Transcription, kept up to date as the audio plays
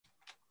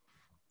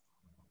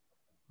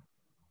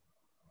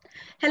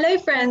Hello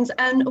friends,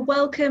 and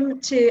welcome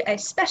to a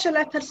special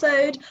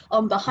episode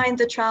on Behind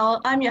the Trow.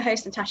 I'm your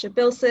host Natasha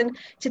Billson.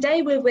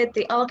 Today we're with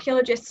the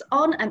archaeologists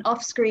on and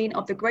off screen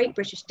of the Great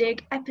British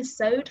Dig,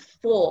 episode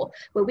 4,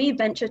 where we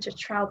venture to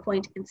Trow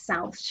Point in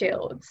South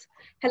Shields.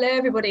 Hello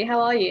everybody, how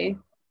are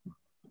you?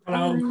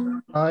 Hello.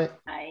 Hi.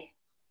 Hi.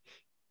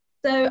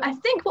 So I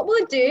think what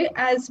we'll do,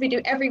 as we do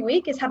every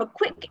week, is have a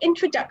quick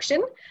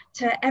introduction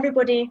to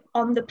everybody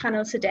on the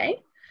panel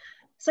today.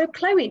 So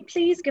Chloe,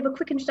 please give a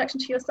quick introduction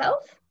to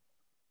yourself.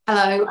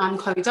 Hello, I'm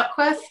Chloe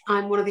Duckworth.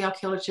 I'm one of the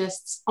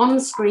archaeologists on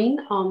screen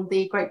on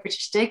the Great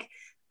British Dig,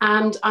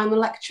 and I'm a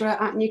lecturer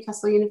at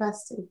Newcastle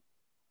University.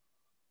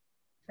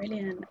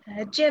 Brilliant.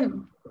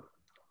 Jim.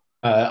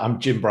 I'm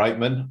Jim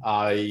Brightman.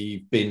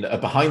 I've been a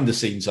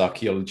behind-the-scenes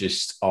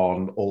archaeologist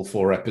on all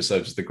 4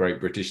 episodes of the Great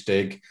British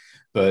Dig,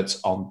 but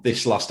on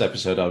this last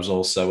episode, I was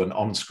also an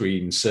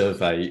on-screen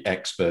survey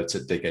expert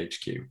at Dig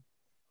HQ.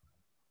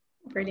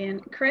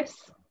 Brilliant. Chris?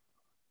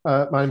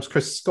 My name's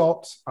Chris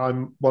Scott.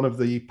 I'm one of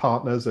the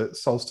partners at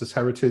Solstice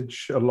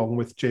Heritage, along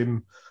with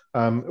Jim.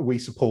 We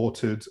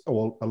supported a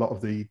lot of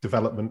the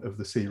development of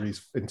the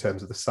series in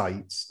terms of the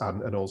sites,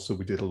 and also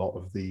we did a lot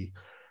of the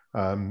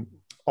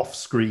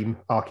off-screen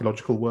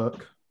archaeological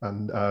work.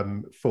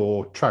 And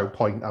for Trow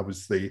Point, I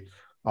was the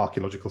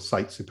archaeological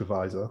site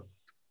supervisor.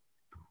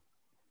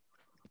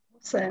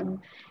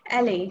 Awesome.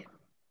 Ellie?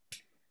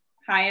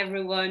 Hi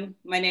everyone,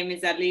 my name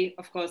is Ellie.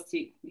 Of course,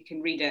 you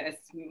can read it,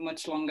 it's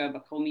much longer,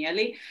 but call me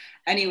Ellie.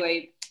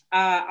 Anyway,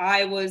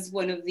 I was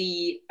one of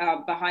the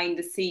behind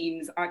the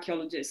scenes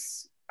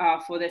archaeologists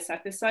for this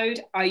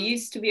episode. I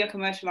used to be a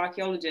commercial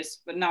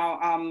archaeologist, but now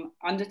I'm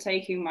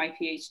undertaking my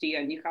PhD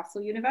at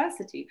Newcastle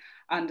University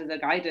under the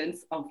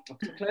guidance of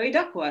Dr. Chloe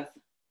Duckworth.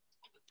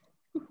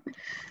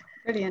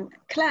 Brilliant.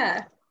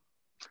 Clare?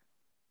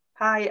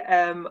 Hi,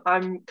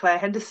 I'm Clare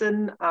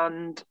Henderson,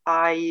 and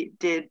I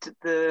did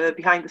the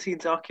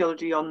behind-the-scenes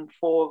archaeology on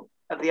 4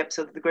 of the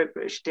episodes of the Great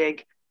British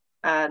Dig,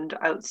 and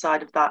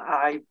outside of that,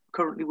 I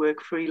currently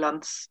work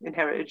freelance in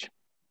Heritage.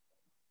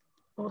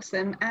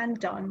 Awesome. And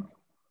Don?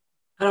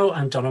 Hello,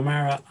 I'm Don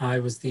O'Mara. I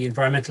was the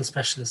environmental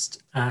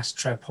specialist at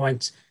Trow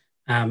Point.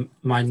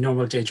 My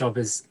normal day job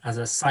is as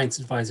a science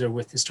advisor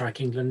with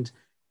Historic England,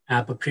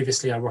 but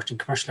previously I worked in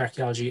commercial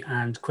archaeology,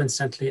 and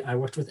coincidentally, I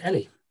worked with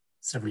Ellie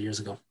several years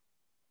ago.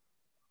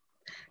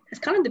 It's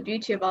kind of the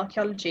beauty of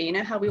archaeology, you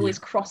know, how we always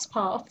cross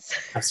paths.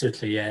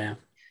 Absolutely, yeah.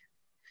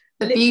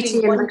 The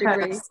beauty and the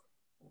curse.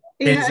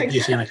 There's a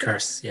beauty and a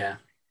curse, yeah.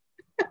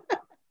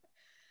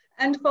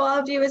 And for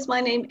our viewers,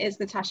 my name is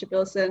Natasha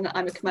Billson.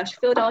 I'm a commercial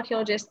field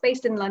archaeologist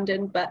based in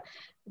London, but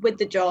with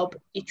the job,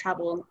 you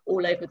travel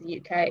all over the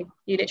UK.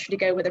 You literally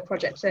go where the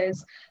project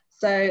is.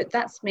 So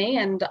that's me,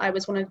 and I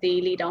was one of the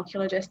lead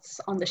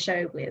archaeologists on the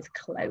show with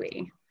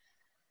Chloe.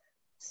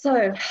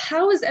 So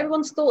how was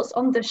everyone's thoughts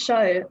on the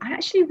show? I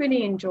actually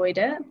really enjoyed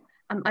it.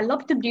 I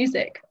loved the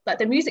music. Like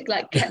the music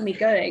kept me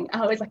going.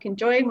 I was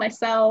enjoying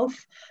myself,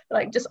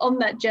 just on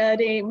that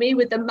journey. Me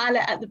with the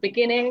mallet at the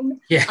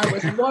beginning. Yeah. I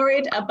was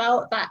worried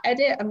about that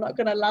edit. I'm not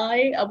gonna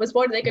lie. I was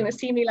worried they're gonna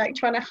see me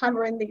trying to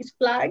hammer in these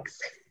flags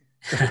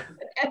and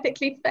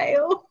epically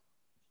fail.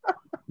 I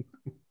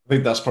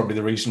think that's probably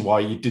the reason why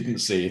you didn't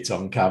see it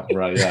on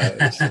camera.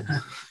 Yeah.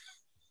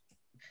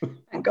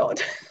 Thank God.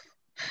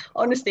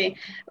 Honestly,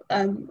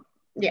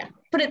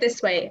 put it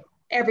this way,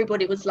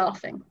 everybody was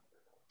laughing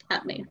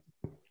at me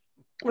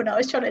when I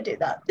was trying to do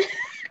that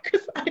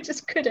because I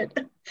just couldn't.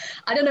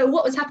 I don't know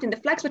what was happening. The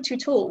flags were too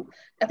tall.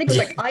 I think it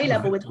was eye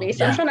level with me,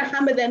 so I'm trying to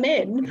hammer them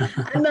in,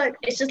 and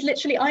it's just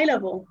literally eye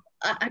level.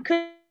 I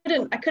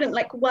couldn't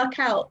work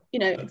out,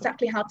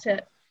 exactly how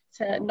to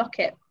knock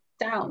it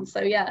down.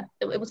 So yeah,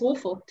 it was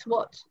awful to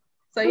watch.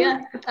 So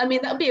yeah, I mean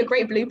that would be a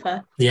great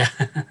blooper. Yeah.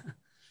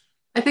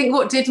 I think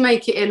what did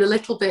make it in a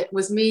little bit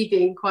was me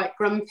being quite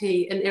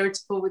grumpy and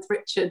irritable with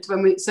Richard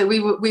when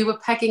we were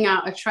pegging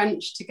out a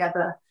trench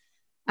together,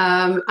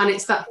 and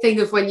it's that thing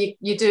of when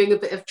you're doing a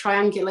bit of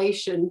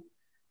triangulation,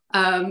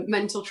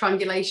 mental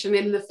triangulation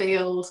in the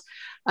field,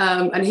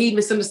 and he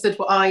misunderstood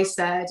what I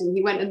said and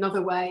he went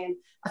another way, and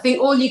I think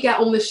all you get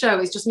on the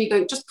show is just me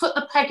going, just put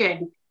the peg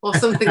in or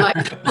something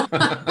like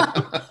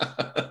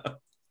that.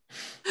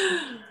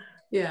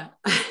 Yeah.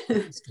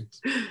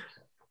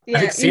 I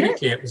think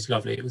scenically it was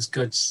lovely. It was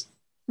good.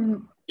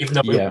 Mm. Even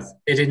though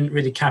it didn't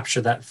really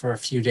capture that for a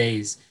few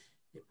days,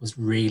 it was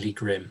really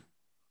grim.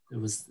 It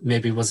was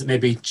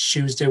maybe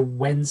Tuesday,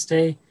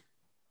 Wednesday,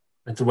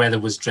 but the weather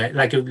was it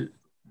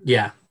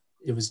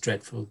was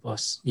dreadful.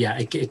 But yeah,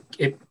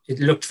 it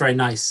looked very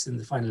nice in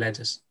the final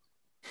edit.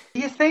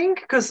 Do you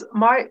think? Because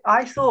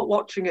I thought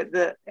watching it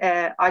that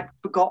I'd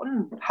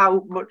forgotten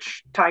how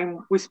much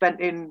time we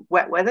spent in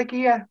wet weather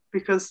gear,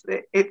 because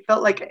it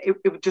felt like it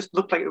just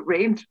looked like it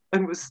rained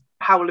and was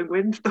howling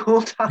wind the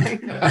whole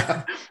time.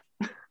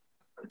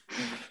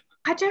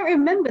 I don't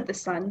remember the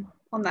sun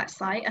on that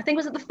site. I think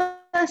was it the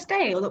first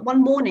day or that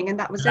one morning, and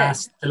that was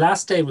it. The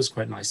last day was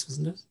quite nice,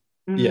 wasn't it?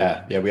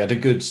 Yeah, we had a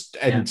good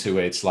end to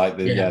it. Like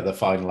the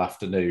final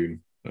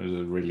afternoon, it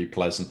was really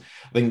pleasant.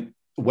 I think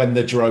when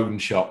the drone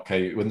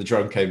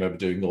came over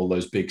doing all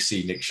those big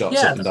scenic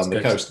shots up and down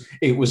the coast,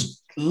 it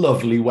was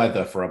lovely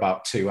weather for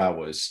about 2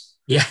 hours.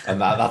 Yeah.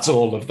 And that's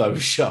all of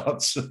those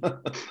shots.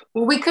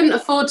 Well, we couldn't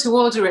afford to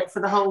order it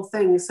for the whole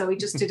thing, so we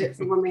just did it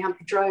for when we had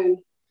the drone.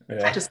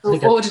 Yeah. Just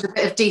ordered a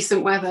bit of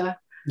decent weather.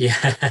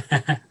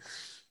 Yeah.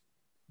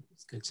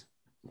 It's good.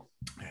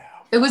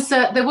 There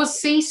was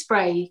sea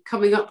spray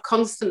coming up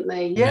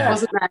constantly,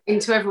 wasn't there,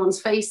 into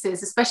everyone's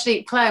faces,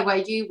 especially Clare, where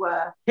you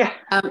were. Yeah.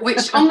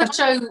 Which on the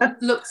show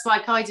looks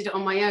like I did it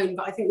on my own,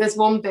 but I think there's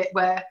one bit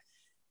where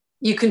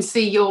you can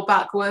see your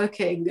back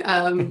working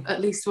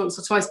at least once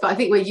or twice. But I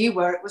think where you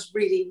were, it was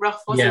really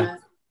rough, wasn't it?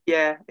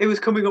 Yeah, it was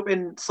coming up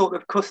in sort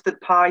of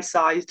custard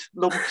pie-sized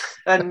lumps,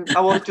 and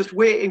I was just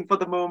waiting for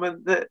the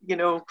moment that, you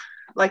know,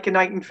 like a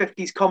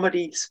 1950s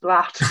comedy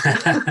splat.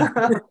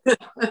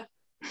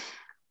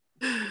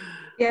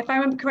 Yeah, if I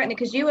remember correctly,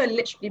 because you were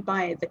literally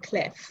by the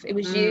cliff. It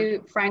was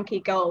you,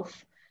 Frankie,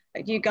 Golf.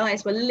 Like, you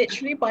guys were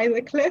literally by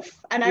the cliff.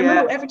 And I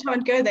remember every time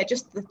I'd go there,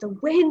 just the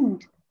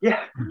wind.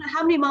 Yeah. I don't know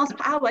how many miles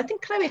per hour. I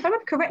think, Chloe, if I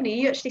remember correctly,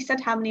 you actually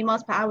said how many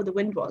miles per hour the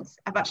wind was.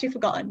 I've actually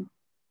forgotten.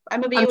 I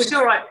remember I'm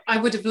sure I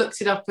would have looked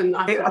it up. And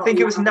I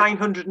think it was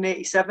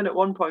 987 at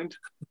one point.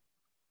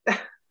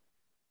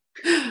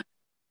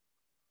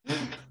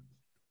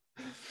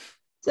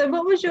 So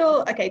what was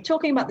your,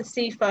 talking about the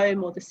sea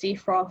foam or the sea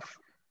froth,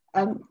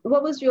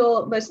 what was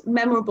your most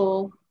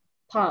memorable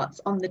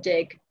parts on the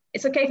dig?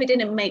 It's okay if it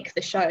didn't make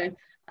the show.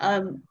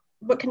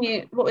 What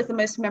was the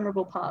most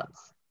memorable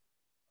parts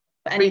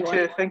for anyone?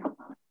 Returfing.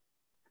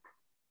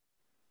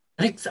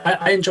 I think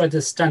I enjoyed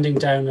the standing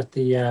down at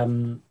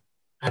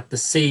the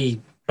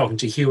sea, talking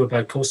to Hugh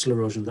about coastal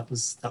erosion. That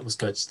was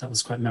good. That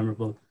was quite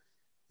memorable.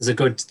 There's a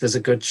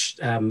good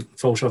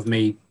photo of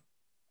me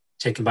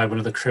taken by one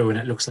of the crew, and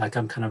it looks like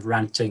I'm kind of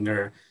ranting,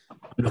 or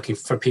I'm looking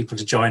for people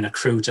to join a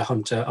crew to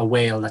hunt a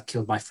whale that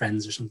killed my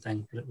friends or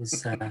something. But it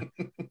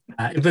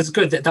was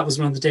good. That was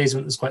one of the days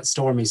when it was quite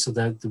stormy, so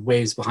the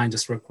waves behind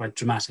us were quite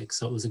dramatic.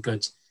 So it was a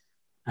good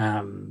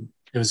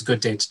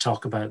day to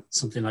talk about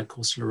something like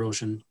coastal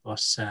erosion.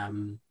 But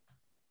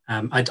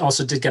I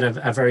also did get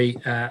a very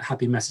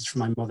happy message from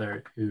my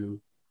mother, who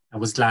I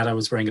was glad I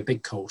was wearing a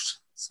big coat.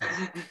 So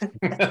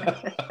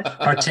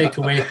our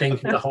takeaway thing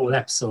from the whole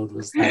episode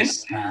was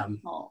that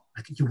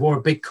you wore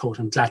a big coat.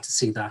 I'm glad to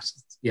see that.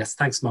 Yes,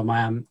 thanks, Mum.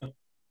 I'm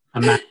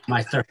at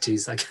my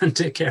 30s. I can't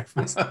take care of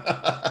myself.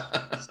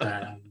 So,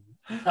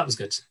 that was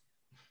good.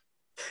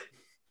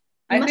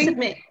 I must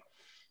admit.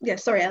 Yeah,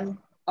 sorry, Anne.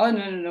 Oh,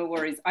 no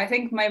worries. I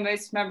think my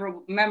most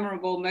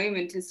memorable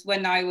moment is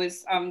when I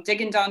was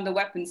digging down the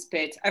weapons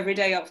pit. Every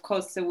day, of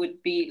course, there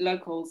would be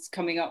locals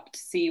coming up to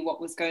see what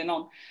was going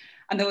on.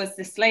 And there was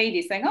this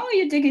lady saying, "Oh,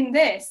 you're digging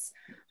this?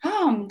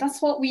 That's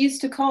what we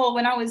used to call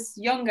when I was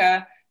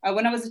younger.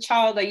 When I was a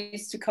child, I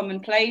used to come and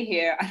play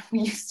here. And we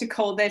used to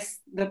call this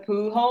the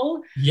poo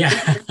hole."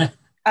 Yeah.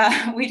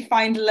 We'd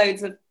find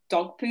loads of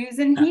dog poos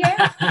in here.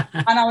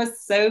 And I was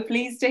so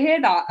pleased to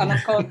hear that. And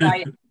of course,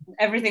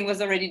 everything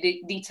was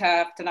already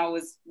deturfed and I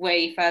was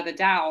way further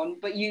down.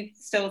 But you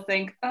still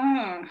think,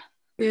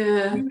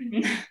 yeah.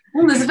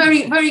 Well, there's a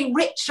very, very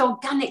rich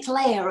organic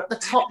layer at the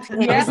top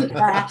here, isn't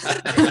there?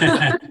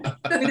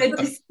 With a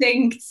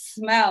distinct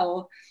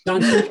smell.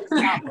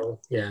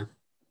 Yeah.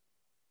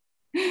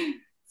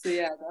 So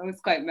yeah, that was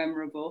quite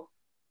memorable.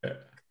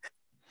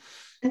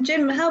 And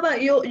Jim, how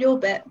about your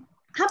bit?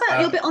 How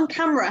about your bit on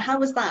camera? How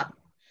was that?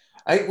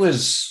 It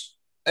was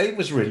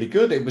really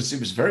good. It was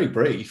very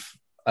brief.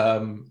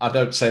 I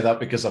don't say that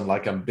because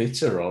I'm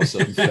bitter or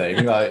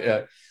something.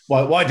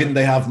 Why didn't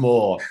they have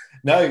more?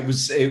 No, it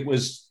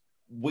was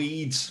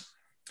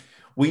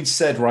we'd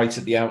said right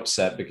at the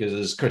outset, because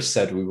as Chris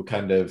said, we were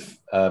kind of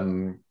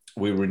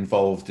we were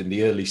involved in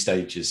the early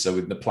stages, so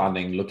in the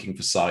planning, looking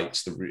for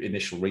sites, the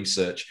initial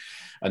research.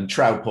 And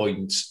Trow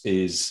Point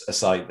is a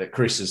site that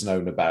Chris has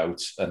known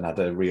about and had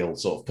a real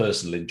sort of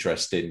personal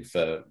interest in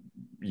for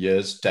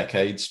years,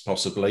 decades,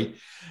 possibly.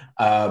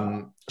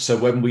 So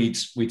when we'd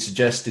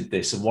suggested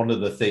this, and one of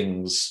the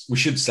things we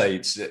should say,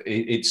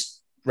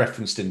 it's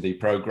referenced in the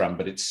programme,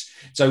 but it's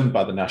owned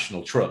by the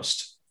National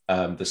Trust,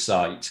 the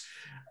site.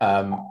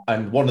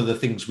 And one of the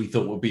things we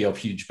thought would be of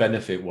huge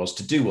benefit was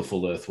to do a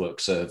full earthwork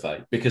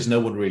survey, because no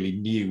one really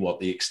knew what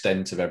the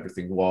extent of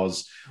everything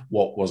was,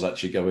 what was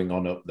actually going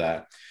on up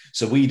there.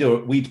 So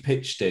we'd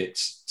pitched it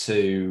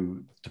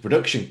to the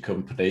production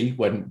company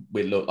when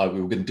we looked like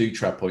we were going to do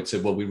Trow Point.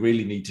 Said, well, we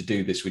really need to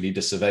do this. We need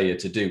a surveyor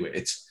to do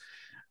it.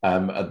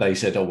 And they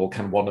said, oh, well,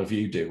 can one of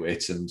you do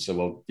it? And so,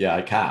 well, yeah,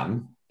 I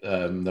can.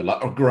 They're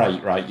like, oh,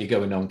 great, right, you're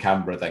going on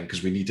camera then,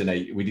 because we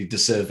need a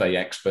survey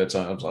expert.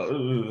 I was like,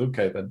 oh,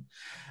 okay then.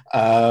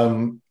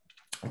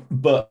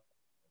 But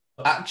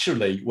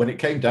actually, when it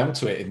came down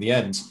to it in the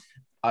end,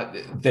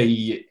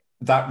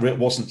 that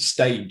wasn't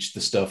staged,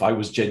 the stuff. I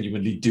was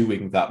genuinely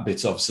doing that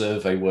bit of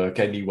survey work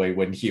anyway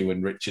when Hugh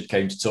and Richard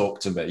came to talk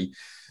to me.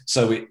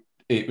 So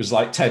it was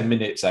like 10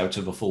 minutes out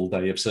of a full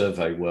day of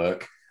survey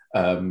work.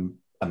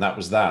 And that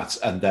was that.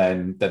 And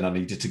then I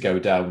needed to go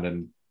down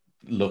and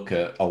look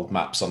at old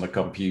maps on the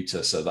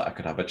computer so that I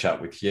could have a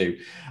chat with you.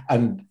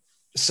 And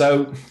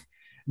so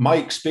my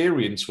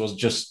experience was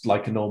just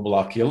like a normal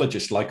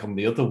archaeologist, like on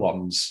the other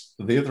ones,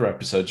 the other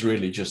episodes,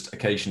 really just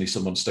occasionally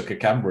someone stuck a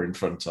camera in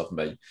front of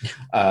me.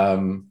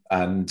 And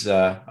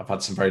I've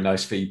had some very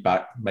nice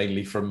feedback,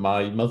 mainly from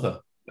my mother,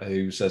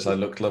 who says I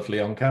look lovely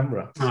on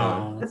camera.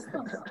 So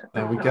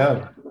there we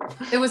go.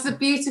 It was a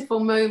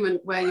beautiful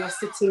moment where you're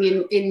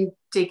sitting in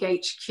Dig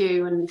HQ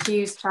and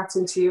Hugh's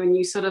chatting to you and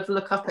you sort of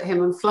look up at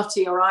him and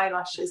flutter your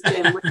eyelashes,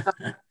 Jim, which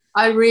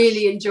I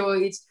really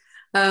enjoyed.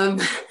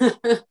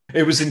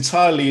 It was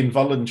entirely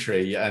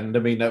involuntary, and I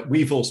mean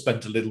we've all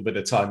spent a little bit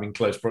of time in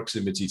close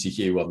proximity to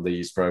Hugh on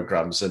these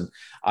programs, and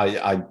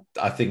I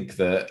think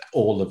that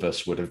all of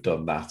us would have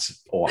done that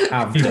or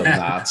have done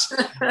that.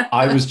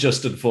 I was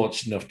just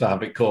unfortunate enough to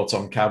have it caught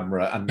on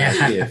camera and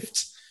a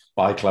gift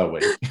by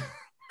Chloe.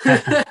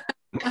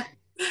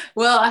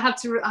 Well, I had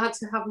to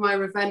have my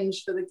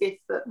revenge for the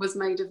gift that was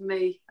made of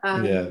me.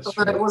 Yes,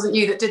 although it wasn't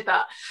you that did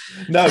that.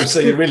 No, so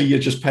you're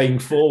just paying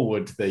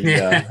forward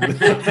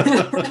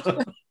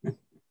the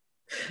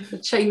the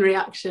chain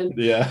reaction.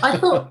 Yeah. I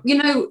thought,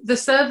 the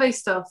survey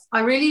stuff, I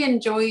really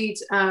enjoyed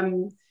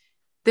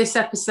this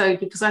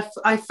episode because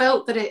I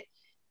felt that it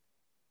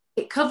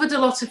covered a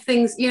lot of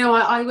things.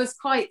 I was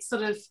quite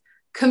sort of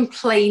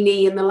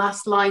complainy in the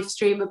last live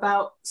stream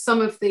about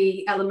some of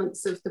the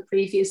elements of the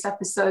previous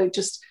episode,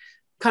 just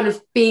kind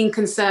of being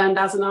concerned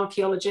as an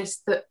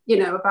archaeologist that,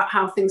 about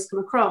how things come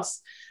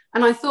across.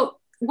 And I thought,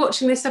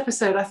 watching this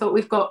episode, I thought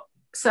we've got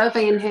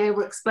survey in here,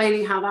 we're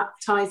explaining how that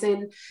ties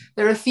in.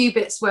 There are a few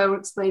bits where we're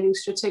explaining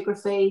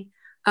stratigraphy.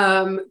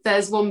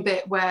 There's one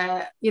bit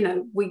where,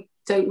 we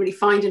don't really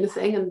find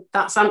anything, and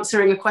that's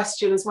answering a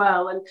question as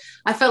well. And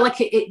I felt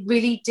like it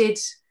really did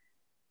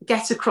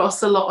get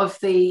across a lot of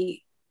the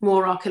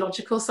more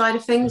archaeological side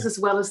of things, as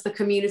well as the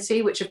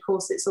community, which of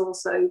course it's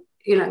also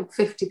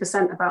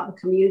 50% about the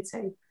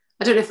community.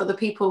 I don't know if other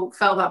people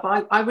felt that,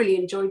 but I really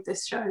enjoyed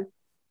this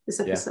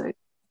episode.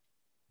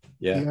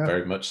 Yeah,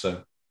 very much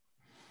so.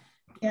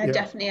 Yeah,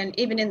 definitely. And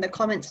even in the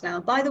comments now,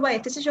 by the way,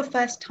 if this is your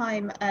first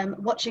time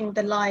watching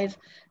the live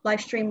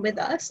stream with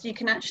us, you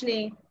can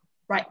actually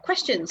write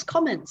questions,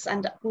 comments,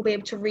 and we'll be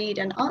able to read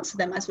and answer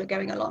them as we're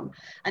going along.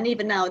 And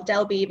even now,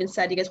 Delby even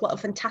said, he goes, what a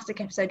fantastic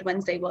episode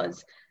Wednesday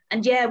was.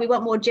 And yeah, we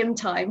want more gym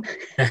time.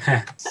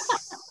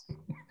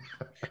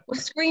 We'll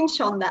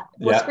screenshot that.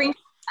 We'll screenshot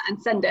that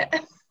and send it.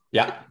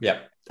 Yeah,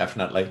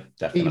 definitely.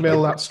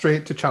 Email that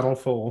straight to Channel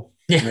 4.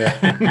 Yeah.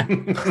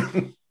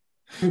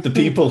 The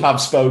people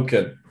have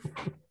spoken.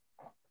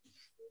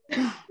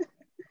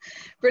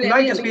 Brilliant. You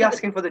might just be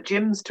asking for the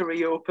gyms to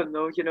reopen,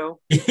 though,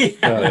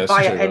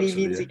 via any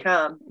means you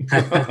can.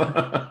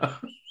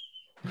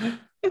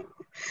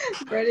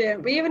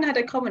 Brilliant. We even had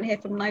a comment here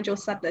from Nigel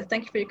Sadler.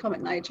 Thank you for your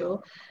comment,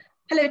 Nigel.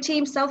 Hello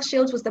team, South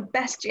Shields was the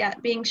best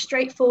yet, being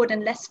straightforward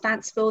and less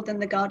fanciful than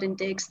the garden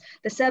digs.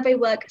 The survey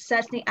work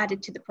certainly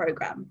added to the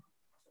programme.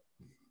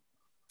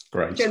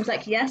 Great. Jim's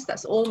like, yes,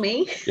 that's all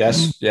me.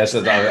 Yes,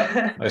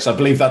 I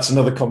believe that's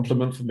another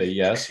compliment for me.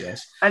 Yes.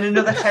 And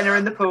another tenner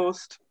in the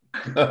post.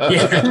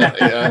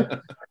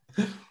 No,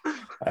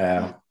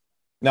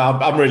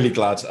 I'm really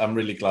glad. I'm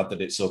really glad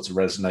that it sort of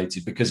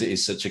resonated, because it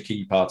is such a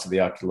key part of the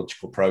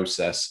archaeological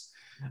process,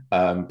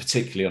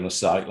 particularly on a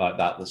site like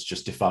that that's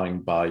just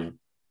defined by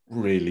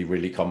really,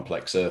 really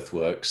complex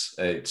earthworks.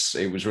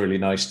 It was really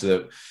nice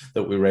that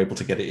we were able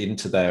to get it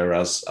into there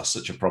as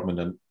such a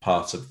prominent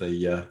part of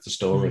the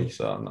story.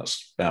 So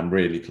I'm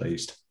really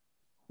pleased.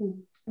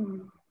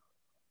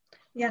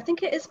 Yeah, I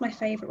think it is my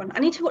favourite one. I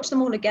need to watch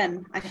them all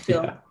again, I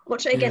feel.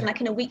 Watch it again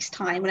like in a week's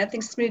time when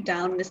everything's smoothed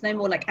down and there's no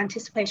more like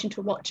anticipation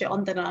to watch it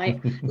on the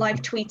night,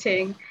 live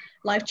tweeting,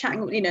 live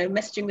chatting,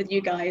 messaging with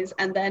you guys.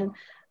 And then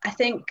I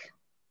think,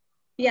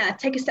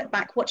 take a step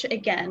back, watch it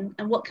again,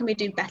 and what can we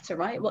do better,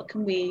 right? What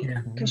can we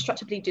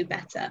constructively do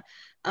better?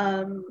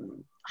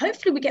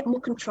 Hopefully we get more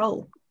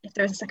control. If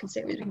there is a second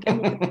series, we can get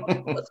more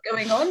control of what's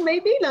going on,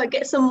 maybe, like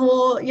get some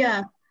more,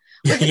 Don't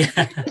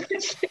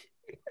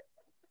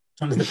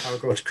let the power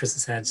go to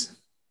Chris's head.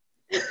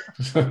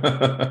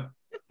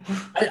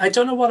 I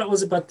don't know what it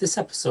was about this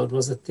episode.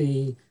 Was it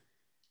the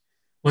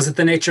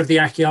nature of the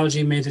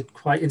archaeology made it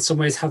quite, in some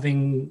ways,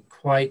 having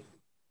quite,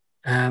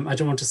 I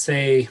don't want to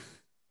say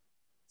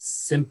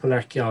simple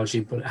archaeology,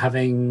 but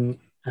having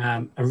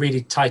a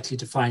really tightly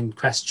defined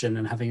question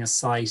and having a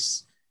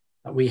site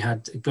that we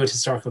had a good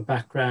historical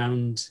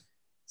background,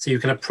 so you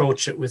can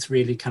approach it with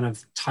really kind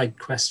of tight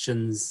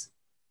questions,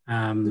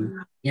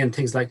 and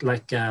things like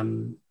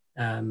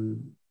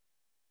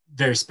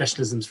various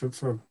specialisms for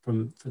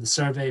the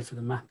survey, for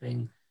the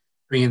mapping,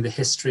 bring in the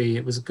history.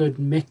 It was a good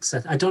mix.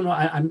 I don't know.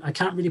 I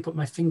can't really put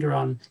my finger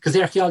on, because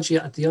the archaeology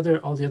at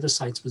all the other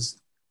sites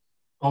was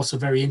also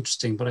very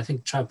interesting. But I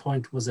think Trow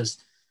Point was it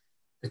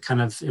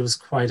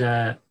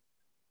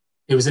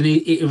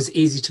was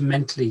easy to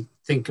mentally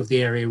think of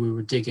the area we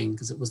were digging,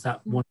 because it was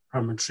that one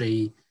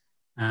promontory.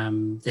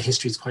 The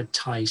history is quite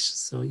tight,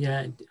 so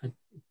it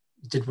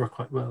did work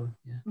quite well.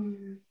 Yeah.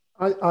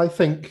 I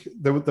think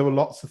there were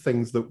lots of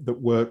things that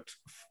worked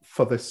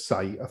for this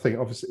site, I think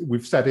obviously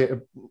we've said it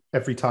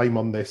every time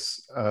on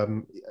this,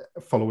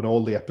 following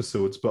all the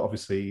episodes, but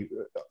obviously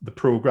the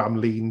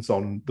programme leans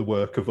on the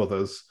work of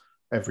others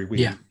every week.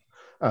 Yeah.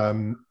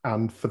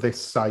 And for this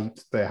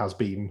site, there has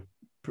been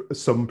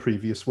some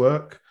previous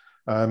work.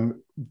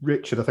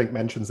 Richard, I think,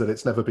 mentions that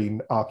it's never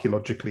been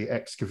archaeologically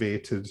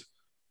excavated,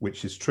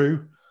 which is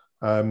true,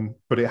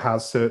 but it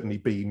has certainly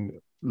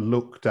been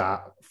looked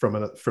at from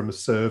a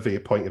survey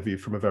point of view,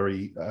 from a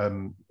very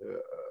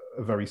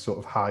sort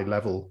of high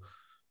level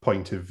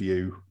point of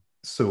view.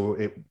 So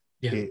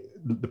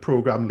the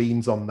programme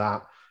leans on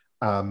that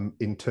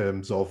in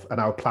terms of, and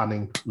our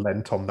planning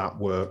lent on that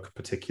work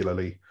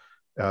particularly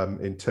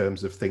in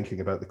terms of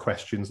thinking about the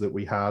questions that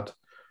we had.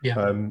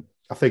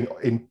 I think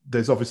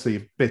there's obviously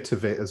a bit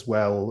of it as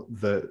well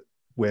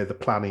where the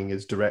planning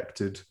is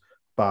directed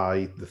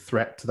by the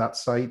threat to that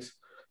site.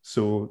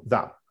 So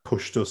that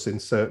pushed us in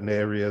certain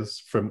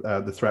areas from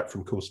the threat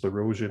from coastal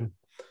erosion,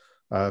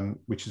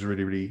 which is a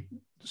really, really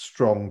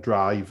strong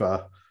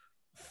driver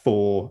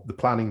for the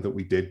planning that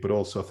we did. But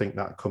also I think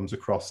that comes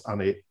across,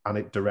 and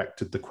it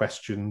directed the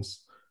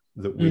questions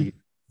that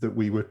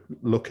we were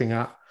looking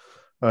at.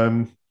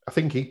 I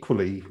think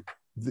equally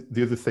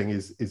the other thing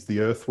is the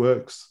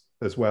earthworks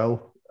as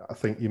well. I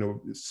think, you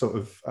know, sort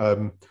of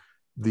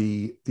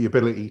the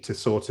ability to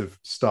sort of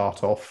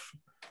start off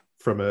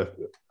from a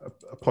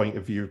point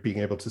of view of being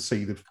able to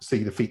see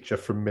the feature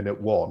from minute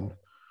one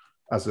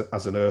as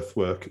an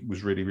earthwork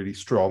was really, really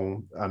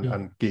strong,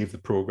 and gave the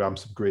programme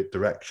some great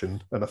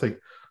direction. And I think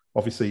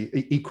obviously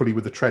equally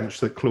with the trench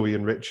that Chloe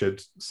and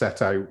Richard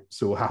set out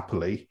so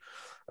happily,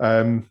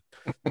 Poor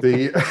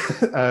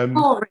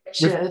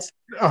Richard.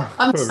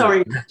 I'm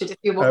sorry, Richard, if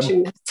you're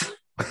watching this.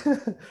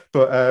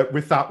 But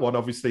with that one,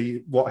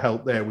 obviously, what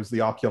helped there was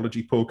the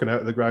archaeology poking out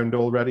of the ground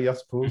already, I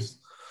suppose.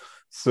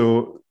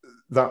 So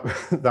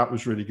that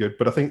was really good.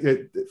 But I think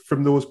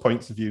from those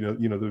points of view,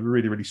 you know, the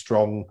really, really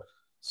strong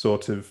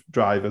sort of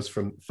drivers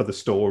for the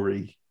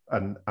story,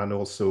 and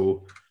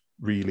also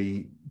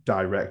really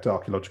direct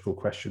archaeological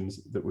questions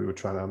that we were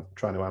trying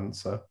to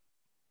answer.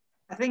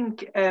 I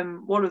think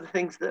one of the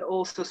things that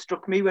also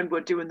struck me when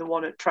we're doing the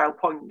one at Trow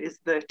Point is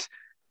that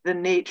the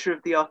nature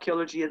of the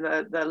archaeology and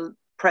the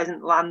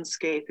present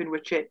landscape in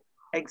which it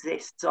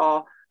exists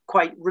are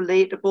quite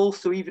relatable.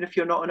 So even if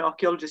you're not an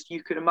archaeologist,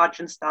 you can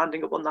imagine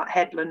standing up on that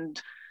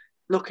headland,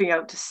 looking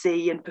out to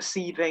sea and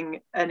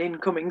perceiving an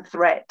incoming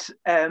threat.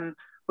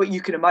 But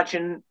you can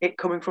imagine it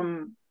coming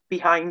from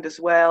behind as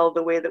well,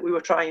 the way that we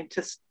were trying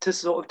to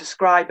sort of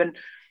describe. And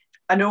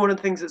I know one of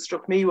the things that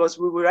struck me was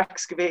we were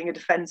excavating a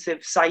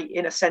defensive site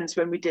in a sense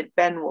when we did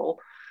Benwell,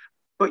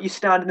 but you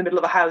stand in the middle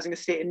of a housing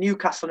estate in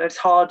Newcastle and it's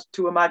hard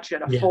to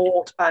imagine a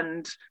fort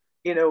and,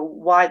 you know,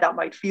 why that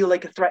might feel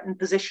like a threatened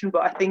position.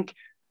 But I think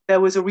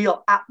there was a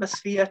real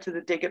atmosphere to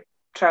the dig at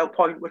Trow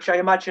Point, which I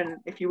imagine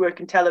if you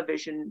work in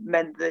television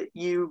meant that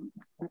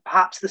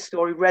perhaps the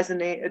story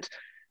resonated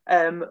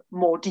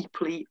more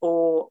deeply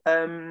or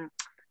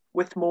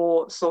with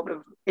more sort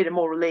of in a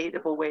more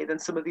relatable way than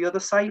some of the other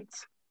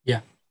sites.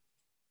 Yeah.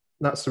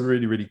 That's a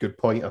really, really good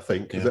point, I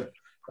think.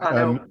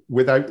 Yeah.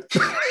 Without...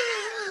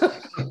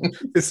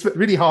 It's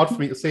really hard for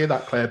me to say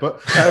that, Claire,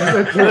 but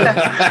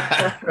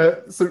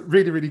it's a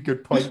really, really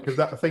good point, because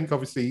I think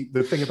obviously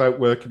the thing about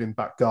working in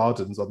back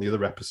gardens on the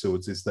other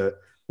episodes is that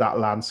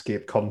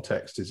landscape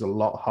context is a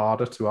lot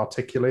harder to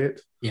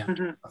articulate. Yeah.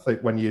 I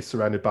think when you're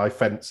surrounded by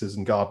fences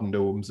and garden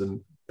gnomes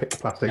and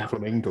plastic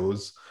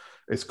flamingos,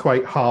 it's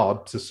quite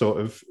hard to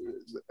sort of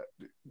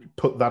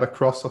put that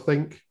across, I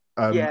think.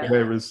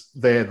 Whereas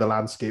there, the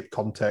landscape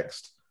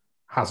context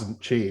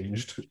hasn't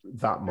changed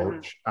that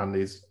much, and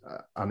is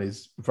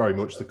very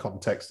much the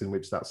context in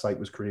which that site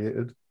was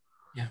created.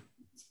 Yeah.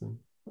 So.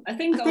 I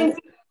think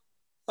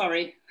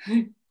sorry.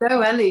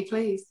 Go, Ellie,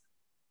 please.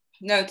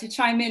 No, to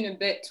chime in a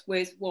bit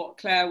with what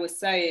Claire was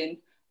saying,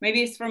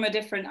 maybe it's from a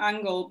different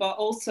angle, but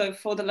also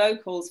for the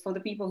locals, for the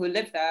people who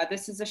live there,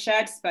 this is a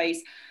shared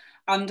space.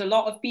 And a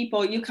lot of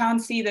people, you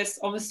can't see this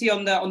obviously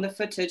on the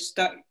footage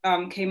that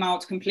came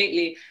out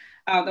completely,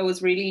 that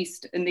was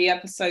released in the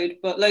episode,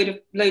 but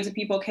loads of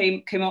people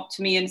came up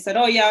to me and said,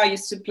 oh yeah, I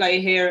used to play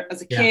here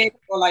as a kid,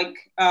 or like,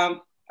 I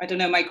don't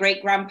know, my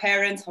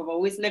great-grandparents have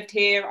always lived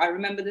here. I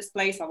remember this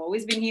place, I've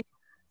always been here.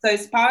 So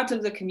it's part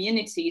of the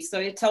community. So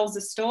it tells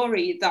a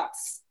story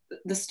that's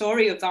the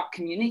story of that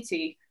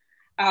community,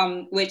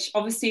 which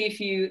obviously if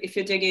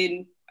you're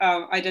digging,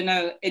 I don't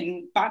know,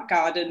 in back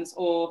gardens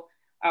or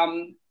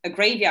a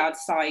graveyard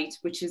site,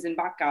 which is in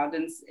back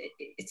gardens,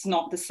 it's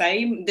not the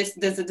same.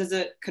 There's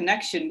a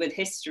connection with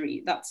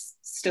history that's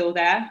still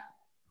there.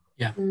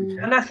 Yeah.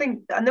 And I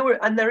think,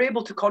 and they're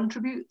able to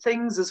contribute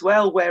things as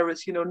well,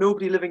 whereas, you know,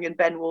 nobody living in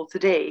Benwell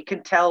today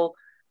can tell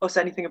us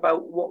anything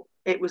about what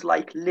it was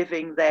like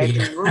living there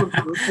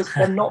because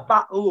they're not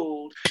that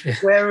old.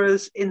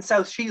 Whereas in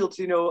South Shields,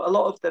 you know, a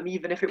lot of them,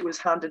 even if it was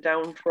handed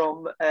down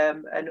from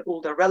an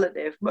older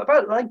relative,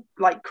 about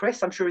like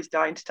Chris, I'm sure he's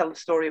dying to tell the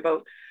story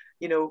about,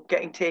 you know,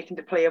 getting taken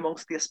to play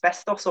amongst the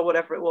asbestos or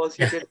whatever it was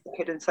you did as a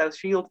kid in South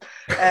Shields.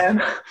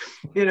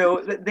 You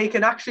know, they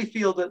can actually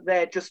feel that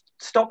they're just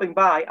stopping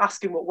by,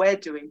 asking what we're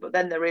doing, but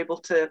then they're able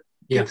to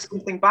give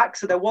something back.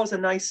 So there was a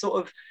nice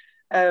sort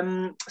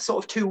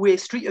of two-way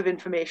street of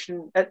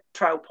information at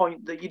Trow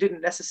Point that you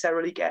didn't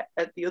necessarily get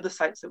at the other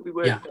sites that we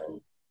worked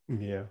on.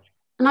 Yeah.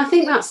 And I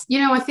think that's, you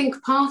know, I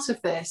think part of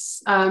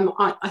this,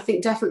 I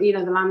think definitely, you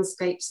know, the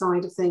landscape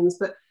side of things,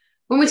 but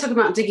when we talk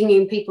about digging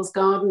in people's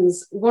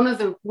gardens, one of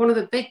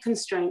the big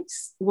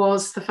constraints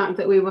was the fact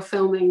that we were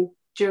filming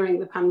during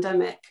the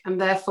pandemic, and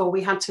therefore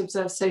we had to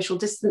observe social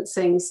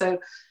distancing. So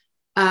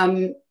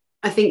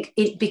I think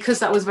because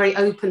that was a very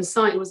open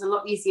site, it was a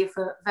lot easier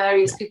for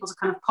various people to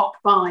kind of pop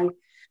by.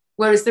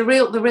 Whereas the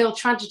real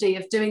tragedy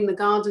of doing the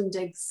garden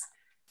digs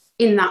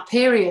in that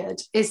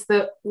period is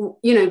that,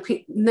 you know,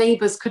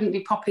 neighbours couldn't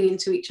be popping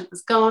into each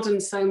other's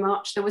gardens so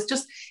much. It was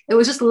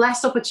just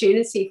less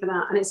opportunity for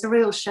that, and it's a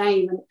real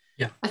shame. And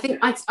I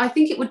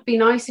think it would be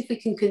nice if we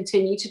can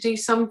continue to do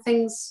some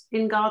things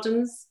in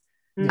gardens,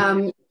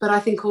 but I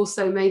think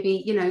also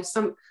maybe, you know,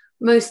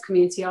 most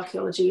community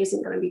archaeology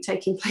isn't going to be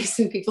taking place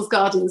in people's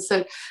gardens,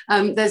 so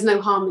there's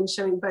no harm in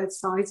showing both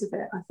sides of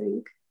it, I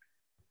think.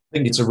 I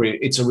think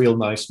it's a real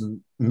nice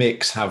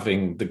mix,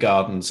 having the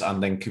gardens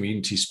and then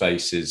community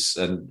spaces.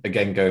 And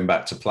again, going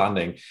back to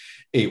planning,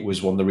 it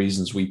was one of the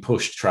reasons we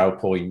pushed Trow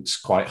Point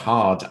quite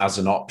hard as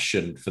an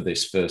option for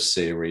this first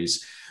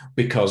series,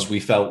 because we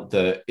felt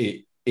that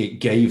it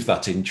gave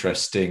that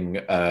interesting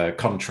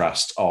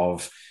contrast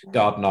of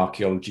garden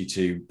archaeology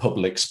to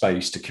public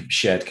space, to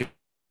shared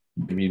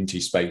community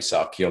space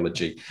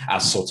archaeology,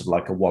 as sort of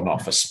like a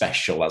one-off, a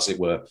special, as it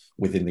were,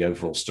 within the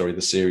overall story of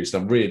the series.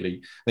 And I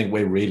think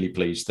we're really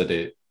pleased that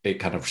it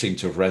kind of seemed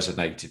to have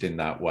resonated in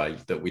that way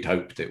that we'd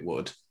hoped it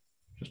would.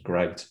 Which was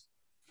great.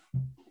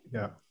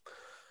 Yeah.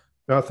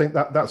 No, I think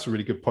that's a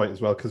really good point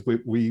as well, because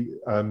we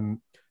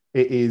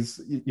it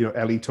is, you know,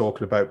 Ellie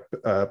talking about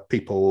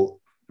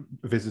people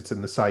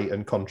visiting the site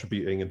and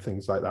contributing and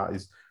things like that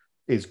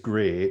is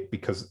great,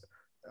 because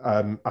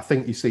I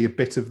think you see a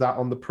bit of that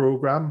on the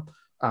programme.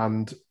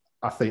 And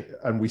I think,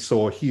 and we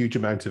saw a huge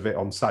amount of it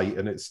on site,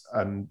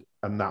 and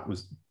that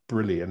was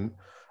brilliant.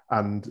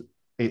 And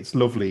it's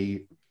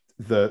lovely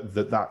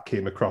that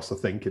came across, I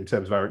think, in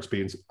terms of our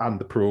experience and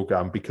the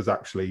programme, because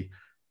actually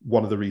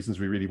one of the reasons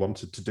we really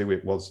wanted to do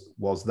it was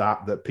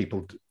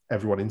that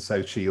everyone in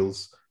South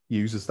Shields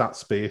uses that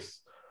space.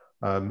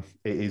 It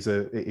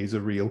is a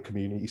real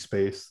community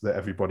space that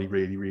everybody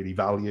really, really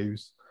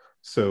values.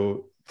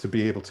 So to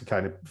be able to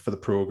kind of, for the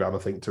programme, I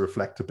think, to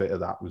reflect a bit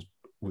of that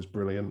was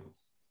brilliant.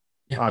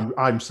 Yeah.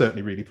 I'm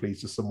certainly really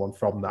pleased as someone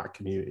from that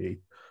community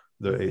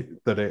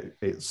that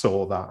it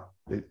saw that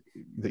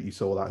you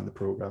saw that in the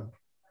programme.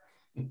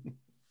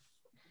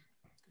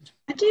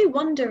 I do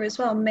wonder as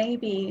well,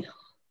 maybe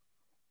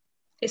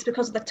it's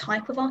because of the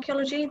type of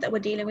archaeology that we're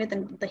dealing with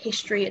and the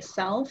history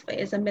itself. It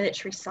is a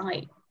military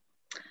site.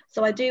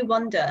 So I do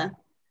wonder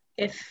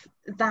if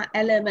that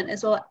element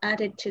as well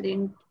added to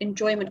the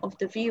enjoyment of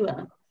the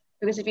viewer.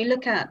 Because if you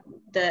look at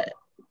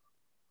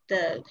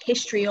the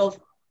history of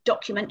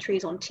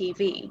documentaries on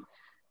TV,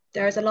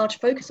 there is a large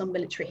focus on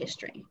military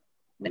history,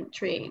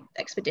 military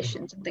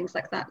expeditions and things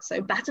like that.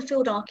 So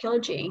battlefield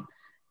archaeology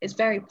is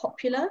very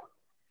popular,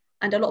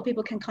 and a lot of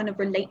people can kind of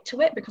relate to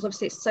it because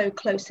obviously it's so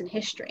close in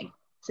history.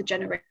 It's a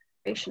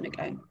generation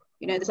ago.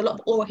 You know, there's a lot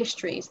of oral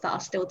histories that are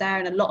still there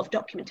and a lot of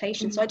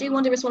documentation. So I do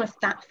wonder as well if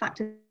that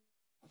factors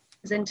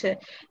into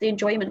the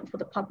enjoyment for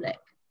the public.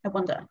 I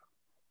wonder.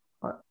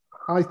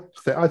 I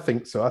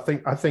think so. I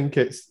think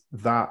it's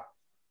that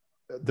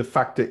the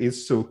fact it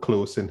is so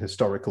close in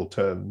historical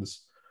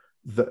terms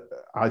that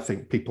I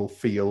think people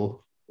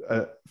feel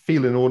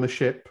an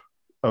ownership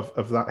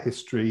of that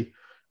history,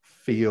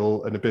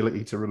 feel an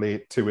ability to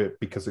relate to it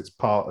because it's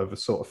part of a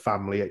sort of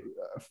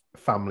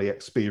family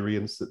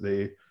experience that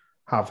they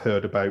have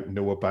heard about,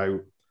 know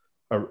about,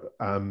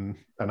 and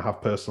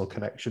have personal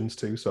connections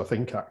to. So I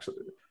think actually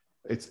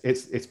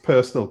it's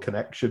personal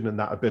connection and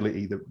that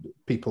ability that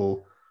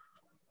people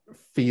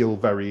feel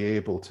very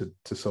able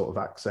to sort of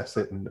access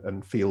it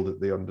and feel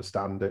that they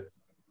understand it.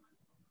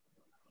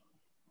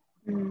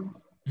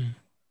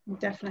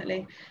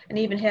 Definitely. And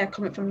even here,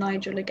 comment from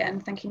Nigel again,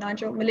 thank you,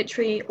 Nigel.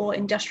 Military or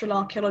industrial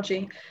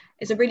archaeology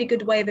is a really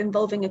good way of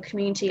involving a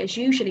community, as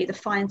usually the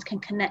finds can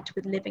connect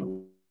with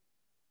living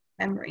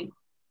memory.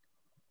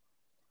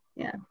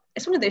 Yeah,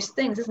 it's one of those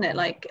things, isn't it?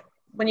 Like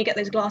when you get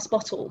those glass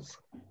bottles,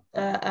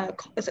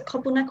 is it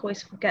cobble neck? I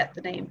always forget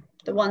the name.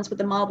 The ones with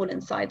the marble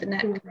inside the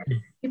neck.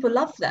 People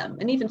love them,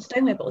 and even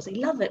stoneware bottles, they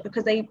love it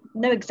because they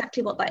know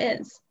exactly what that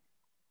is.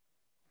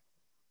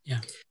 Yeah.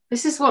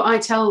 This is what I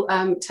tell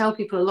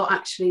people a lot,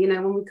 actually, you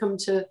know, when we come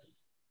to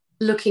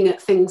looking at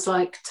things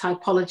like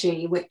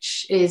typology,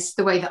 which is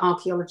the way that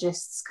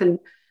archaeologists can,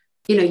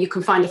 you know, you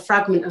can find a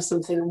fragment of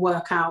something and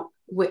work out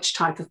which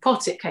type of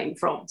pot it came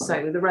from.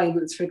 So the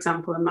Romans, for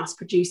example, are mass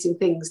producing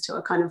things to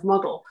a kind of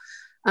model.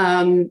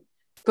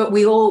 But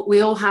we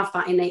all have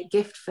that innate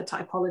gift for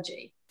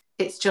typology.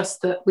 It's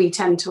just that we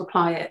tend to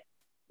apply it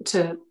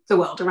to the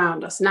world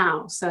around us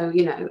now. So,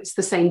 you know, it's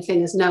the same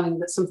thing as knowing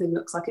that something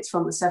looks like it's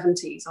from the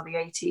 70s or the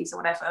 80s or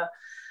whatever.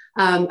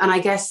 And I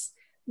guess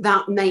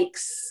that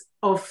makes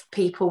of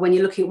people, when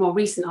you're looking at more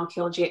recent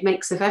archaeology, it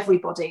makes of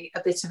everybody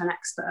a bit of an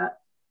expert,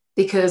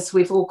 because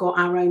we've all got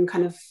our own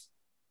kind of,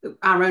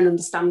 our own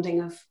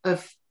understanding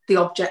of the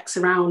objects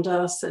around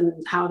us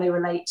and how they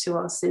relate to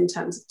us in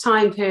terms of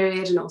time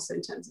period and also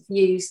in terms of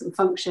use and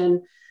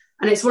function.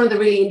 And it's one of the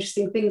really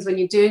interesting things when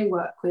you're doing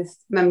work with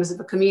members of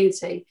a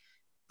community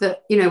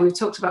that, you know, we've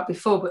talked about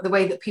before, but the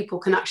way that people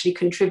can actually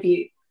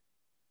contribute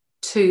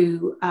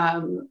to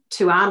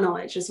our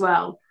knowledge as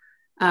well.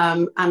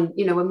 And,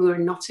 you know, when we were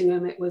in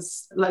Nottingham, it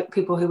was like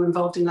people who were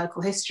involved in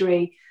local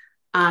history.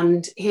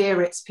 And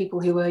here it's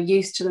people who are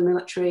used to the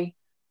military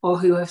or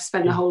who have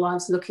spent their whole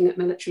lives looking at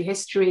military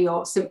history,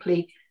 or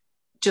simply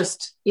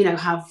just, you know,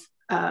 have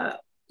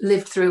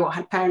lived through or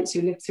had parents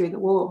who lived through the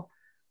war,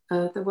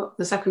 the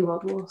Second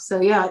World War. So,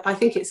 yeah, I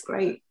think it's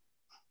great.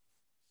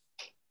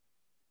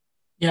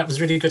 Yeah, it was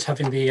really good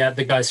having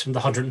the guys from the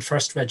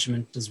 101st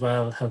Regiment as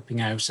well helping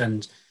out,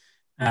 and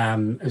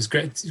it was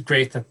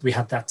great that we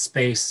had that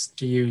space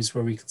to use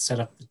where we could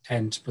set up the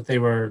tent. But they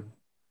were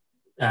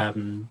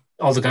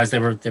all the guys, they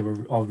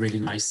were all really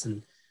nice,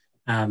 and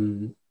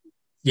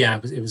yeah,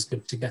 it was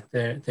good to get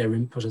their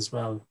input as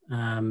well.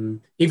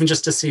 Even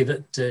just to see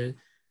that to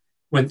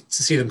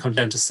see them come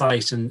down to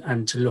site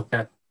and to look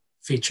at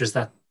features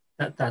that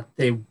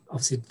they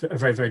obviously a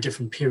very, very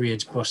different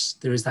period, but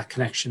there is that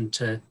connection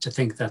to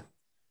think that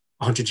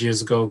 100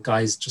 years ago,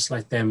 guys just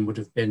like them would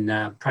have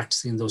been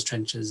practicing in those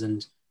trenches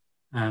and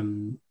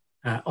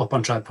up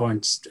on Trow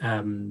Point,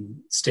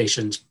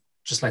 stationed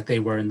just like they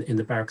were in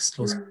the barracks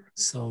close.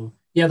 So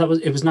yeah,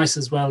 it was nice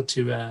as well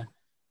to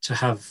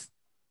have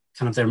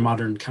kind of their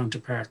modern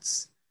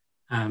counterparts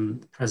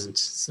present.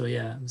 So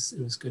yeah,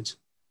 it was good.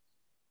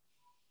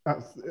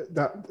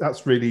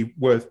 That's really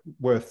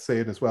worth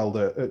saying as well.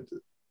 That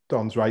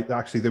Don's right.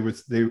 Actually, there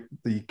was the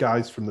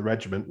guys from the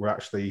regiment were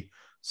actually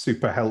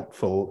super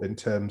helpful in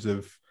terms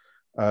of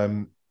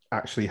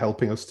actually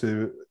helping us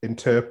to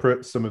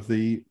interpret some of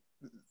the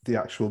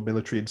actual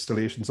military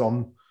installations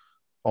on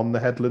the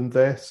headland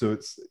there. So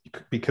it's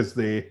because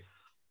they're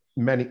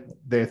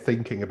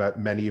thinking about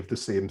many of the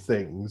same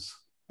things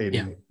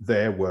in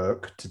their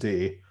work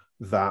today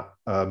that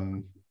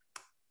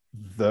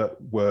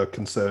were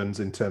concerns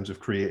in terms of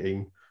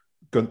creating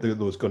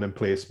those gun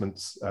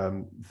emplacements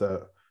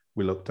that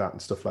we looked at and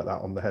stuff like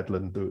that on the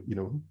headland. You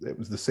know, it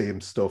was the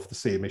same stuff, the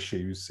same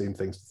issues, same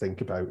things to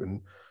think about.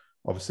 And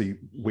obviously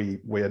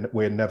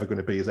we're never going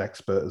to be as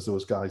expert as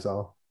those guys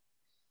are.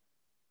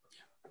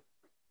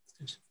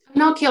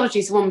 And archaeology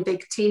is one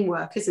big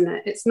teamwork, isn't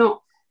it? It's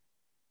not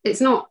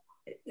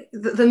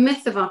the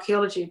myth of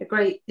archaeology, the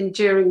great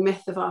enduring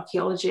myth of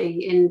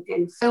archaeology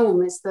in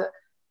film is that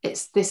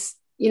it's this,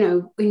 you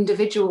know,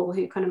 individual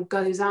who kind of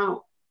goes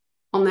out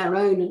on their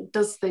own and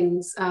does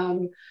things.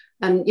 And,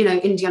 you know,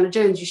 Indiana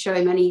Jones, you show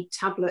him any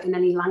tablet in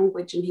any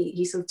language and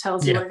he sort of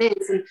tells you what it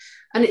is.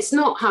 And it's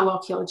not how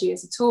archaeology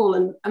is at all.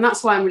 And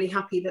that's why I'm really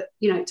happy that,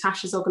 you know,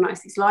 Tasha's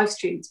organised these live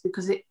streams,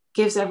 because it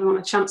gives everyone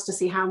a chance to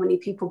see how many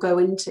people go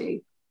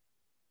into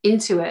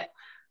it.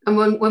 And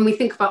when we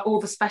think about all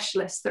the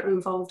specialists that are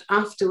involved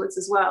afterwards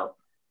as well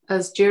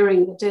as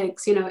during the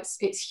digs, you know,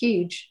 it's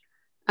huge.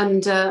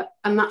 And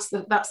that's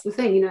the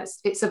thing, you know,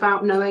 it's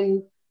about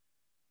knowing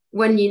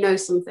when you know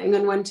something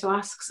and when to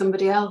ask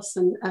somebody else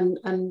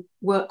and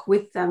work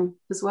with them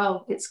as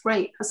well. It's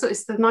great. So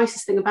it's the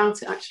nicest thing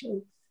about it,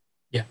 actually.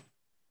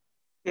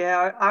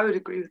 Yeah, I would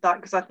agree with that,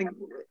 because I think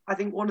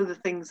one of the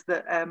things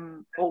that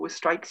always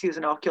strikes you as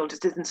an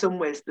archaeologist is, in some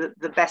ways, that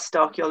the best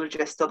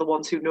archaeologists are the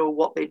ones who know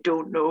what they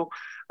don't know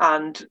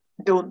and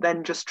don't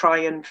then just try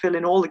and fill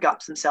in all the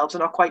gaps themselves,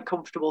 and are quite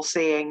comfortable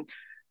saying,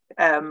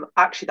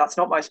 actually, that's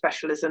not my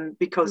specialism,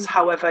 because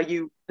however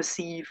you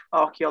perceive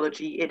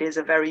archaeology, it is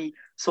a very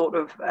sort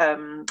of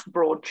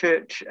broad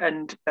church,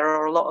 and there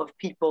are a lot of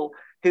people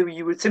who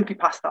you would simply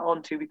pass that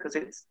on to because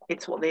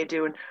it's what they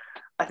do. And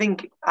I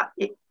think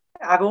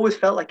I've always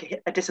felt like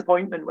a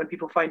disappointment when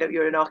people find out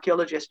you're an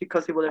archaeologist,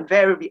 because they will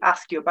invariably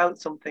ask you about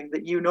something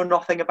that you know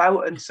nothing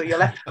about, and so you're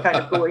left kind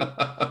of going,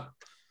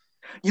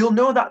 you'll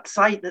know that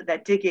site that they're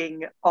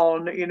digging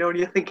on, you know, and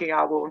you're thinking,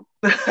 I won't.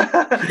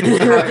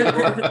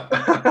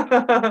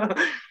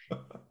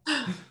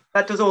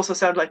 That does also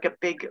sound like a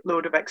big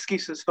load of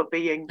excuses for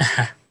being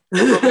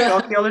an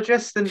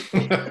archaeologist, and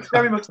it's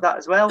very much that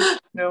as well, you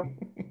know.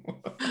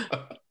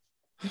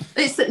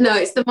 It's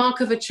the mark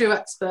of a true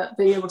expert,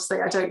 being able to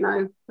say, I don't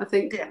know, I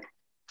think.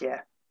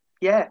 Yeah.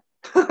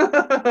 I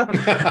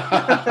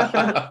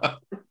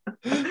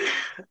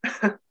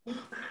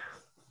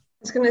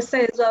was going to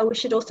say as well, we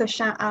should also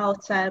shout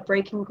out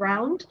Breaking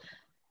Ground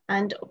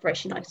and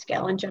Operation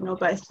Nightingale in general,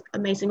 both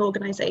amazing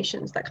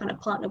organisations that kind of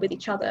partner with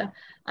each other,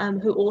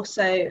 who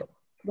also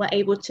were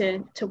able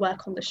to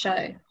work on the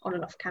show on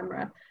and off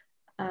camera.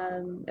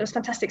 It was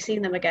fantastic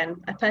seeing them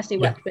again. I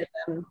personally worked with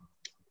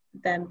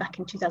them back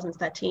in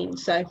 2013.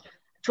 So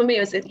for me,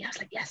 I was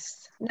like,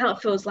 yes. Now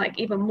it feels like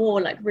even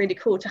more like really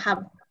cool to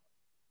have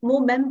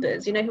more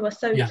members, you know, who are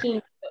so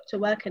keen to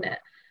work in it.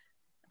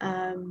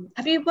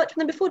 Have you worked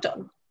with them before,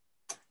 Don?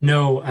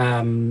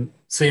 No.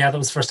 So yeah, that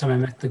was the first time I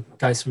met the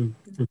guys from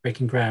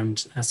Breaking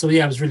Ground. So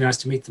yeah, it was really nice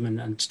to meet them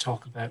and to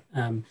talk about.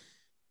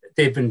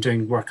 They've been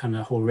doing work on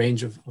a whole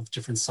range of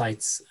different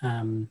sites.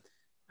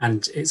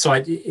 It's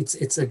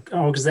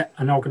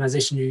an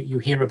organization you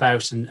hear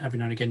about, and every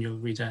now and again you'll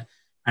read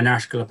an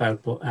article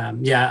about. But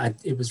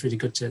it was really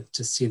good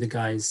to see the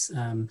guys.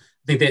 I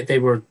think they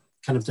were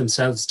kind of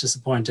themselves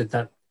disappointed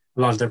that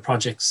a lot of their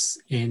projects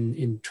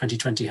in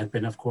 2020 had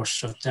been, of course,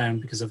 shut down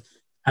because of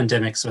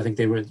pandemic. So I think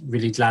they were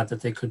really glad that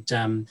they could,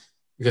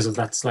 because of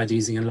that slight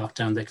easing and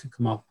lockdown, they could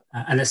come up,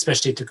 and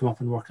especially to come up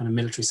and work on a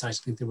military site.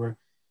 I think they were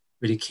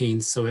really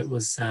keen. So it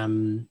was,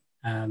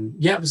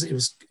 it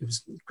was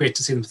great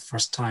to see them for the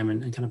first time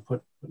and kind of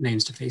put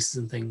names to faces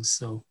and things.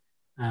 So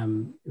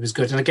it was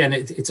good. And again,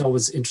 it's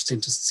always interesting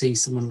to see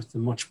someone with a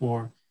much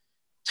more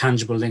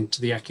tangible link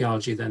to the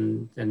archaeology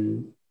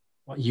than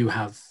what you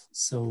have.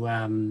 So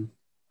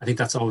I think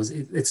that's always,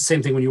 it's the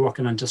same thing when you work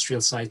on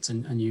industrial sites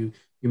and you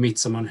meet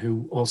someone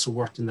who also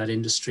worked in that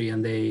industry,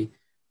 and they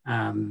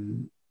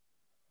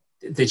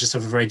just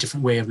have a very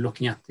different way of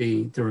looking at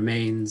the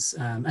remains,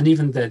 and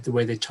even the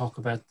way they talk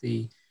about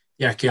the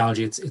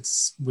archaeology.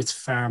 It's with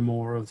far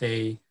more of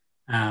a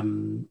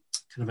kind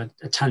of a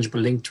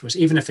tangible link to it.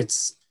 Even if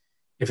it's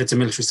a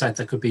military site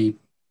that could be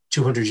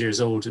 200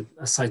 years old,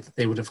 a site that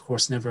they would of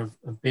course never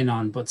have been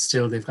on, but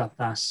still they've got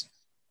that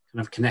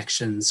kind of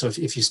connection. So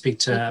if you speak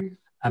to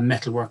a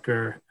metal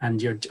worker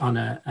and you're on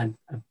a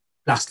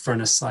blast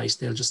furnace site,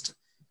 they'll just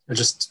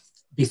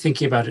be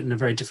thinking about it in a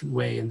very different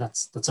way, and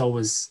that's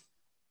always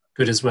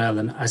good as well.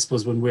 And I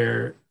suppose when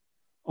we're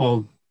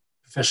all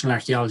professional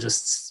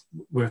archaeologists,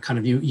 we're kind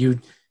of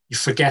you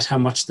forget how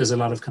much there's a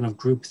lot of kind of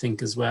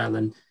groupthink as well,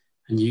 and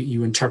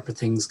you interpret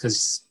things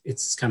because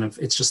it's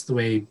just the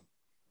way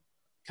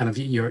kind of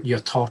you're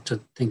taught to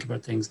think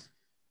about things.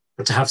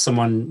 But to have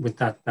someone with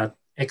that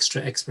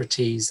extra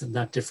expertise and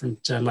that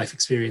different life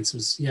experience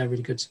was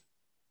really good.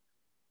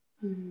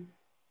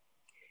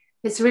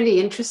 It's really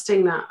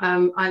interesting that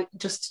I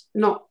just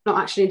not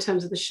actually in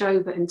terms of the show,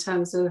 but in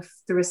terms of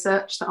the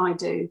research that I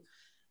do,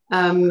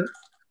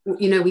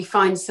 we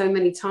find so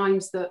many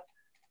times that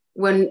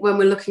when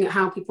we're looking at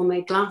how people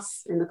made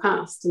glass in the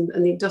past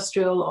and the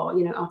industrial or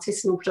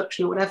artisanal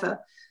production or whatever,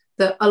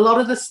 that a lot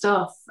of the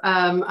stuff,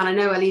 and I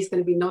know Ellie's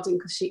going to be nodding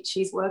because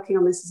she's working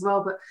on this as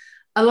well, but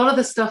a lot of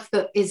the stuff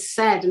that is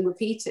said and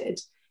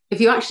repeated, if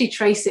you actually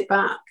trace it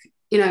back,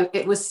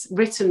 it was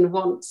written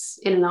once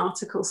in an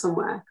article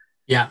somewhere.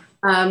 Yeah.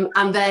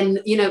 And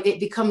then, it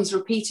becomes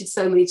repeated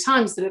so many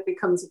times that it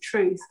becomes a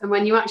truth. And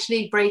when you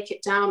actually break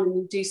it down and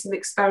you do some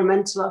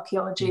experimental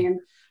archaeology and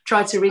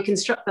try to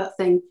reconstruct that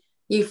thing,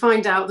 you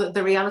find out that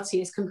the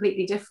reality is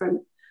completely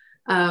different.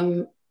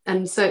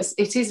 And so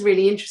it is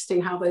really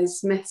interesting how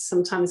those myths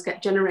sometimes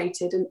get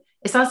generated. And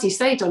it's as you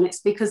say, Don,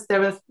 it's because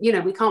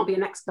we can't be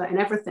an expert in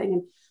everything.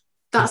 And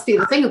that's the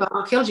other thing about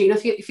archaeology.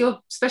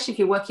 Especially if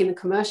you're working in the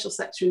commercial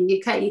sector in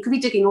the UK, you could be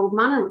digging all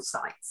manner of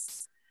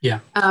sites. Yeah.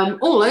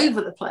 All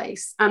over the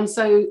place. And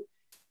so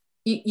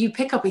you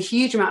pick up a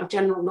huge amount of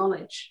general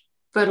knowledge,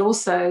 but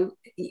also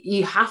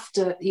you have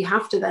to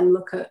then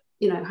look at,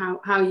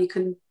 how you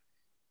can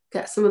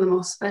get some of the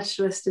more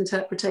specialist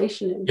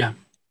interpretation in. Yeah.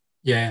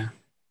 Yeah.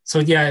 So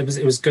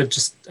it was good.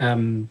 Just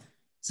was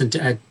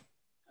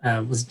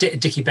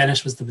Dickie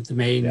Bennett was the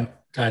main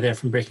guy there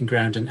from Breaking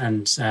Ground,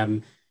 and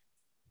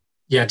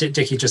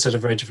Dickie just had a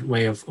very different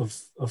way of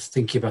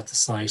thinking about the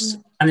site,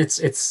 and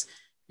it's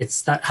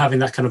that having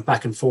that kind of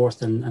back and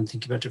forth and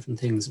thinking about different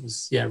things. It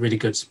was really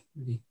good.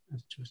 Really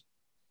added to it.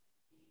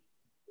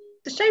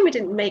 It's a shame we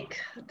didn't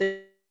make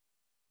the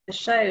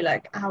show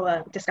like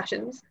our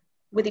discussions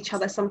with each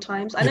other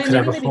sometimes. I know could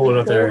have a whole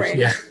other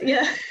just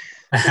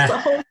a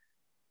whole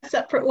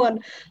separate one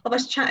of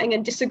us chatting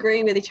and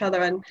disagreeing with each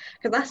other, and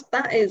because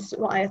that is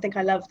what I think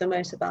I love the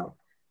most about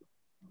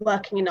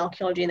working in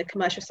archaeology in the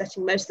commercial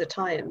setting most of the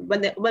time.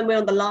 When we're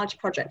on the large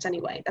projects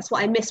anyway, that's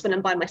what I miss when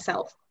I'm by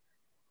myself.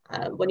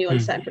 When you're on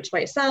certain projects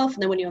by yourself,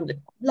 and then when you're on the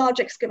large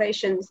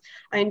excavations,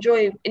 I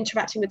enjoy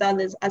interacting with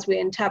others as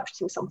we're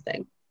interpreting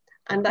something.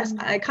 And that's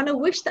I kind of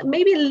wish that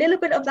maybe a little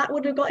bit of that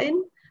would have got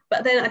in,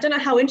 but then I don't know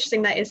how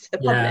interesting that is to the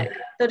public.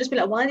 They'll just be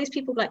like, why are these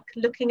people like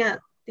looking at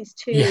these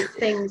two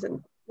things,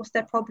 and what's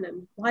their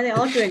problem? Why are they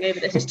arguing over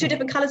this? It's two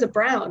different colors of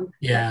brown.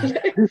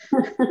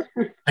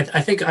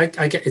 I think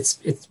I get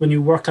it's when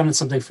you work on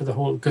something for the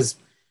whole, because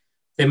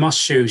they must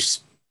shoot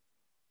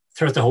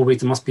throughout the whole week.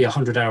 There must be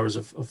 100 hours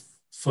of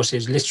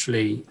footage,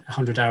 literally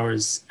 100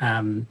 hours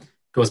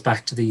goes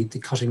back to the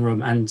cutting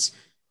room, and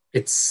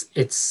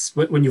it's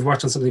when you've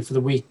worked on something for the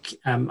week,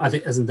 I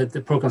think as in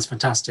the program's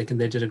fantastic and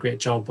they did a great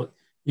job, but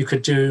you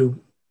could do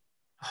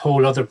a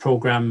whole other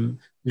program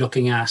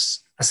looking at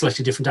a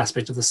slightly different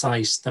aspect of the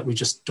site that we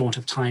just don't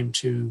have time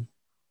to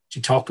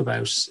talk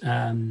about.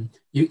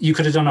 You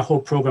could have done a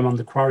whole program on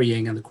the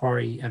quarrying and the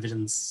quarry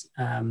evidence,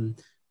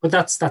 but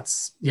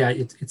that's yeah.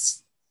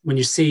 It's when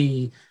you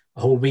see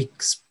a whole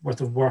week's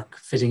worth of work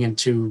fitting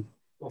into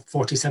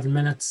 47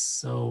 minutes.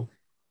 So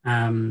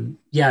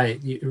yeah,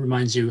 it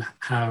reminds you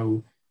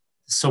how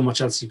so much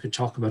else you could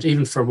talk about,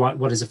 even for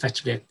what is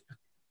effectively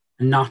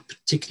a not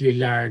particularly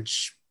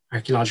large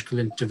archaeological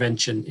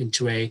intervention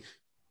into a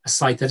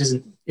site that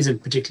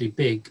isn't particularly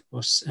big,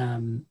 but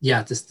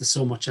yeah, there's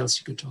so much else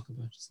you could talk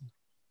about. So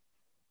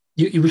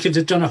we could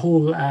have done a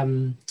whole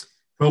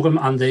program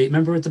on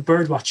remember the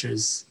bird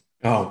watchers?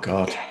 Oh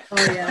God!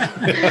 Oh yeah.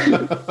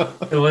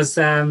 Was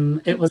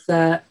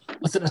it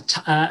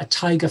a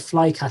taiga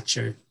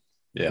flycatcher?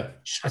 Yeah,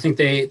 I think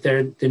they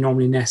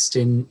normally nest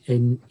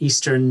in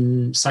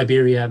eastern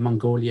Siberia,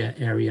 Mongolia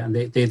area, and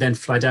they then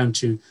fly down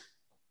to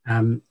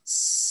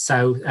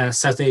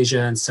South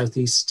Asia and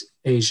Southeast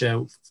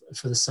Asia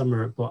for the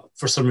summer. But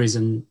for some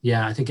reason,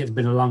 yeah, I think it had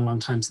been a long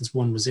time since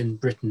one was in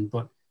Britain.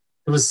 But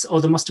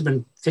there must have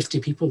been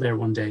 50 people there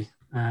one day.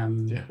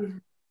 yeah.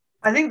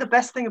 I think the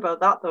best thing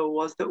about that, though,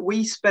 was that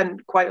we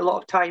spent quite a lot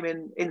of time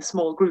in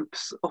small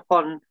groups up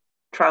on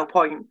Trow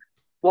Point,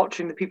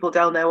 watching the people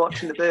down there,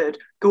 watching the bird,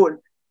 going,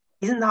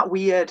 isn't that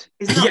weird?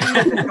 Isn't that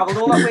weird? They travelled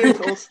all that way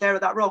to all stare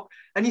at that rock.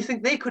 And you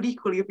think they could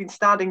equally have been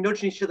standing,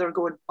 nudging each other and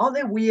going, aren't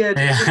they weird?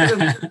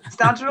 Yeah.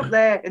 Standing up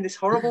there in this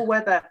horrible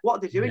weather. What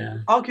are they doing? Yeah.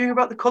 Arguing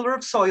about the colour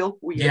of soil.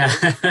 Weird. Yeah.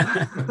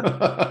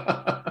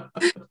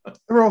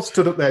 They're all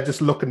stood up there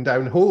just looking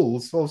down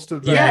holes. All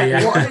stood there.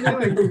 Yeah. What are they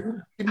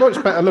doing? You'd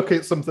much better look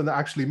at something that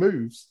actually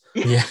moves.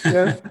 Yeah.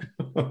 Yeah.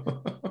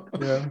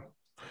 Yeah.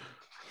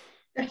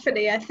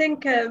 Definitely. I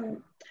think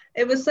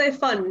it was so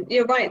fun.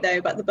 You're right, though,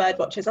 about the bird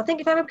watchers. I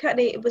think if I remember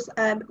correctly, it was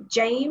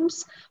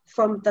James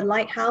from the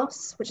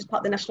Lighthouse, which is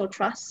part of the National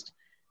Trust,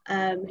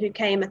 who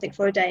came, I think,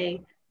 for a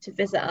day to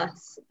visit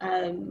us.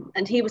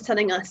 And he was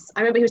telling us, I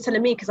remember he was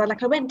telling me, because I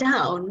went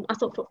down, I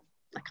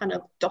kind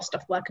of dossed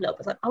off work a little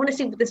bit. I was like, I want to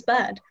see this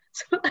bird.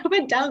 So I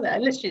went down there,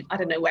 literally, I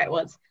don't know where it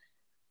was.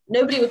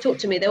 Nobody would talk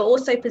to me. They were all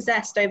so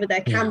possessed over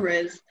their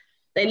cameras.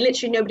 They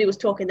literally, nobody was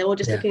talking. They were all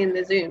just looking in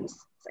their zooms.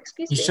 It's like,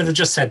 excuse me. You should have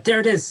just said, there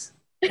it is.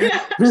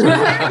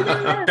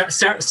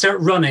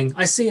 Start running.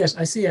 I see it.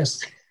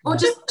 Or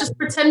just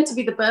pretend to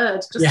be the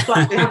bird. Just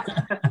flat out.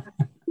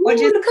 Or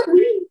just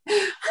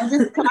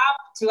clap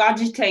to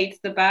agitate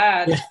the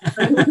bird.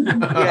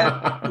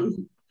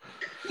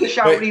 Yeah.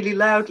 Shout really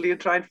loudly and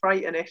try and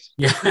frighten it.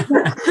 Yeah.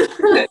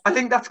 I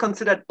think that's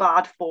considered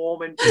bad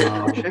form in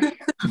watching.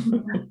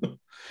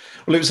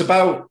 Well, it was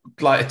about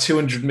like a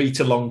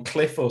 200-meter long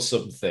cliff or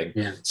something.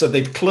 Yeah. So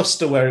they'd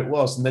cluster where it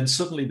was, and then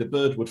suddenly the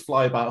bird would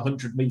fly about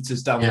 100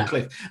 meters down the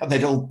cliff, and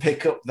they'd all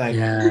pick up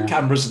their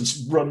cameras and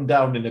run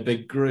down in a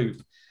big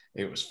group.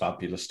 It was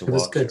fabulous to watch.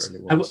 Was good. It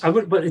really was. I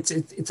would, but it's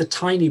a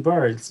tiny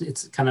bird.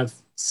 It's kind of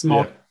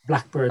small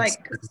blackbirds.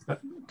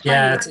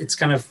 It's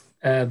kind of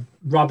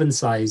robin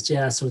sized.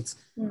 Yeah, so it's.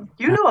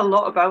 You know a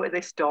lot about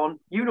this, Don.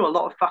 You know a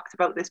lot of facts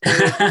about this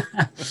bird.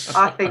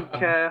 I think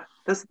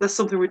there's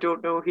something we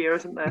don't know here,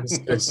 isn't there?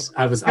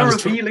 I was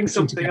revealing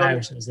something on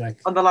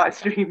the live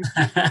stream.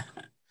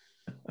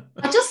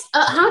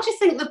 How do you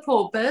think the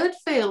poor bird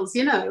feels?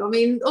 You know, I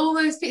mean, all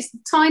those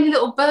tiny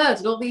little birds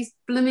and all these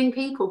blooming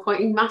people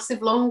pointing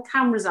massive long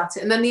cameras at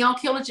it, and then the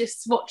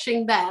archaeologists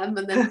watching them,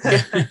 and then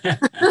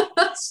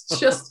that's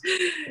just.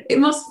 It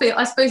must feel.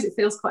 I suppose it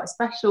feels quite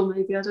special.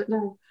 Maybe I don't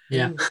know.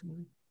 Yeah.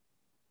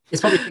 It's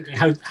probably thinking,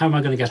 how am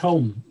I going to get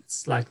home?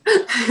 It's like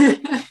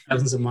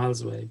thousands of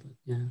miles away. But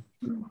yeah.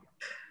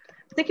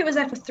 I think it was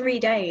there for 3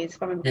 days,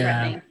 if I remember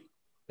correctly.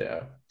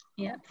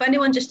 Yeah. For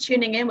anyone just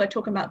tuning in, we're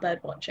talking about bird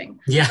watching.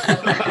 Yeah.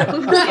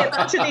 We'll get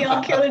back to the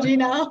archaeology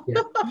now.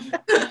 Yeah.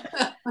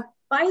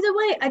 By the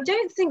way, I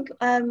don't think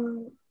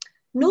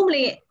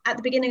normally at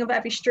the beginning of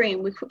every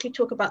stream we quickly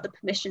talk about the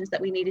permissions that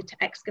we needed to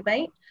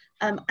excavate.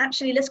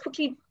 Actually, let's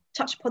quickly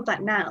touch upon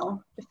that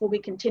now before we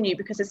continue,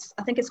 because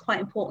I think it's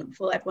quite important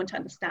for everyone to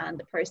understand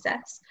the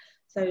process.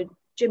 So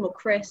Jim or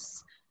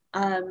Chris,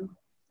 I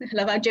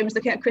love how Jim's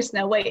looking at Chris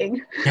now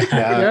waiting.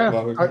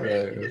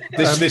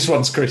 This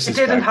one's Chris. He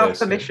didn't have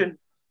permission.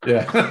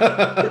 Yeah.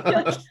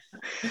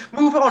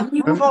 Move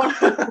on.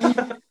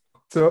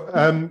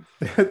 So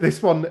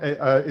this one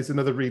is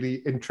another really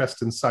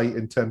interesting site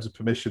in terms of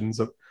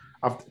permissions.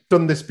 I've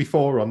done this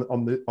before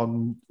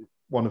on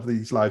one of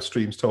these live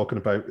streams, talking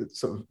about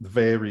sort of the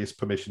various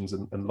permissions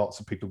and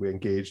lots of people we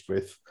engaged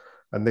with.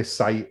 And this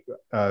site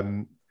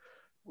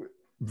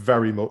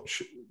very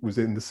much was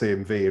in the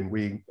same vein.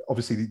 We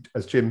obviously,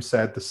 as Jim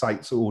said, the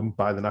site's owned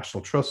by the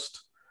National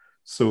Trust.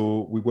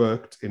 So we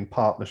worked in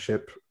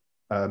partnership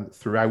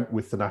throughout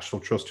with the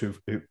National Trust, who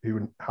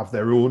have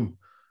their own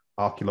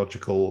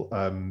archaeological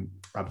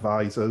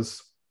advisors,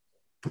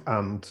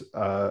 and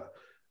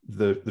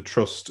the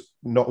Trust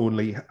not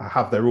only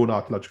have their own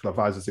archaeological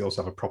advisors, they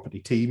also have a property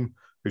team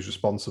who's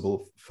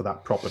responsible for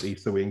that property.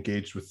 So we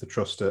engaged with the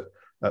Trust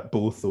at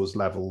both those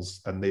levels,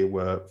 and they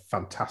were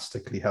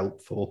fantastically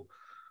helpful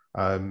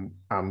and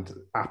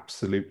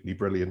absolutely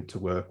brilliant to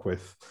work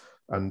with.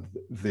 and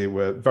they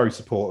were very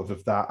supportive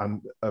of that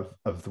and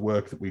of the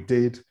work that we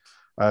did.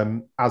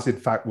 As in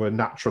fact were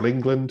Natural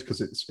England,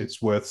 because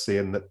it's worth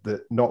saying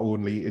that not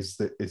only is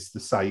the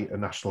site a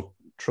National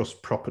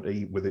Trust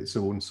property with its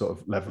own sort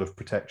of level of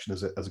protection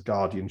as a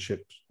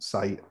guardianship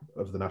site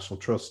of the National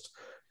Trust,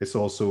 it's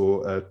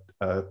also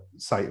a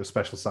site of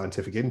special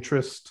scientific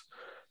interest.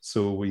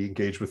 So we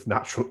engaged with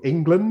Natural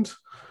England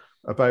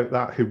about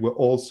that, who were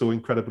also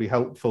incredibly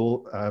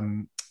helpful.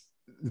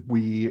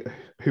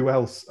 Who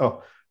else?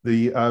 Oh,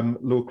 the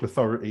local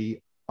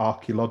authority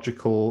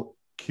archaeological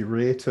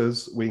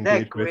curators we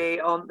engaged with. They're great,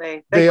 aren't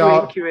they? They're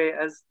great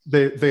curators.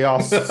 They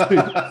are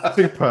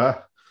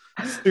super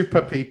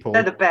people.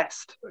 They're the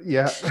best.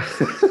 Yeah.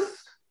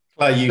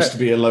 Clare used to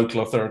be a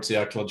local authority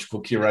archaeological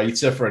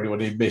curator, for anyone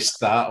who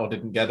missed that or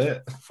didn't get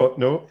it.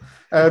 Footnote.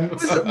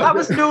 That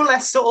was no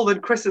less subtle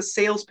than Chris's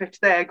sales pitch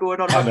there, going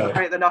on about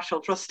how the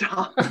National Trust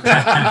are.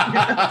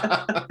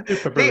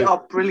 They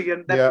are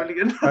brilliant. They're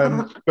brilliant.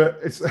 But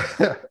it's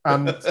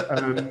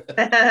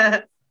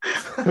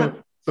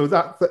so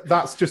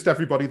that's just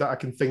everybody that I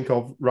can think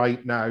of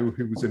right now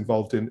who was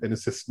involved in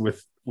assisting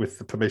with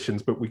the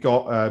permissions. But we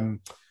got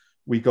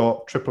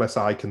Triple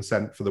SI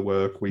consent for the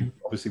work. We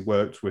obviously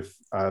worked with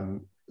the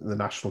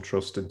National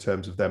Trust in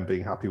terms of them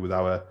being happy with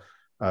our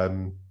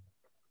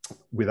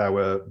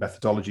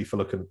methodology for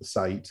looking at the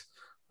site,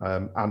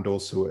 and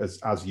also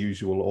as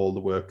usual, all the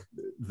work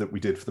that we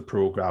did for the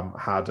programme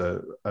had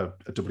a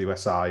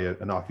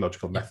WSI, an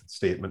archaeological method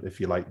statement,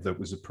 if you like, that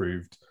was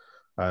approved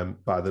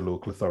by the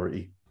local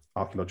authority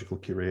archaeological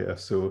curator.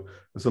 So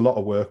there's a lot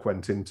of work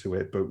went into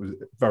it, but it was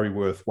very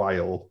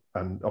worthwhile.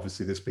 And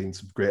obviously there's been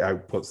some great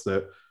outputs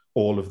that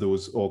all of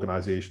those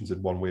organisations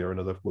in one way or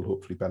another will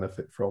hopefully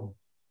benefit from.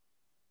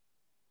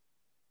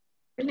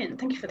 Brilliant,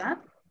 thank you for that.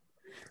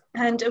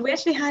 And we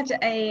actually had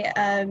a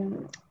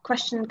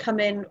question come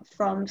in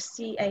from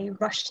C.A.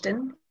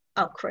 Rushton.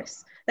 Oh,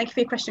 Chris. Thank you for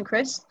your question,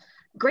 Chris.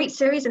 Great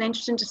series and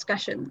interesting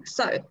discussion.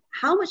 So,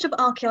 how much of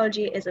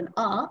archaeology is an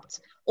art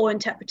or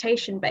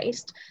interpretation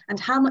based, and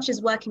how much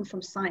is working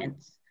from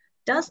science?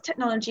 Does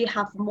technology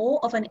have more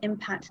of an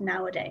impact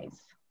nowadays?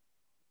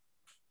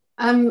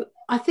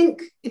 I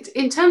think it's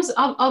in terms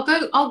of,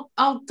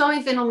 I'll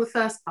dive in on the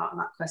first part of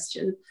that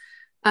question.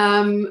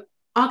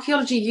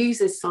 Archaeology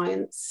uses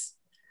science,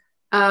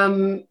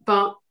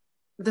 but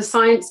the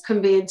science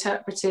can be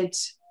interpreted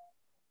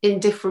in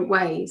different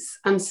ways.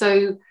 And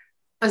so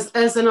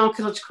as an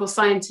archaeological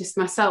scientist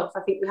myself,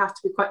 I think we have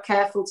to be quite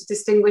careful to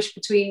distinguish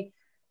between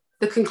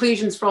the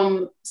conclusions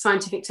from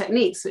scientific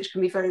techniques, which can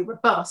be very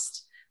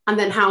robust, and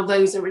then how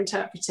those are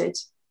interpreted.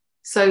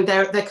 So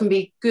there can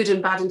be good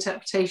and bad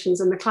interpretations.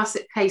 And the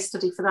classic case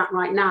study for that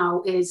right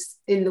now is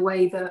in the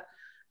way that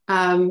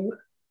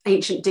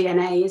ancient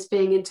DNA is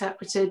being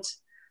interpreted.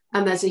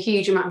 And there's a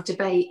huge amount of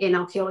debate in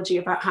archaeology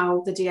about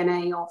how the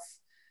DNA of,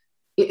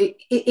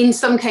 in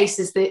some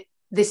cases, that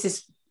this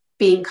is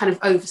being kind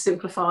of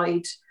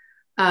oversimplified.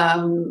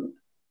 And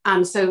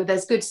so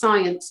there's good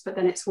science, but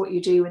then it's what you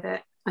do with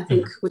it, I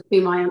think would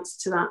be my answer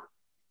to that.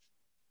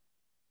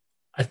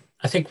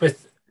 I think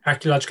with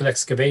archaeological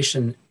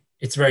excavation,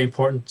 it's very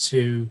important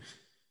to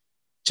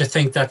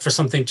think that for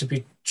something to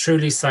be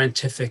truly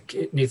scientific,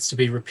 it needs to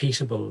be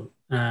repeatable.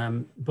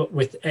 But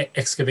with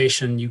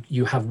excavation,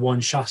 you have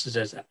one shot at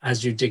it.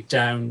 As you dig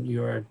down,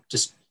 you're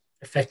just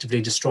effectively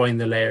destroying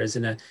the layers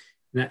in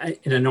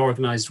an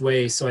organized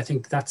way. So I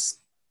think that's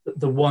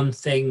the one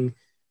thing.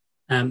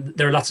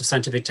 There are lots of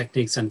scientific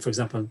techniques, and for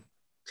example,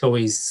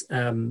 Chloe's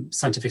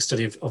scientific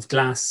study of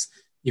glass,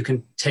 you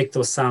can take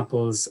those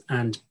samples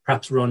and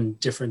perhaps run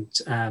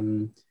different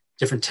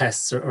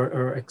tests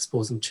or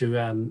expose them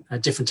to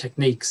different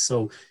techniques.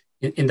 So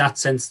in that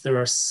sense, there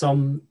are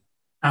some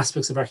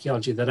aspects of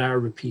archaeology that are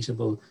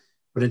repeatable,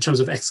 but in terms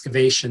of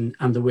excavation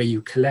and the way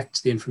you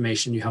collect the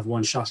information, you have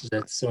one shot at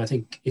it. So I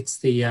think it's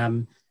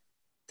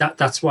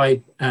that's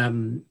why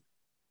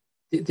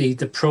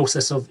the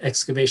process of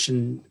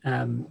excavation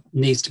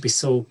needs to be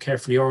so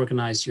carefully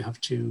organized. You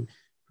have to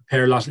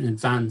prepare a lot in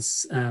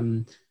advance.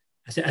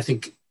 I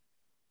think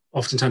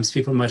oftentimes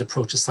people might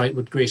approach a site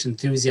with great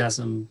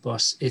enthusiasm,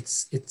 but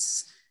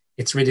it's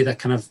really that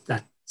kind of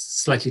that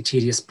slightly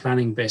tedious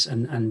planning bit,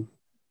 and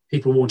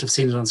people won't have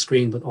seen it on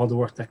screen, but all the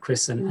work that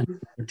Chris and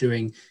are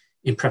doing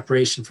in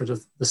preparation for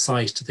the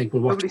site to think,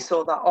 well, what... Nobody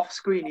saw that off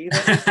screen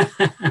either.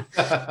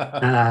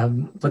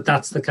 But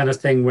that's the kind of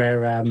thing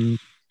where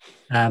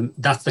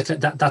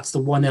that's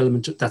the one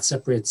element that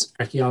separates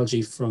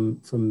archaeology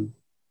from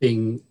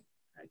being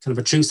kind of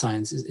a true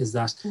science, is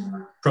that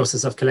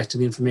process of collecting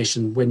the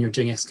information when you're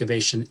doing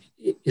excavation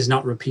is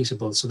not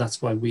repeatable. So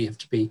that's why we have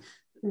to be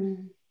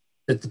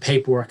the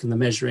paperwork and the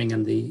measuring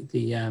and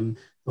the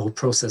whole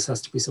process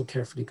has to be so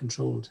carefully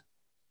controlled.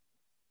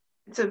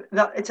 That's a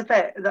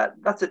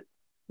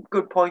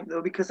good point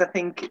though, because I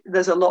think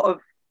there's a lot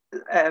of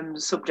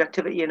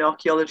subjectivity in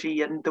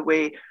archaeology, and the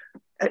way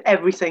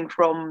everything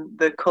from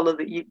the colour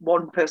that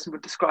one person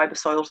would describe a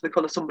soil to the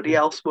colour somebody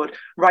else would,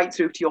 right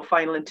through to your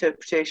final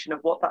interpretation of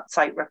what that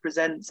site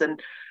represents.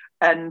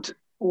 And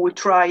we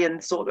try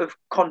and sort of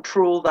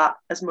control that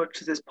as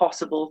much as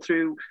possible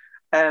through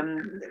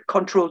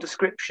control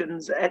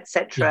descriptions,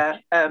 etc.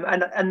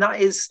 And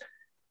that is,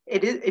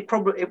 it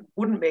probably, it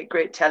wouldn't make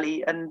great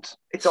telly, and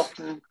it's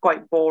often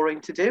quite boring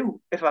to do,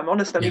 if I'm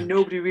honest. I mean,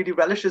 nobody really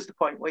relishes the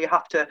point where you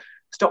have to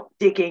stop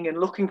digging and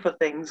looking for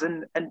things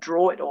and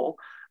draw it all,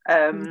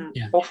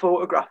 or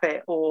photograph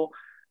it, or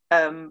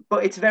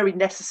but it's very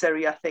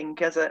necessary, I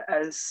think,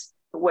 as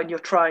when you're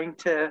trying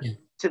to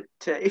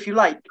if you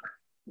like,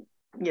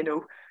 you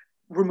know,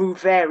 remove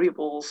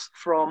variables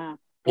from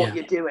what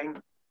you're doing.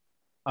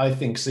 I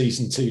think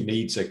season 2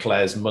 needs a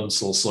Clare's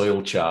Munsell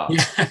soil chart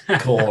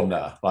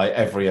corner, like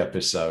every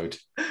episode.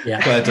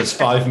 Clare does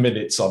 5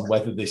 minutes on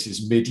whether this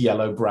is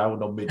mid-yellow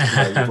brown or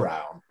mid-grey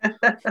brown.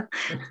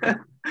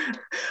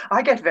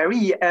 I get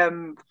very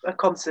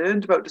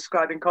concerned about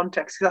describing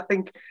context, because I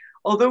think,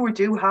 although we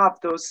do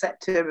have those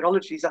set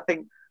terminologies, I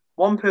think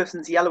one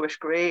person's yellowish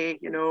grey,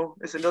 you know,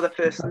 is another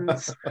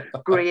person's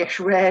greyish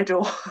red.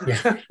 Or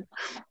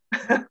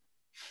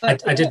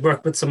I did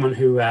work with someone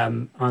who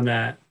on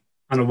a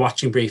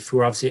watching brief, who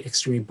were obviously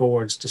extremely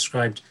bored,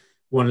 described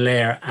one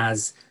layer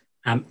as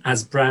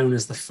brown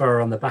as the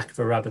fur on the back of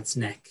a rabbit's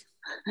neck.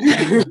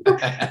 I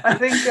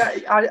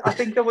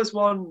think there was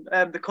one,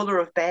 the colour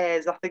of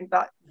bears. I think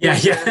that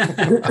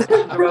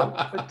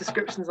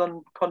descriptions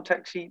on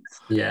context sheets.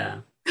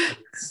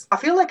 I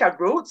feel like I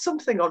wrote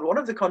something on one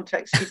of the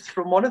context sheets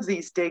from one of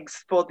these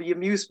digs for the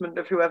amusement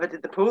of whoever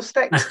did the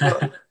post-ex.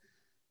 But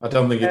I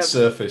don't think it's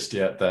surfaced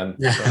yet then.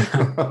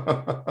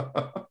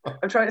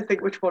 I'm trying to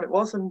think which one it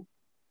was, and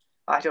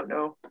I don't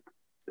know.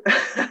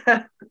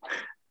 I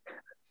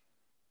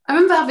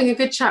remember having a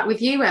good chat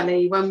with you,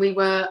 Ellie, when we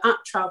were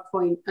at Trow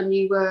Point and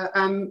you were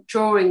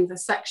drawing the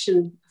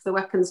section of the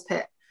weapons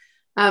pit.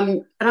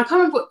 And I can't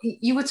remember what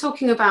you were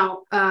talking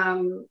about,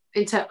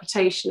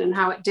 interpretation and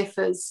how it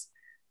differs.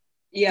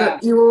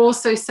 But you were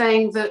also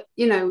saying that,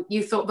 you know,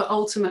 you thought that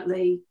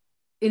ultimately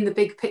in the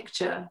big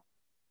picture,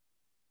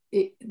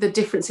 the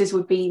differences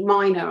would be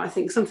minor. I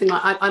think something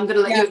like, I'm going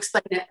to let you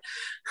explain it.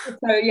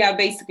 So yeah,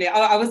 basically,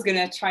 I was going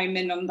to chime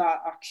in on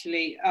that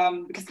actually,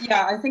 because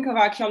I think of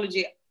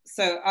archaeology.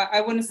 So I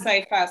want to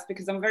say first,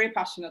 because I'm very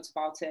passionate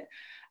about it,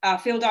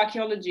 field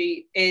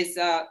archaeology is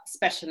a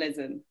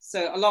specialism.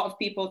 So a lot of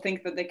people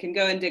think that they can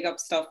go and dig up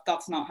stuff.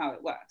 That's not how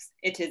it works.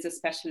 It is a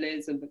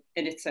specialism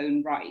in its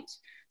own right.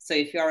 So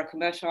if you're a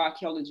commercial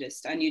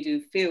archaeologist and you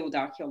do field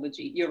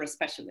archaeology, you're a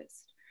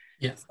specialist.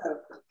 So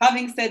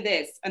having said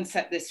this and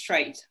set this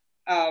straight,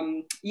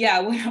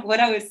 what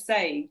I was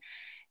saying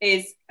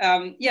is,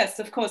 yes,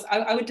 of course,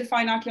 I would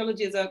define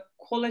archaeology as a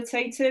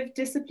qualitative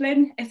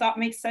discipline, if that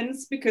makes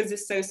sense, because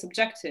it's so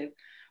subjective.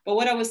 But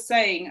what I was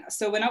saying,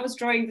 so when I was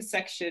drawing the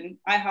section,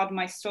 I had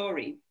my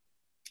story.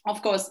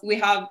 Of course, we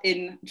have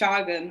in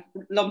jargon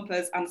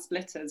lumpers and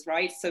splitters,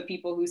 right? So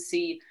people who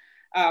see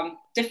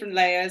different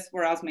layers,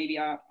 whereas maybe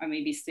I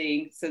may be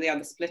seeing, so they are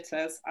the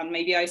splitters, and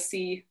maybe I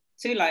see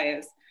 2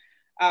 layers.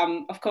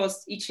 Of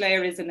course, each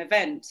layer is an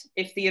event.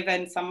 If the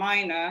events are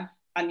minor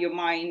and your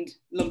mind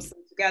lumps them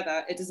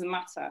together, it doesn't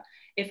matter.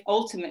 If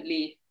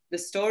ultimately the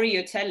story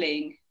you're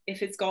telling,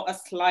 if it's got a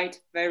slight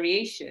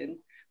variation,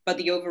 but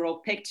the overall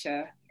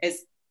picture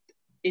is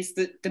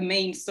the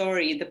main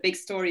story, the big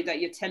story that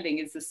you're telling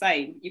is the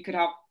same. You could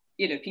have,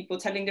 you know, people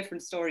telling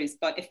different stories,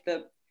 but if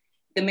the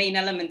main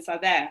elements are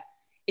there,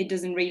 it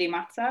doesn't really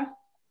matter.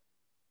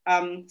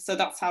 So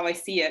that's how I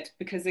see it,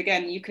 because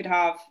again, you could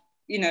have,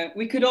 you know,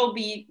 we could all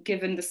be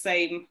given the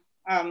same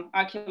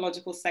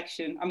archaeological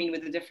section, I mean,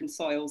 with the different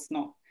soils,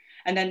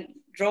 and then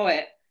draw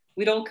it.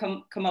 We'd all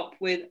come up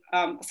with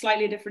a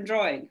slightly different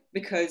drawing,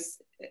 because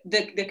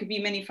there could be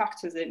many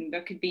factors in.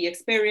 There could be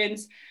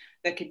experience,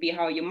 there could be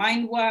how your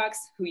mind works,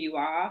 who you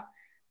are.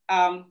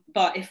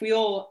 But if we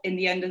all, in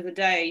the end of the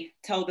day,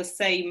 tell the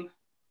same,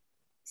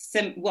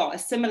 a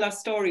similar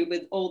story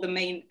with all the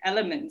main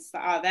elements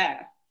that are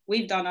there,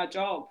 we've done our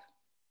job.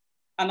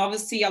 And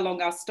obviously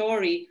along our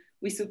story,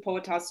 we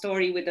support our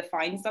story with the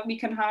finds that we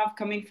can have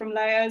coming from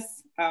layers.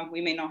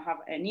 We may not have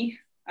any.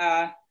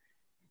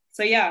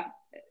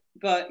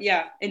 But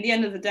yeah, in the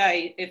end of the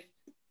day, if,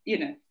 you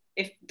know,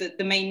 if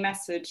the main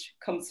message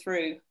comes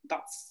through,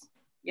 that's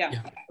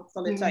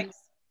all it takes.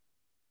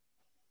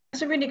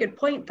 That's a really good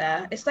point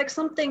there. It's like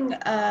something,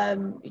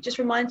 it just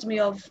reminds me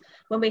of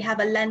when we have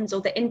a lens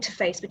or the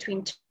interface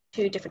between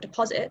 2 different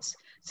deposits.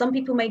 Some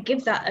people may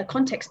give that a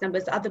context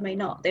numbers, the other may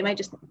not. They may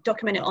just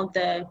document it on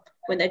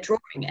when they're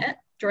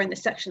drawing the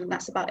section, and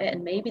that's about it.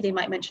 And maybe they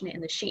might mention it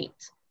in the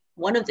sheet,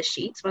 one of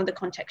the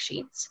context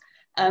sheets.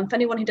 For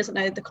anyone who doesn't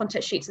know, the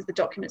context sheets is the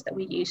documents that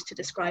we use to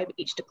describe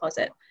each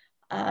deposit.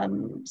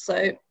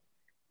 So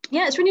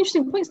yeah, it's really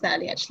interesting points there,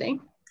 Ellie, actually.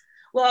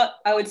 Well,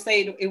 I would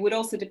say it would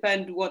also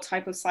depend what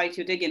type of site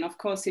you're digging. Of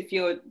course, if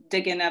you're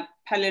digging a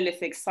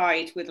Paleolithic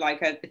site with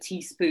like a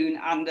teaspoon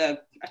and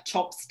a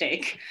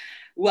chopstick,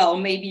 well,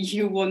 maybe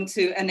you want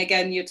to, and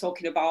again, you're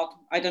talking about,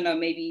 I don't know,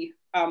 maybe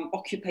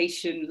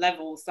occupation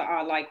levels that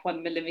are like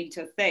 1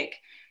 millimeter thick.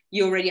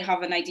 You already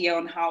have an idea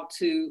on how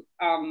to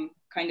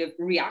kind of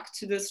react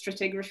to the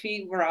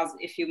stratigraphy, whereas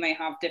if you may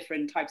have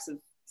different types of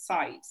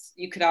sites,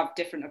 you could have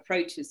different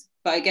approaches.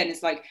 But again,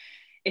 it's like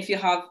if you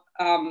have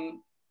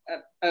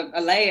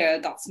a layer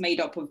that's made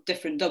up of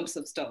different dumps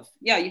of stuff,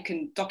 yeah, you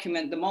can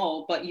document them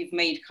all, but you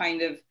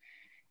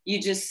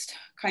just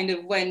kind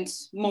of went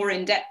more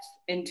in depth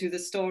into the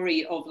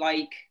story of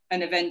like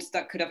an event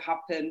that could have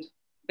happened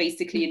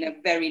basically in a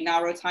very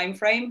narrow time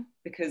frame,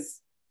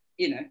 because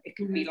it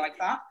could be like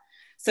that.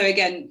 So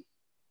again,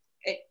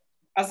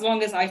 as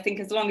long as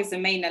the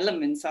main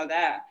elements are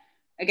there,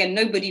 again,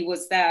 nobody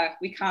was there,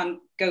 we can't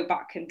go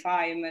back in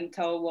time and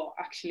tell what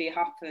actually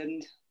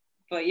happened.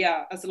 But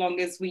yeah, as long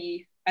as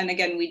we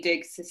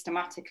dig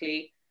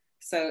systematically.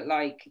 So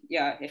like,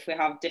 yeah, if we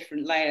have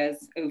different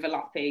layers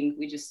overlapping,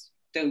 we just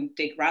don't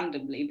dig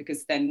randomly,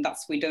 because then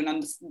that's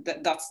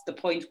the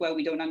point where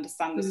we don't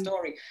understand the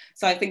story.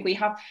 So I think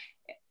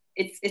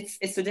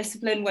it's a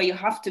discipline where you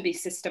have to be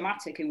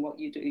systematic in what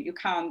you do. You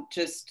can't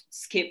just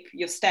skip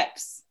your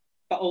steps,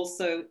 but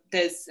also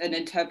there's an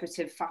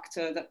interpretive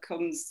factor that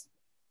comes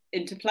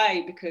into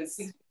play,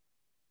 because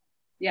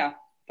yeah,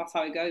 that's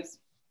how it goes.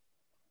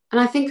 And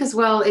I think as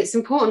well, it's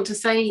important to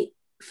say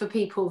for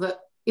people that,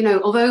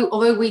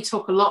 although we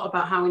talk a lot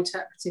about how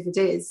interpretive it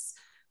is,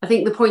 I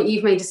think the point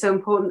you've made is so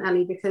important,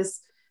 Ellie,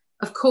 because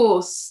of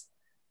course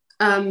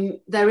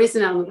there is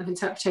an element of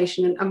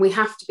interpretation, and we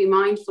have to be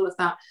mindful of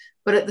that.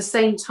 But at the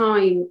same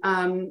time,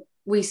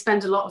 we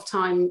spend a lot of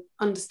time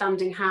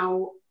understanding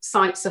how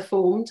sites are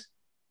formed.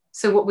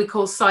 So what we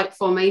call site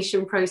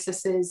formation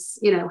processes,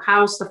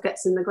 how stuff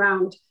gets in the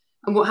ground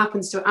and what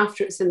happens to it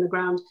after it's in the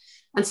ground.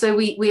 And so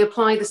we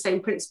apply the same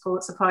principle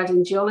that's applied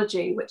in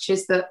geology, which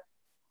is that,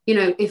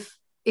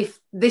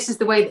 if this is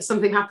the way that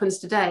something happens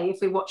today,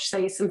 if we watch,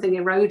 say, something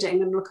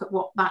eroding and look at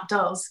what that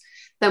does,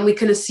 then we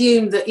can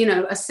assume that,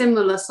 a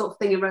similar sort of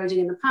thing eroding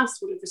in the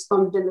past would have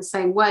responded in the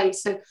same way.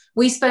 So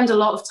we spend a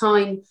lot of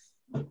time,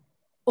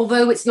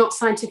 although it's not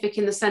scientific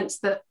in the sense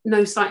that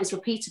no site is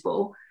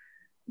repeatable,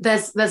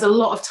 there's a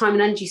lot of time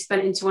and energy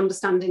spent into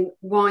understanding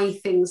why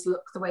things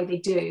look the way they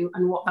do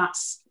and what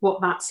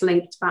that's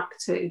linked back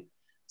to.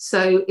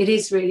 So it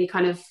is really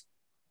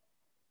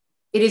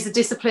it is a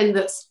discipline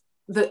that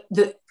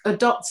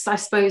adopts, I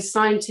suppose,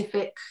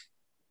 scientific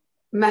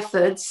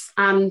methods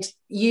and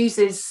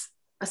uses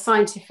a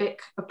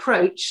scientific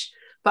approach,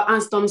 but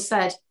as Don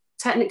said,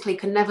 technically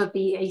can never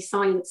be a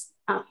science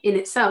in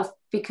itself,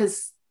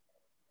 because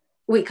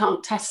we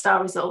can't test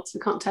our results, we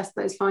can't test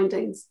those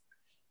findings.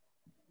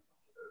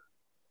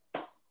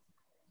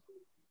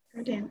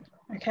 Brilliant.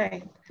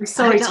 Okay. I'm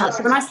sorry, Tash,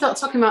 when I start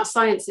talking about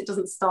science, it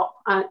doesn't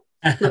stop.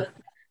 Well,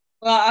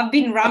 I've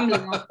been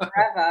rambling on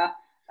forever.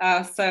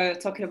 So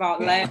talking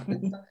about layers.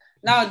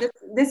 Now,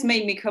 this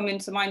made me come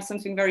into mind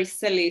something very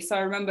silly. So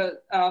I remember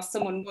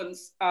someone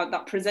once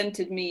that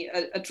presented me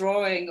a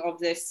drawing of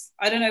this.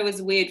 I don't know, it was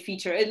a weird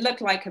feature. It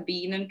looked like a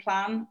Beanon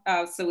plan.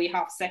 So we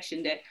half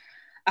sectioned it.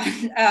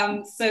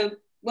 And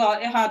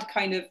it had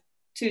kind of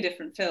two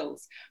different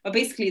fills. But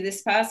basically,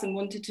 this person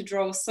wanted to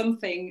draw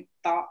something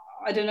that,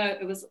 I don't know,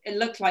 it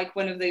looked like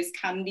one of those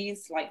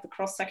candies, like the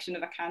cross section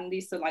of a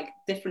candy. So like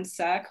different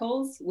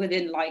circles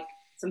within like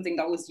something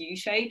that was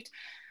U-shaped.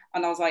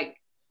 And I was like,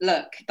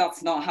 look,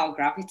 that's not how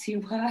gravity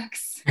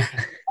works.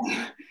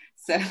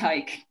 So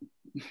like,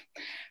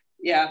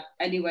 yeah,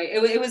 anyway,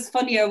 it was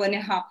funnier when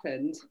it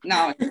happened.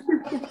 Now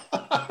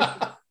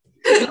the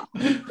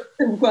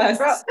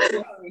worst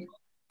story.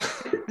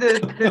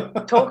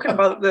 Talking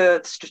about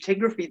the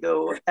stratigraphy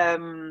though,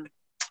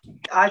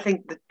 I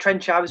think the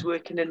trench I was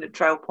working in at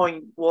Trow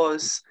Point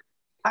was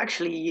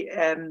actually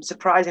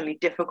surprisingly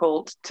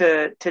difficult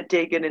to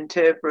dig and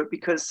interpret,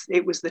 because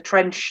it was the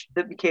trench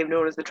that became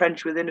known as the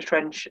trench within a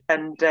trench,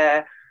 and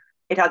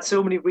it had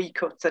so many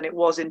recuts, and it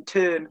was in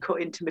turn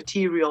cut into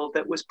material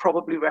that was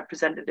probably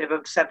representative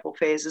of several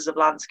phases of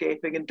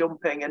landscaping and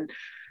dumping. And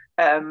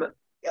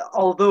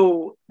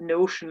although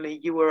notionally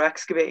you were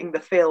excavating the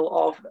fill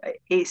of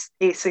a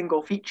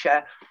single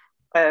feature,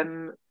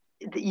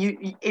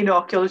 in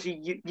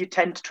archaeology you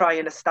tend to try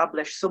and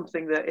establish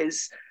something that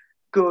is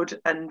good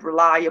and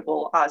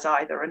reliable as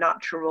either a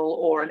natural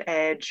or an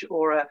edge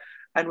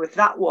and with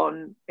that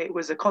one it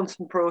was a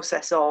constant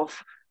process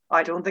of,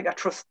 I don't think I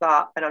trust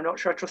that, and I'm not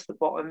sure I trust the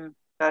bottom,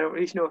 I don't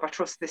really know if I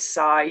trust this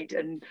side.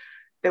 And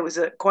there was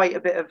quite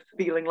a bit of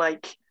feeling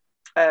like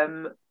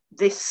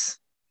this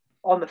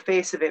on the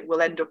face of it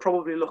will end up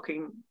probably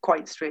looking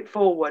quite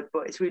straightforward,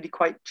 but it's really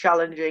quite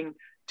challenging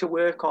to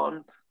work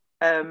on,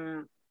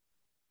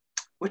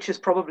 which is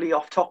probably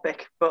off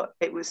topic, but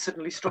it was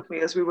suddenly struck me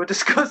as we were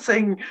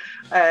discussing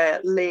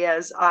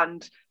layers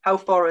and how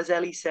far, as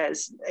Ellie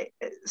says,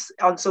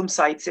 on some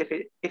sites, if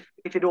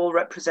it all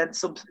represents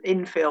some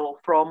infill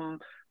from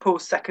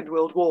post-Second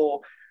World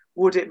War,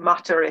 would it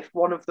matter if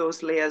one of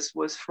those layers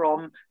was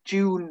from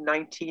June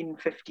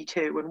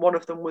 1952 and one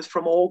of them was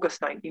from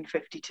August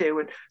 1952?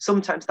 And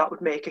sometimes that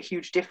would make a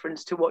huge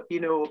difference to what you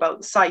know about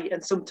the site,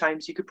 and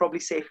sometimes you could probably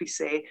safely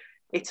say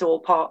it's all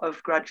part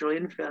of gradual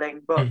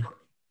infilling. But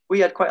we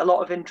had quite a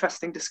lot of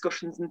interesting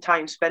discussions and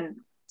time spent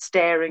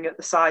staring at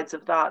the sides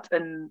of that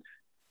and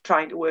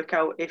trying to work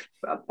out if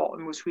a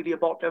bottom was really a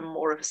bottom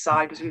or if a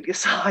side was really a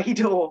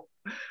side, or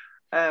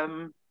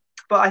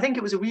but I think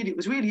it was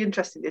really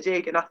interesting to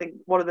dig. And I think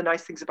one of the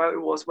nice things about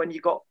it was when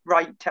you got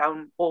right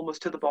down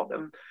almost to the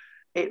bottom,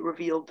 it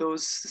revealed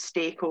those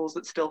stake holes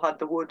that still had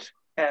the wood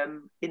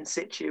in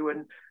situ,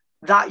 and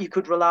that you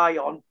could rely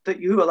on,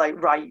 that you were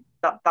like, right,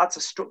 that's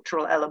a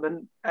structural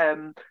element,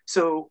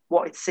 so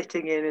what it's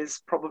sitting in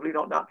is probably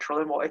not natural,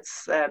 and what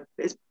it's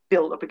is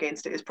built up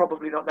against it is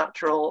probably not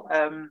natural,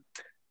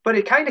 but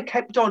it kind of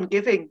kept on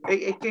giving.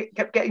 It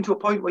kept getting to a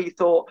point where you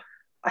thought,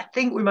 I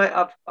think we might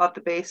have at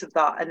the base of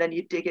that, and then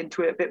you dig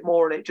into it a bit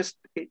more, and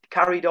it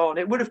carried on.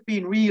 It would have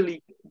been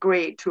really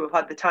great to have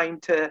had the time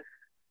to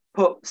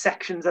put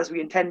sections as we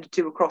intended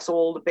to across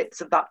all the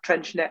bits of that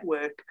trench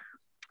network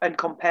and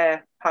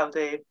compare how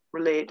they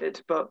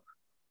related, but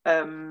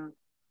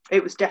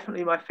it was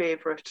definitely my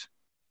favourite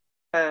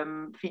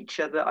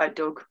feature that I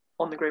dug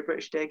on the Great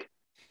British Dig.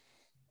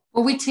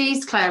 Well, we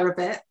teased Clare a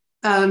bit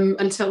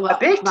until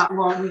that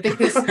one,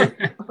 because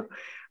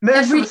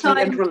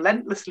mercilessly and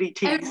relentlessly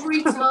teased.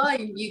 Every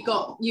time you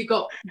got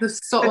the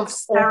sort of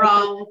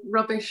sterile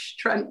rubbish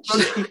trench.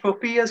 Runty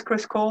puppy, as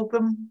Chris called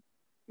them.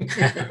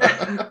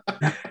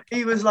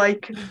 He was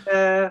like,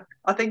 I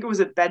think it was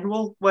at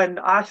Benwell, when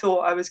I thought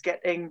I was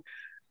getting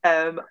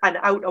an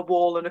outer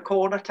wall and a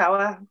corner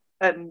tower,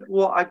 and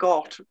what I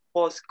got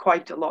was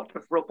quite a lot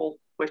of rubble,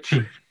 which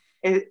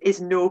is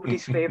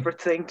nobody's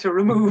favourite thing to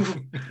remove.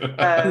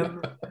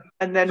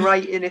 And then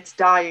right in its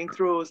dying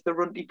throes, the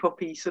runty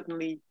puppy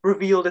suddenly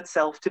revealed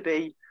itself to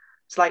be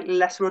slightly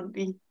less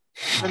runty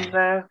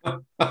than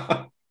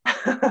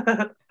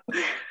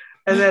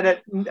and then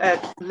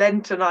at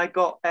Lent, and I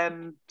got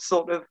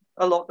sort of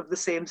a lot of the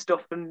same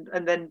stuff,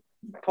 and then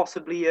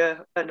possibly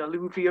an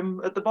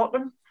alluvium at the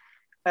bottom.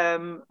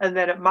 And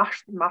then at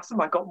Massam,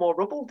 I got more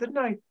rubble, didn't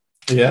I?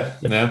 Yeah.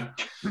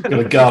 Got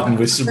a garden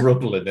with some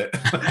rubble in it.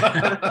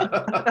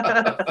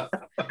 That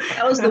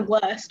was the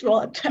worst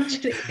one,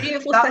 actually.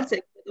 Beautiful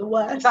setting, but the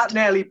worst. That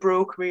nearly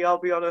broke me, I'll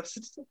be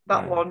honest.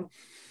 That one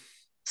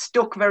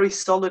stuck very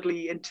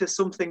solidly into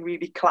something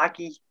really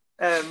claggy.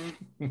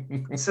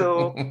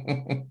 So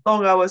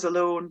long I was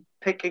alone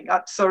picking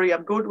up. Sorry,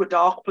 I'm going to a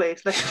dark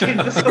place. Let's change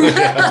the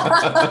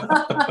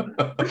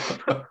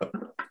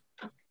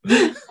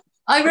subject.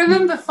 I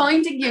remember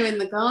finding you in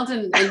the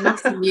garden in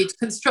Massam. You'd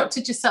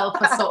constructed yourself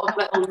a sort of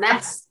little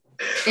nest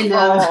in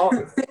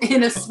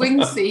a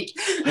swing seat.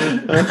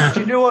 Do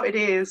you know what it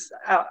is?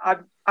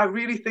 I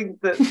really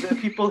think that the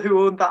people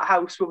who owned that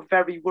house were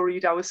very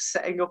worried I was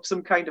setting up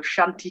some kind of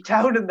shanty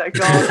town in their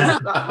garden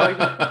at that point.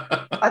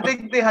 I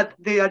think they had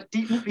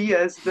deep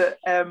fears that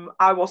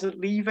I wasn't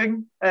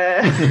leaving.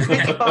 I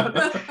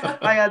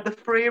had the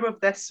frame of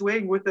their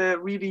swing with a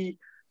really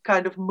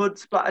kind of mud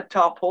splattered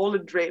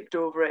tarpaulin draped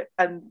over it,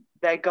 and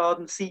their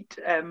garden seat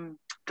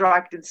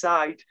dragged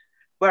inside,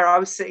 where I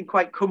was sitting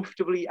quite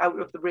comfortably out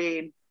of the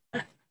rain,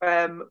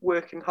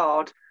 working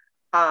hard.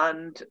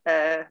 And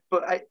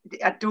but I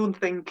don't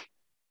think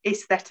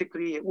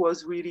aesthetically it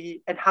was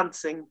really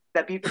enhancing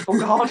their beautiful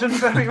garden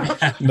very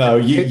much. No,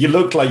 you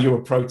looked like you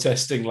were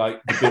protesting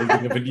like the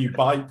building of a new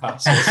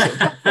bypass or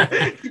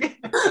something.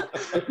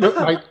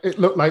 It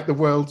looked like the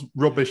world's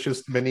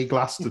rubbishest mini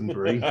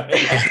Glastonbury.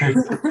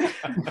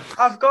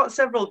 I've got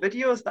several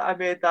videos that I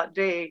made that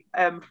day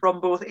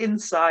from both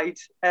inside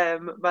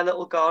my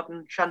little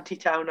garden shanty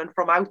town and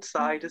from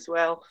outside as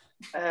well,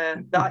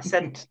 that I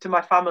sent to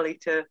my family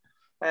to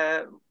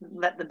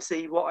let them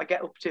see what I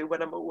get up to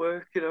when I'm at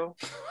work, you know.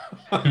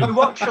 We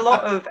watch a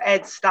lot of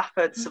Ed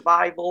Stafford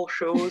survival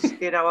shows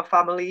in our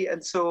family,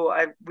 and so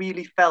I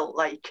really felt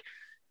like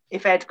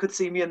if Ed could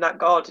see me in that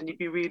garden, he'd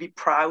be really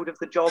proud of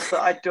the job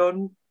that I'd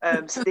done,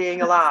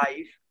 staying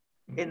alive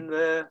in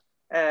the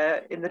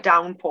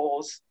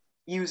downpours,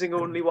 using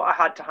only what I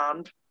had to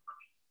hand.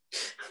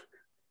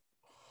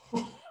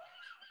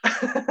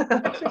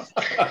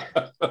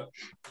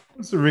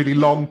 It's a really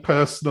long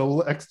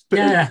personal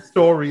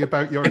story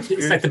about your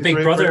experience. It's like the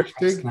Big Brother.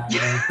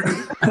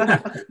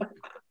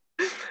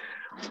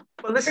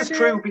 Well, this is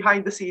true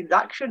behind the scenes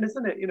action,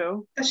 isn't it? You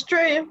know, that's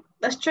true.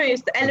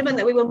 It's the element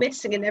that we were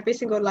missing in every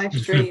single live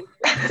stream.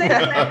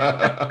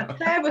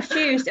 Claire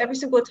refused every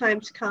single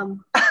time to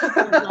come.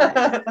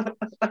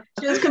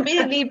 She was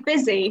conveniently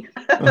busy.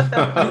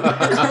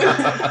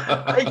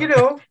 You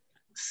know,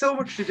 so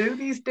much to do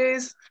these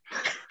days.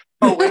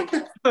 Oh wait.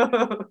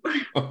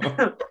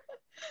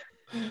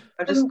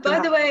 By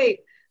the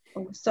way,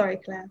 sorry,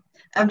 Claire.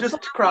 I'm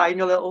just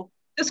crying a little.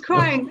 Just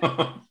crying.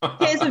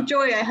 Tears of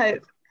joy, I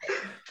hope.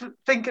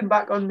 Thinking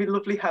back on my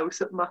lovely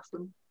house at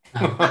Massam.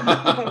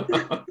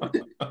 That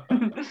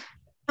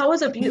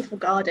was a beautiful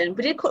garden,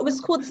 but it was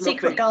called the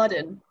Secret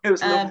Garden. It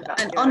was lovely.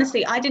 And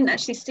honestly, I didn't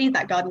actually see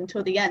that garden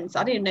until the end, so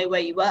I didn't know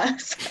where you were.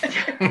 So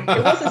it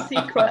was a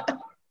secret.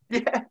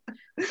 Yeah.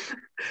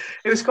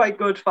 It was quite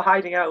good for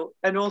hiding out,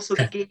 and also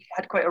the gate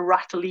had quite a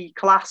rattly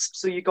clasp,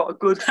 so you got a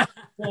good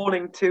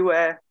warning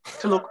to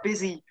look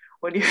busy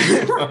when you.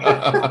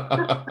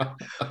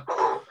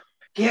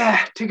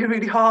 Yeah, took it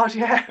really hard.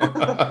 Yeah.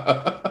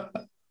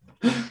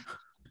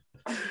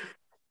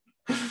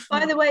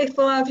 By the way,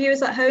 for our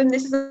viewers at home,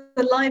 this is a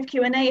live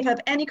Q&A. If you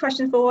have any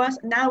questions for us,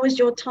 now is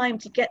your time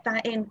to get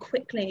that in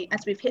quickly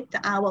as we've hit the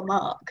hour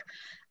mark.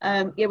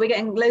 Yeah, we're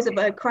getting loads of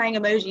crying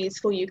emojis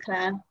for you,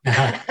 Claire.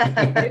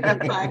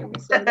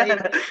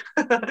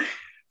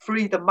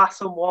 Free the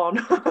massum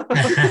one.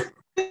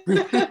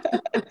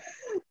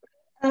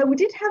 We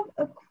did have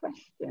a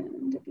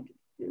question.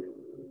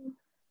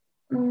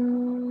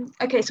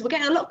 Okay, so we're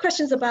getting a lot of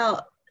questions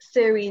about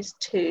series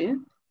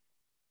 2.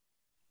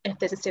 If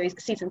there's a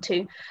season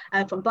 2,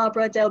 from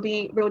Barbara,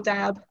 Delby, Real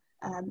Dab,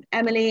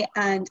 Emily,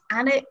 and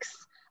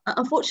Alex.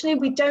 Unfortunately,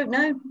 we don't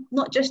know,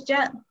 not just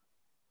yet.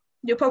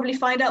 You'll probably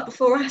find out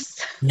before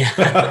us.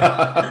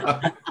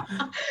 Yeah.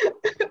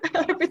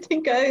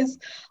 Everything goes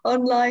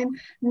online.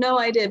 No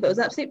idea, but it was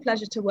an absolute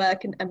pleasure to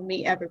work and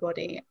meet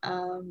everybody.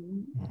 So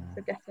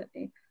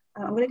definitely.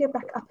 I'm going to go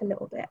back up a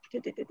little bit.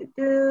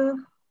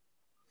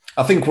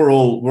 I think we're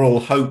all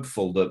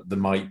hopeful that there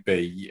might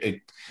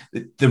be.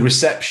 The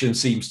reception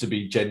seems to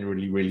be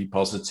generally really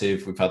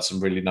positive. We've had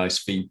some really nice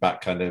feedback,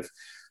 kind of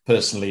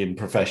personally and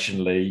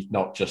professionally,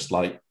 not just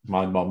like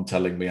my mom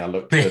telling me I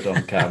look good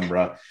on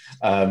camera.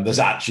 There's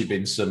actually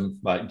been some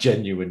like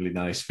genuinely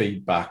nice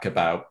feedback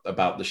about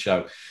the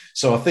show.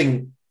 So I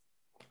think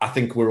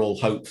we're all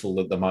hopeful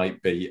that there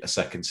might be a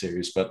second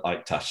series, but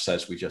like Tash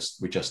says, we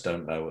just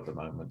don't know at the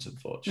moment,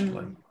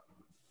 unfortunately.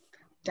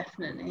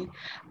 Definitely.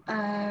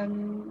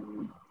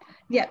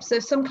 Yep, so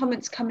some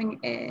comments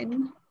coming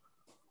in.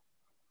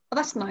 Oh,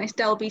 that's nice.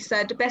 Delby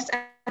said, the best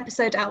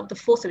episode out of the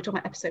 4, so we're talking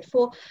about episode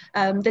 4.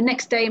 The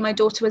next day, my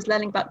daughter was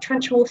learning about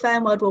trench warfare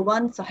in World War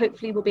I, so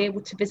hopefully we'll be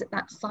able to visit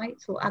that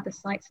site or other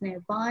sites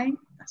nearby.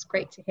 That's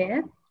great to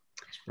hear.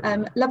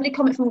 Lovely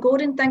comment from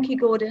Gordon. Thank you,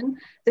 Gordon.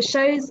 The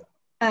shows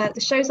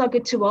are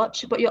good to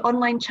watch, but your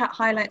online chat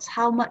highlights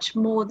how much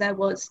more there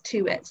was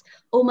to it.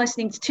 Almost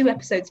needs 2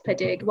 episodes per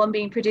dig, one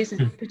being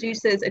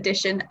producer's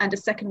edition and a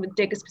second with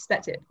digger's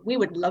perspective. We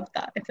would love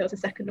that if there was a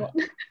second one.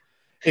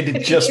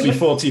 It'd just be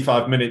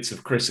 45 minutes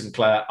of Chris and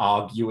Claire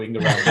arguing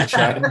around the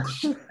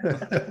challenge.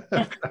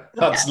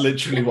 That's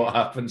literally what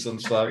happens on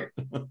site.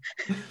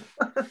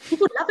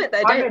 People love it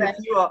though, don't they?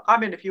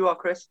 I'm in if you are,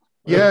 Chris.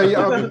 Yeah.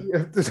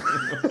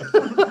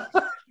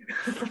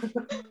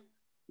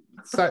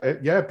 So,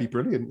 yeah, it'd be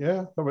brilliant.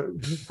 Yeah. Well,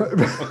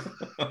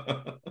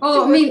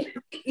 I mean,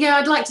 yeah,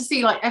 I'd like to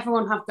see like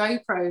everyone have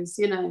GoPros,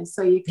 you know,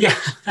 so you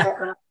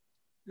can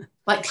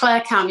like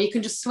Clare cam, you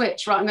can just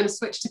switch. Right, I'm going to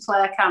switch to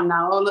Clare cam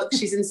now. Oh, look,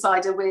 she's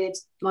inside a weird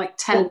like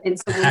tent in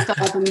someone's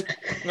garden.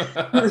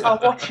 Oh,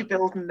 what's she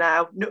building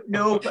now?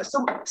 No, but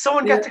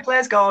someone get to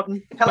Clare's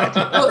garden. Tell her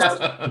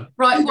to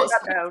what's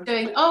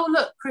doing? Oh,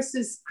 look, Chris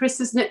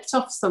has nipped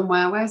off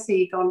somewhere. Where's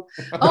he gone?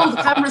 Oh,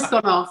 the camera's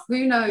gone off.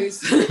 Who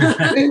knows?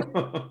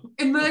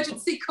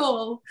 Emergency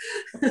call.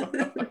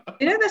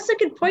 You know, that's a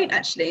good point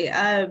actually.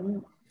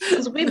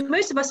 Because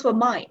most of us were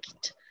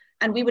mic'd.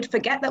 And we would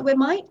forget that we're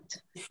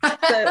mic'd.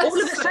 So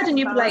all of a sudden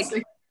you'd be like,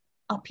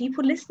 are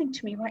people listening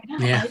to me right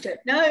now? Yeah. I don't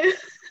know.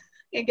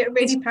 You get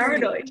really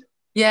paranoid.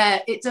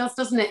 Yeah, it does,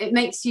 doesn't it? It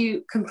makes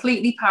you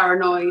completely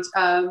paranoid.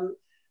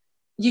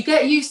 You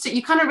get used to it.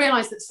 You kind of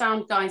realise that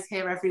sound guys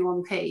hear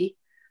everyone pee.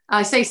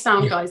 I say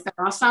sound guys, there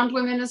are sound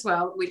women as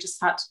well. We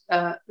just had,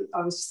 I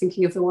was just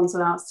thinking of the ones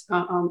that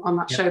on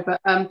that show, but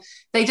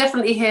they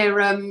definitely hear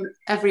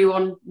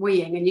everyone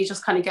weeing, and you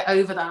just kind of get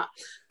over that.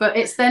 But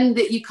it's then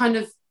that you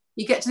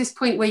get to this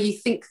point where you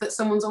think that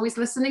someone's always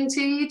listening to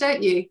you,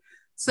 don't you?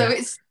 So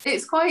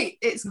it's quite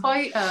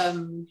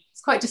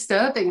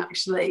disturbing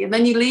actually. And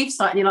then you leave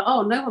site and you're like,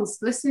 oh, no one's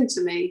listening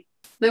to me,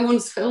 no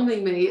one's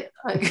filming me.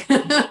 Like,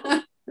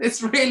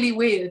 it's really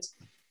weird.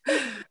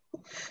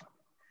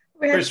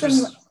 Chris,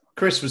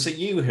 was it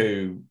you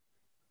who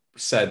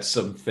said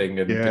something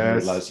and didn't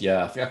realise?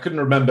 Yeah, I couldn't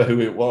remember who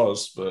it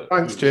was, but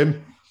thanks,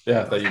 Jim.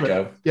 Yeah, there you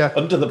go. Yeah,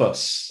 under the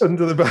bus. So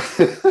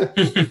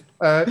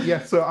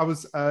I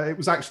was. It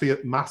was actually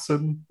at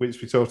Masson,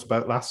 which we talked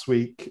about last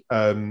week.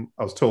 I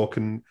was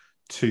talking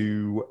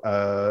to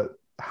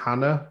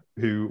Hannah,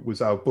 who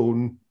was our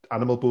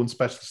animal bone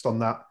specialist on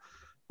that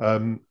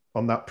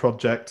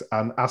project,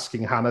 and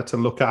asking Hannah to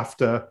look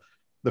after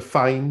the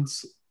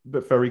finds,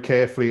 but very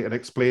carefully, and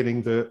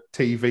explaining that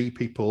TV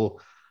people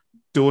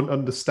don't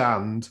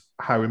understand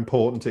how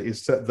important it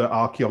is that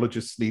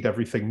archaeologists need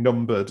everything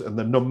numbered, and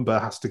the number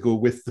has to go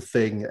with the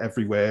thing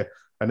everywhere,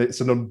 and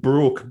it's an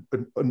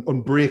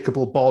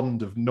unbreakable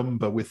bond of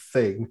number with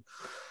thing.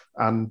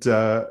 And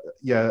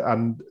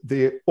and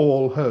they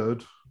all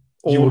heard.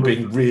 You were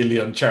being really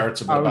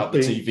uncharitable about the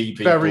TV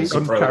people's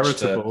approach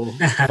to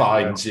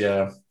finds,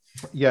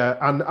 Yeah,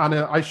 and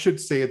I should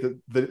say that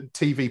the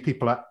TV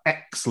people are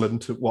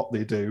excellent at what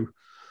they do.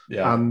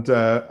 Yeah, and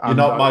you're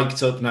not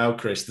mic'd up now,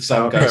 Chris. The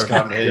sound guys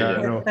can't hear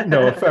you.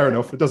 No, fair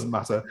enough. It doesn't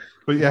matter.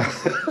 But yeah,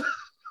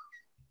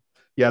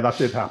 that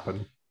did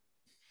happen.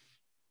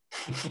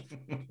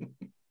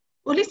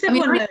 Well, at least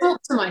I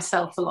talk to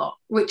myself a lot,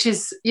 which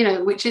is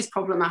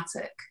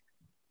problematic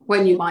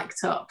when you're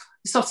mic'd up.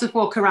 I sort of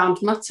walk around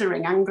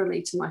muttering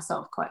angrily to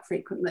myself quite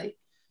frequently.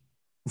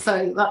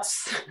 So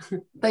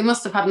they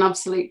must have had an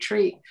absolute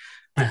treat.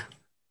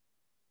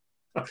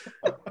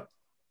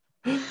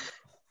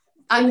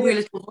 Angry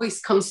little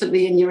voice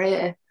constantly in your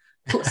ear.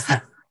 What's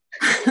that?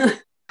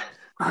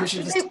 I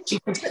should have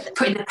just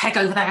putting the peg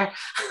over there.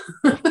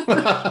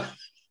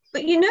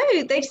 But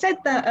they said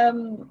that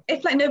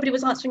if like nobody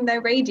was answering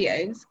their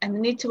radios and they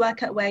need to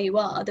work out where you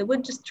are, they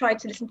would just try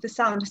to listen to the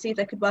sound to see if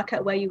they could work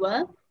out where you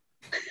were.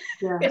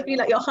 Yeah. It'd be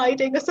like you're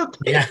hiding or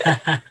something.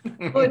 Yeah.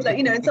 Or it's like,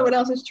 in someone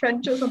else's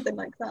trench or something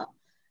like that.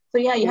 So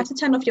yeah, you have to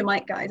turn off your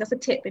mic, guys. That's a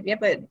tip. If you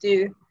ever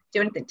do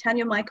anything, turn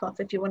your mic off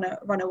if you want to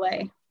run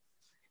away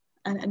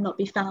and not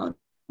be found.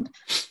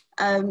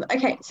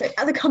 Okay, so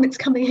other comments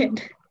coming in.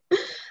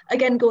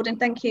 Again, Gordon,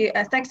 thank you.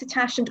 Thanks to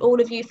Tash and all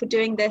of you for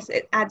doing this.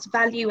 It adds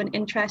value and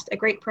interest, a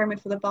great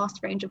promo for the vast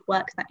range of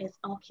work that is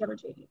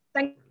archaeology.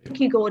 Thank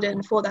you,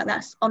 Gordon, for that.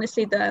 That's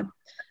honestly the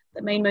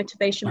main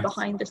motivation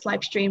behind this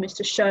live stream, is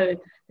to show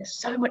there's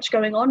so much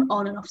going on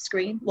and off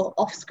screen. Well,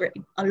 off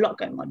screen, a lot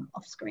going on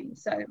off screen.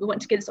 So we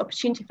want to give this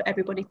opportunity for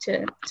everybody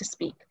to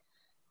speak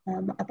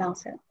about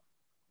it.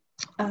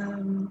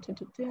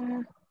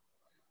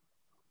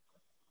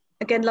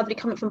 Again, lovely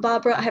comment from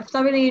Barbara. I have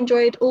thoroughly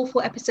enjoyed all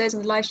 4 episodes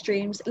and the live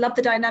streams. Love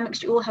the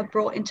dynamics you all have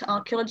brought into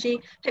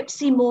archaeology. Hope to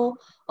see more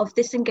of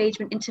this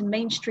engagement into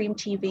mainstream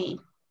TV.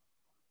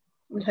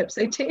 We hope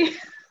so too.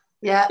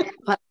 Yeah,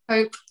 let's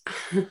hope.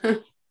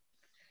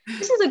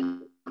 This is a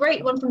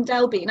great one from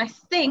Delby, and I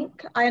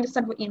think I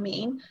understand what you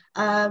mean.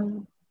 I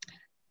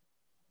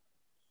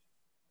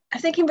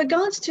think in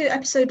regards to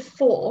episode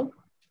 4,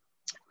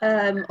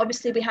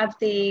 obviously we have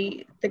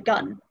the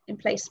gun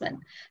emplacement.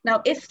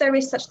 Now, if there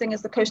is such thing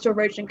as the coastal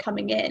erosion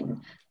coming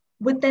in,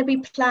 would there be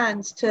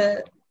plans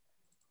to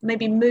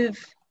maybe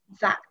move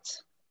that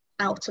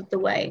out of the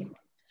way?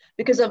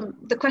 Because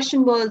the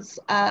question was,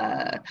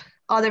 are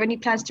there any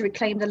plans to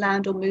reclaim the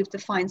land or move the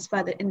finds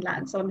further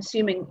inland? So I'm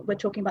assuming we're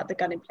talking about the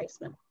gun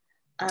emplacement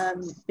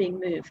being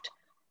moved.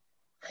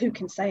 Who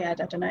can say? I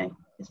don't know.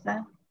 Is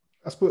there?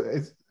 I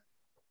suppose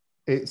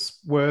it's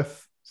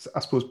worth, I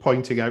suppose,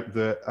 pointing out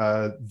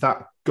that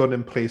that gun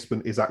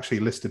emplacement is actually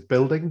a listed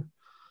building,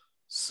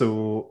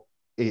 so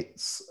it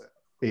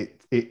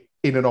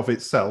in and of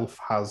itself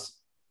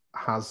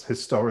has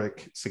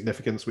historic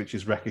significance, which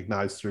is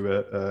recognised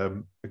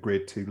through a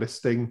Grade 2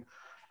 listing,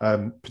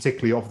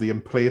 particularly of the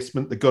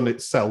emplacement. The gun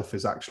itself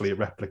is actually a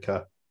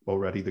replica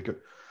already.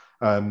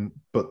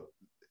 But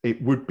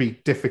it would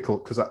be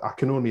difficult, because I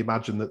can only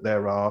imagine that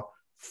there are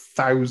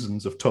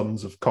thousands of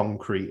tons of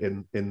concrete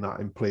in that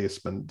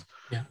emplacement.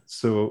 Yeah.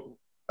 So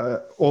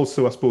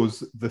also, I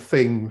suppose the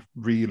thing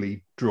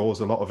really draws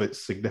a lot of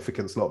its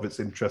significance, a lot of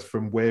its interest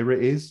from where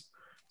it is.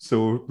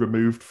 So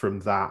removed from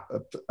that,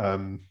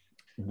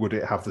 would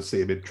it have the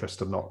same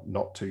interest? I'm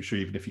not too sure,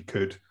 even if you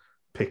could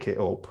pick it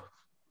up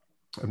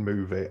and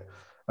move it.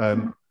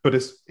 But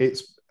it's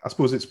I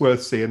suppose it's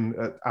worth saying,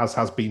 as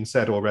has been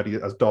said already,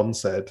 as Don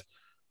said,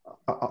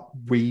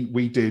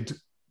 we did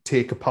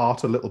take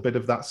apart a little bit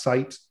of that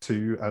site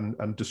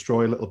and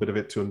destroy a little bit of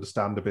it to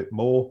understand a bit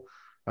more.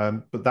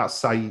 But that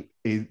site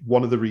is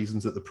one of the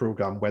reasons that the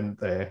program went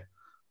there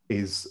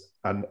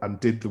and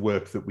did the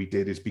work that we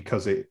did, is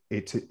because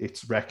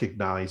it's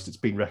recognised. It's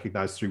been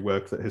recognised through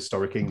work that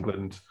Historic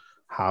England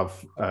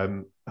have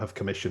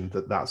commissioned,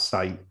 that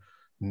site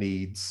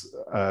needs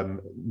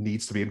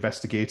to be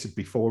investigated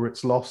before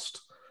it's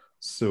lost.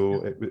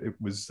 So it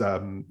was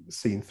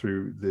seen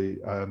through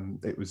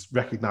it was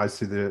recognised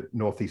through the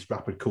North East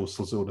Rapid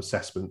Coastal Zone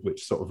Assessment,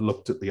 which sort of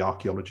looked at the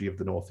archaeology of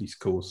the North East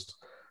Coast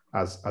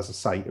as a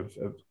site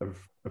of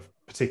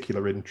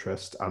particular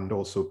interest and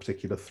also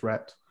particular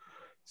threat.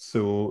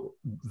 So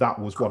that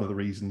was one of the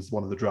reasons,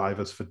 one of the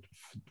drivers for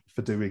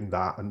doing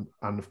that. And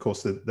of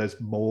course, there's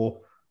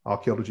more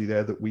archaeology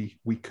there that we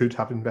could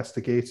have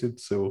investigated.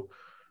 So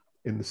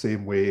in the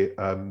same way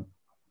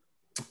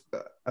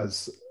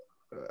as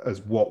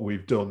what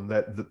we've done,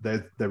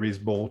 there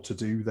is more to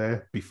do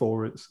there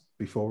before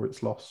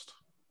it's lost.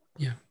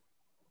 Yeah.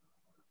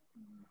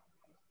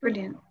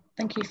 Brilliant.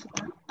 Thank you for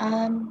that.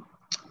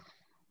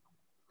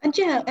 And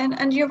yeah,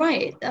 and you're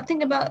right. I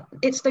think about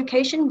its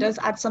location does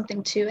add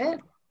something to it,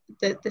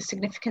 the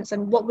significance,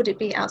 and what would it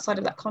be outside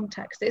of that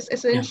context.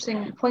 It's an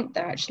interesting point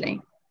there,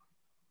 actually.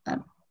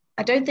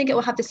 I don't think it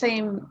will have the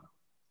same,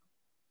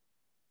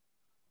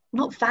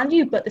 not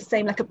value, but the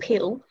same like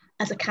appeal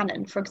as a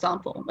cannon, for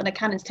example. When a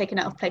cannon's taken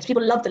out of place,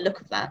 people love the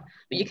look of that,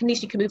 but at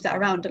least you can move that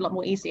around a lot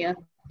more easier.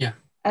 Yeah.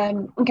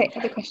 Okay,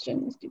 other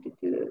questions.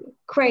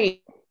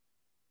 Craig.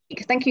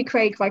 Thank you,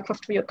 Craig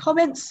Rycroft, for your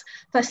comments.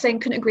 First saying,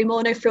 couldn't agree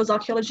more, no frills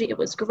archaeology, it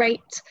was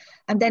great.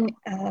 And then,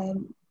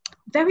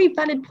 very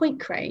valid point,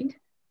 Craig.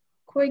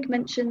 Craig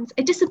mentions,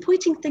 a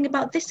disappointing thing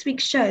about this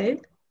week's show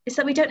is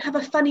that we don't have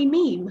a funny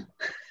meme.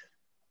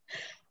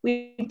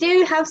 We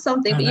do have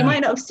something, but you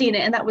might not have seen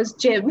it, and that was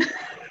Jim.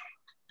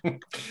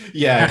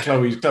 Yeah,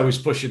 Chloe's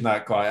pushing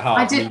that quite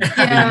hard. I did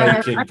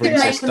making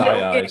Princess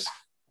Di eyes.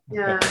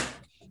 Yeah.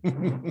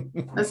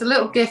 There's a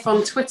little gif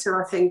on Twitter,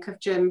 I think,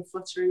 of Jim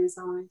fluttering his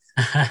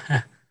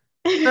eyes.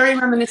 Very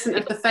reminiscent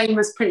of the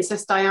famous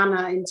Princess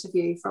Diana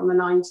interview from the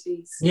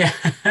 90s. Yeah.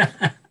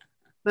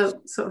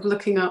 The sort of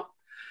looking up.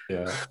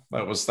 Yeah,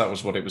 that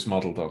was what it was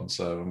modelled on.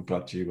 So I'm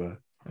glad you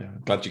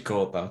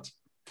caught that.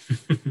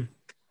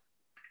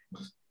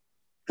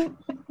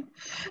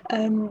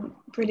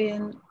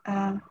 Brilliant.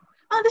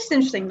 This is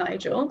interesting,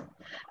 Nigel.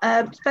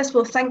 First of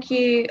all, thank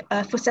you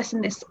for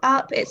setting this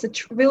up. It's a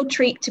real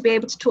treat to be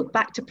able to talk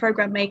back to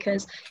programme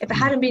makers. If it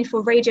hadn't been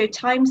for Radio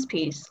Times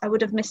piece, I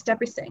would have missed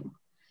everything.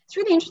 It's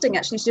really interesting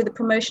actually to do the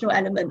promotional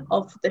element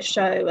of the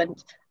show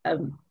and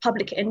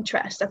public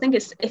interest. I think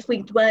if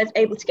we were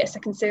able to get a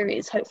second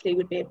series, hopefully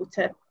we'd be able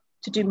to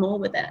do more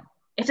with it.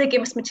 If they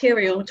give us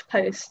material to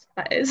post,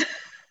 that is.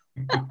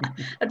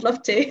 I'd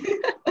love to.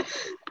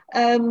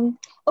 And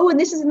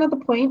this is another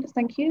point,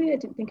 thank you, I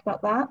didn't think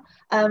about that,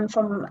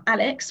 from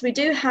Alex. We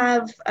do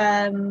have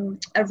a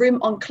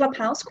room on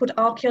Clubhouse called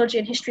Archaeology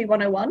and History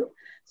 101.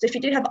 So if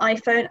you do have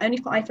iPhone, only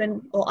for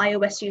iPhone or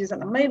iOS users at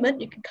the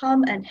moment, you can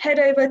come and head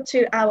over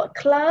to our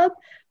club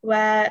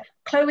where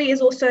Chloe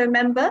is also a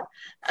member.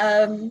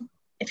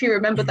 If you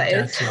remember that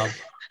is. Club.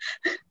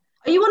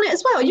 Are you on it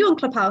as well? Are you on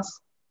Clubhouse,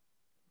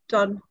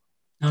 Don?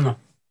 No.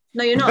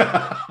 No, you're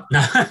not.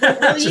 No.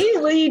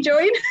 Will you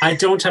join? I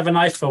don't have an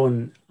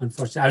iPhone,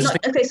 unfortunately.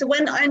 Okay, so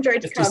when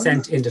Android comes,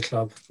 sent in the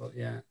club, but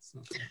yeah, it's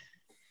not.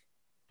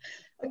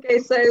 Okay,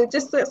 so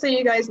just so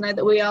you guys know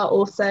that we are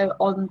also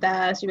on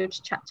there, so you'll be able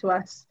to chat to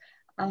us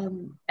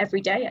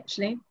every day,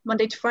 actually.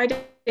 Monday to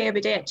Friday,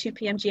 every day at 2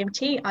 p.m.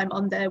 GMT. I'm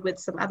on there with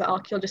some other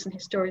archaeologists and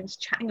historians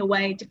chatting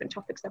away different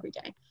topics every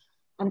day.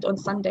 And on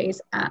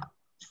Sundays at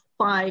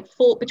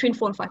between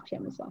 4 and 5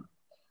 p.m. as well.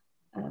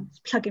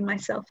 Plugging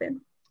myself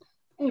in.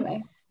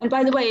 Anyway, and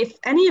by the way, if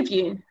any of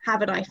you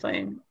have an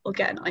iPhone or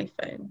get an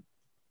iPhone,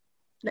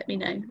 let me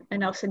know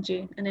and I'll send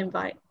you an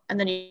invite. And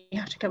then you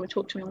have to come and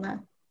talk to me on there.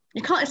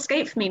 You can't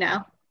escape me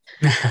now.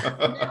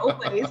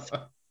 Always.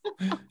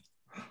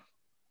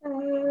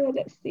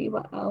 Let's see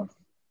what else.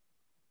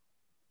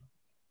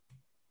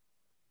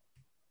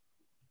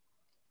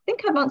 I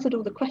think I've answered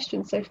all the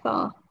questions so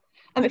far.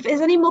 If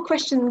there's any more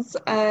questions,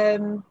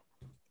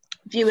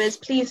 viewers,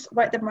 please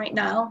write them right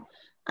now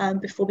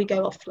before we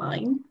go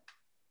offline.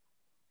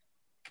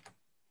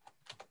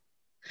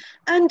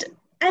 And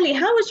Ellie,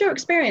 how was your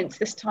experience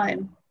this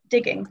time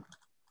digging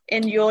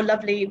in your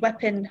lovely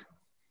weapon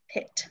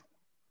pit?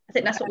 I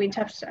think that's what we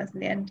interpreted as in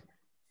the end.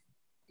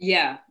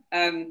 Yeah,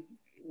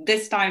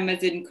 this time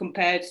as in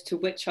compared to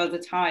which other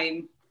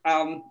time,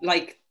 Were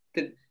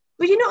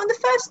you not on the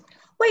first?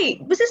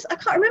 Wait, was this? I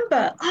can't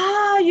remember.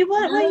 You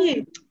weren't, were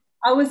you?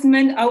 I was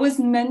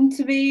meant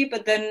to be,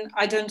 but then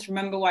I don't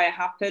remember why it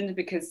happened,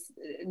 because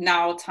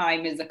now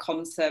time is a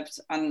concept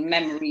and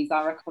memories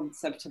are a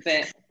concept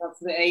that's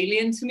a bit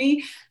alien to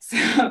me. So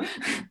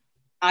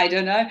I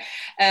don't know.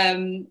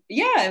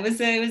 It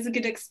was a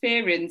good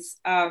experience.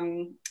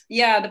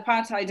 The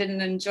part I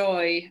didn't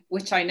enjoy,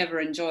 which I never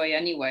enjoy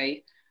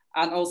anyway,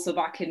 and also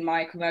back in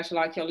my commercial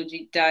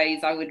archaeology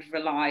days, I would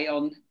rely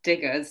on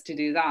diggers to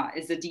do that,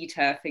 is the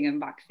deturfing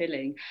and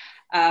backfilling.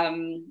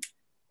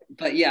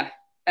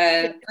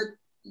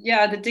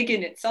 The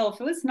digging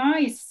itself, it was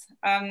nice.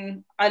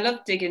 I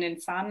love digging in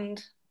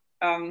sand.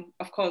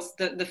 Of course,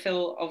 the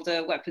fill of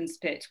the weapons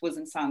pit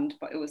wasn't sand,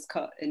 but it was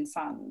cut in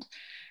sand,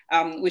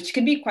 which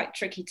can be quite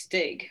tricky to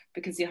dig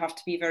because you have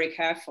to be very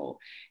careful.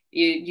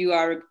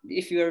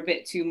 If you're a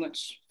bit too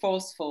much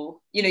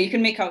forceful, you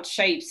can make out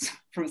shapes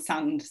from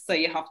sand, so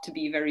you have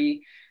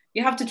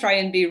to try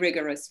and be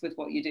rigorous with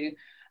what you do.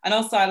 And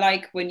also I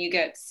like when you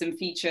get some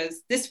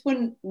features. This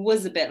one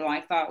was a bit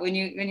like that, when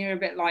you're a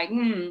bit like,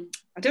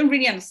 I don't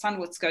really understand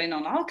what's going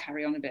on. I'll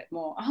carry on a bit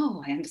more.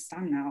 Oh, I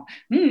understand now.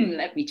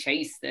 Let me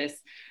chase this.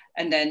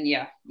 And then,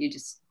 you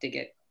just dig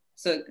it.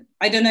 So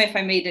I don't know if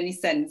I made any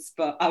sense,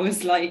 but I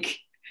was like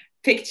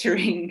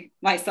picturing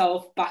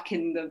myself back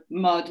in the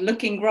mud,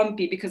 looking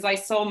grumpy, because I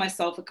saw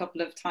myself a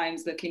couple of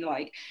times looking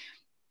like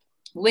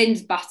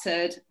wind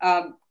battered,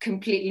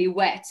 completely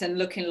wet and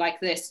looking like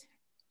this,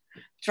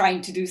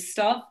 trying to do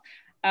stuff.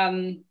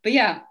 I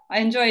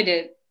enjoyed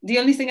it. The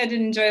only thing I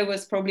didn't enjoy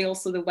was probably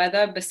also the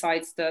weather,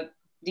 besides the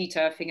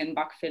deturfing and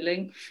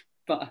backfilling.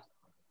 But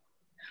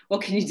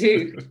what can you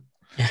do?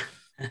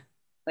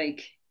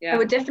 I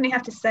would definitely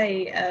have to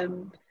say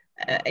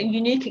a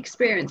unique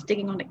experience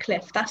digging on a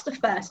cliff. That's the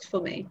first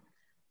for me,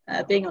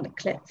 being on a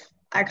cliff.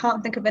 I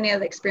can't think of any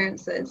other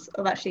experiences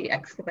of actually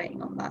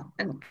excavating on that.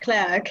 And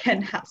Claire,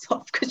 again, hats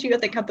off, because you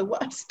think I'm the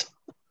worst.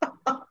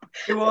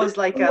 It was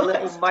like a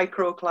little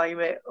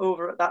microclimate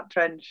over at that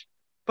trench.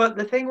 But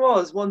the thing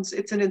was, once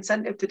it's an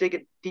incentive to dig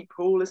a deep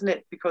hole, isn't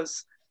it?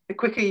 Because the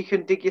quicker you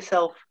can dig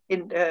yourself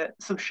into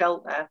some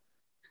shelter,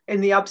 in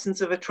the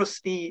absence of a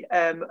trusty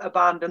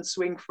abandoned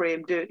swing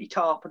frame, dirty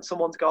tarp and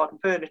someone's garden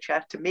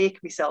furniture to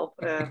make myself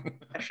a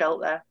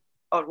shelter.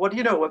 Or what do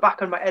you know, we're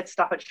back on my head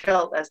staff at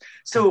shelters.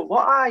 So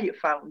what I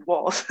found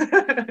was,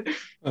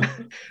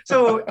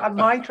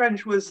 my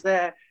trench was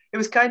there. It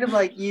was kind of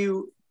like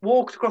you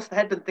walked across the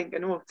headland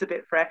thinking, oh, it's a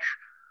bit fresh.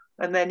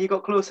 And then you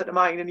got closer to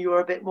mine and you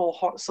were a bit more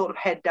hot, sort of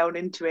head down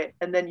into it.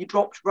 And then you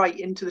dropped right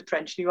into the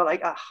trench and you were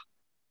like,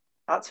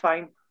 that's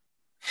fine.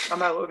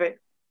 I'm out of it.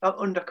 I'm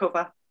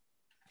undercover.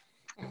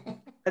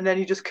 and then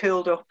he just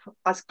curled up,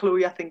 as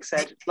Chloe I think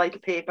said, like a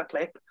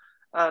paperclip,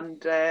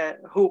 and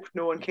hoped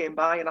no one came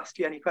by and asked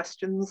you any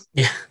questions.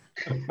 Yeah.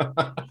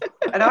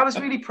 And I was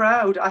really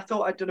proud. I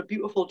thought I'd done a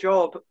beautiful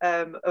job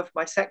of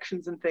my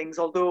sections and things,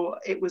 although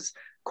it was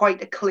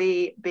quite a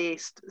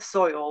clay-based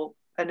soil,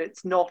 and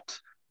it's not,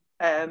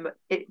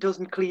 it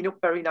doesn't clean up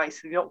very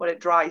nicely, not when it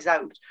dries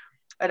out.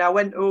 And I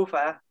went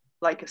over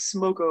like a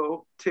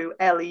smuggo to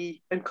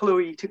Ellie and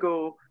Chloe to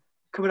go,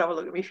 come and have a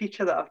look at my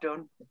feature that I've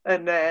done.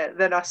 And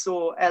then I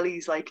saw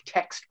Ellie's like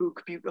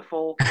textbook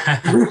beautiful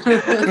section,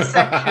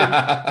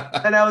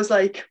 and I was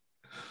like,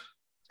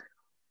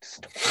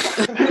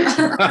 do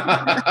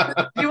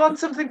you want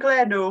something,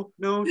 Claire? No,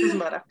 doesn't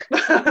matter.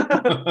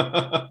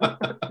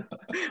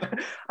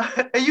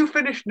 Are you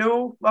finished?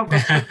 No, I've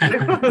got stuff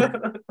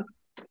to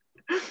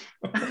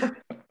do.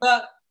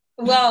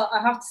 Well, I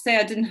have to say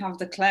I didn't have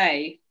the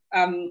clay,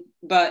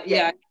 but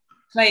yeah,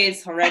 clay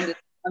is horrendous.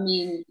 I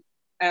mean,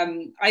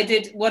 I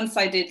did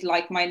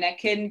like my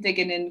necking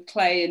digging in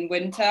clay in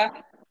winter.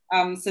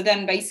 So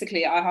then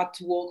basically I had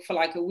to walk for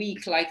like a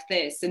week like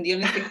this, and the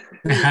only thing I could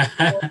do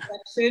was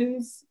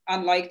sections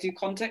and like do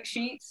contact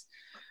sheets.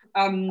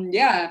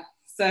 Yeah,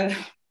 so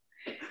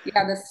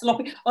yeah, the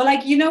sloppy, or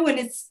like, you know, when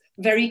it's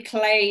very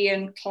clay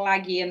and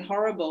claggy and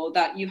horrible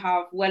that you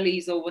have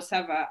wellies or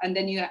whatever, and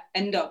then you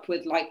end up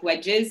with like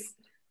wedges.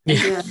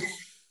 Yeah.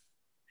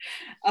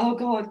 Oh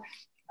God.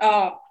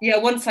 Yeah,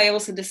 once I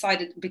also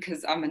decided,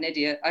 because I'm an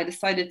idiot, I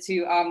decided to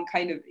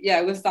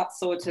it was that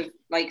sort of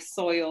like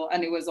soil,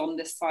 and it was on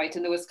this site,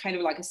 and there was kind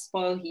of like a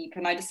spoil heap,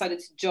 and I decided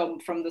to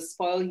jump from the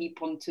spoil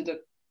heap onto the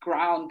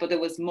ground, but there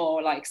was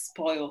more like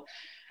spoil.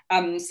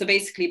 So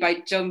basically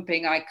by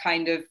jumping, I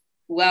kind of,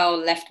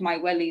 left my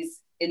wellies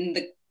in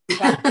the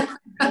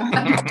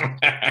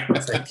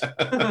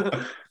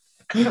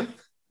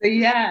So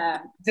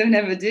yeah, don't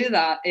ever do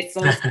that. It's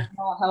also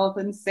not health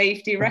and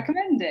safety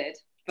recommended.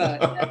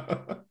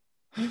 But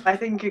I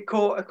think it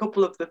caught a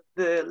couple of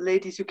the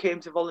ladies who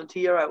came to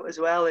volunteer out as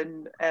well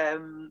in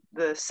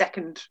the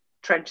second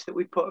trench that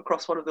we put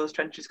across one of those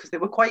trenches, because they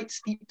were quite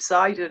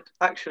steep-sided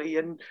actually,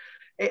 and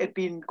it had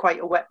been quite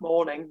a wet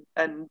morning,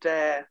 and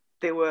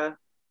they were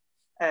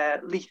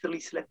lethally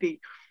slippy.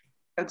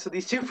 And so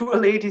these two poor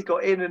ladies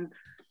got in, and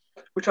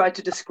we tried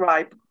to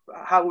describe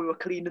how we were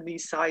cleaning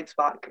these sides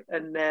back,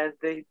 and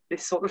they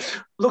sort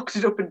of looked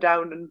it up and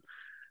down, and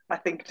I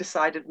think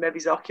decided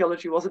maybe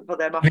archaeology wasn't for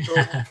them after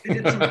all. They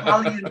did some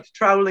valiant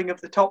troweling of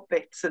the top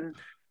bits, and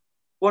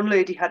one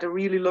lady had a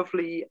really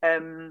lovely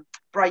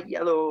bright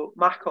yellow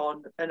mac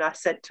on, and I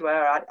said to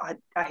her,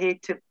 I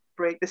hate to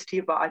break this to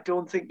you, but I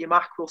don't think your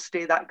mac will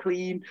stay that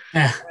clean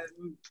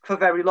for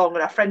very long.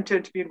 And our friend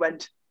turned to me and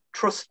went,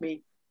 trust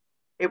me,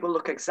 it will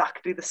look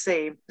exactly the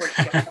same when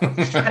she gets out of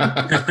the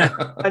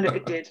strength. And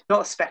it did,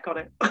 not a speck on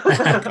it.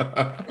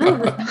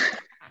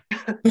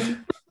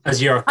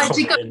 As you're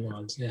covered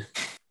ones, yeah.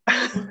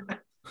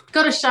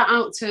 Got to shout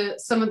out to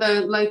some of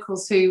the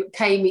locals who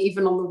came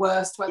even on the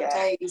worst wet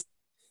days,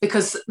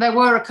 because there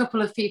were a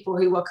couple of people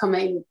who were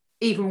coming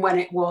even when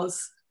it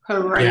was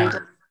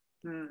horrendous.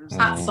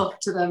 Hats off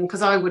to them,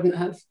 because I wouldn't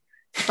have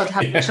if I'd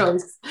had the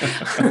choice.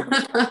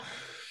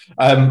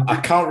 I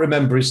can't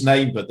remember his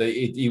name, but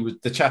he was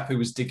the chap who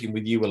was digging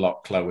with you a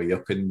lot, Chloe,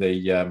 up in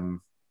the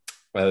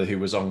who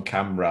was on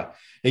camera.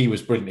 He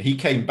was brilliant. He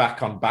came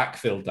back on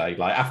backfill day,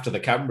 like after the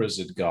cameras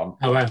had gone.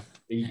 Oh wow.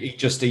 He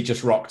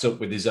just rocked up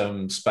with his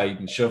own spade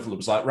and shovel. It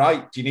was like,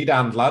 right, do you need a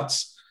hand,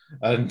 lads?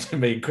 And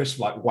me and Chris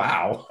were like,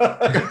 wow.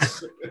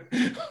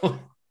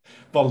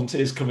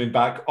 Volunteers coming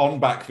back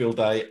on backfill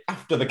day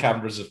after the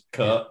cameras have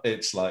cut.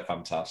 It's like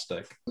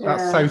fantastic.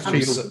 That's South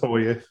Shields for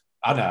you.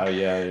 I know,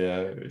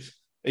 yeah.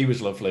 He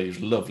was lovely. He was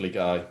a lovely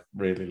guy,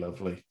 really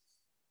lovely.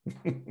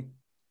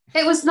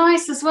 It was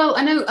nice as well.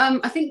 I know.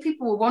 I think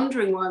people were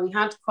wondering why we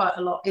had quite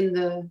a lot in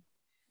the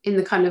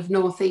kind of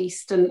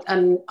northeast, and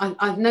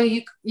I know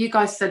you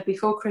guys said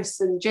before,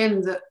 Chris and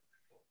Jim, that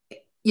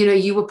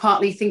you were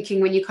partly thinking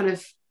when you kind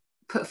of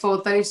put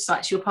forward those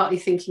sites, you were partly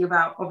thinking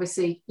about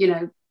obviously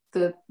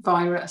the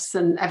virus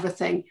and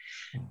everything,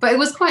 but it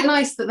was quite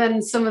nice that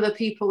then some of the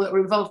people that were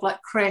involved,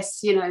 like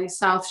Chris,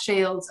 South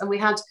Shields, and we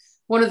had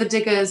one of the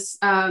diggers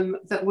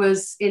that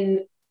was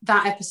in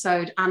that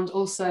episode and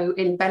also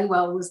in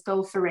Benwell was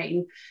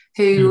Gulfarine,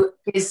 who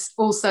is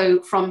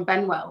also from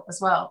Benwell as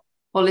well,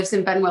 or lives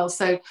in Benwell.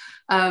 So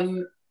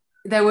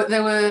there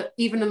were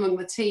even among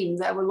the team,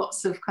 there were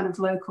lots of kind of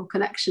local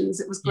connections.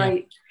 It was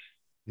great.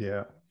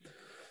 Yeah.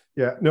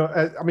 No,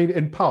 I mean,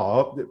 in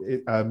part,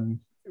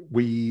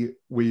 we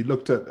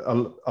looked at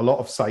a lot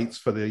of sites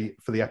for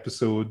the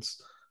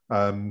episodes,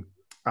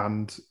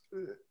 and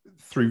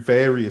through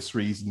various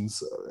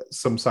reasons,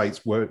 some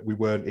sites we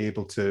weren't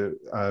able to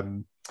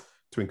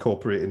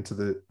incorporate into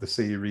the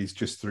series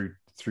just through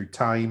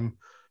time,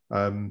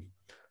 and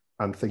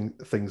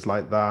things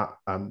like that,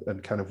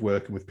 and kind of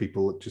working with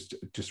people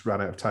just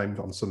ran out of time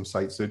on some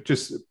sites. So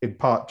just in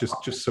part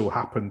just so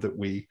happened that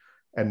we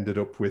ended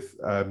up with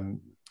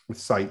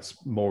sites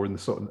more in the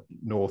sort of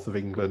north of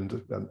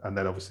England, and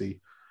then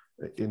obviously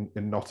in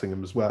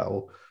Nottingham as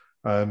well.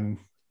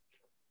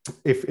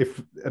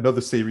 if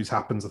another series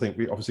happens, I think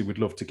we obviously would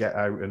love to get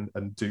out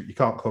and do. You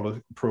can't call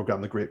a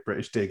program the Great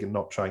British Dig and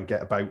not try and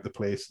get about the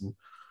place and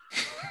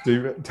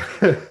do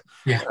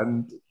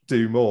and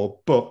do more.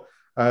 But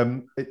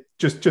it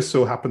just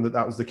so happened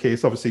that was the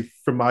case. Obviously,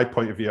 from my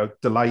point of view, I'm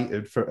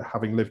delighted for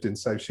having lived in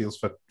South Shields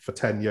for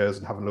 10 years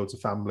and having loads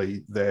of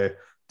family there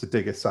to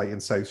dig a site in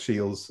South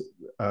Shields.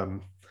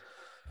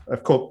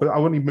 Of course, but I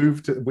only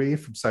moved away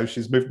from South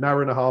Shields, moved an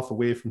hour and a half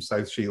away from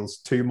South Shields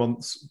 2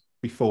 months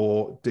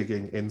before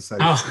digging in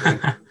South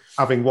Shields,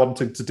 having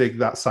wanted to dig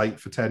that site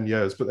for 10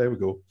 years. But there we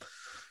go.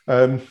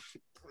 And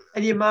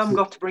your mum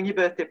got to bring your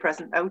birthday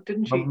present out,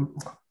 didn't she?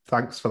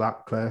 Thanks for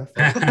that, Claire.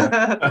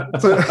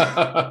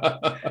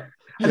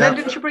 And then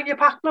didn't you bring your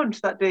packed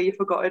lunch that day? You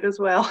forgot it as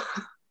well.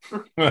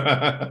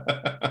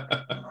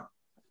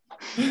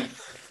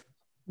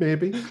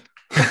 Maybe.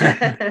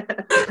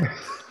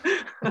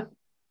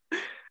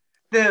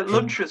 The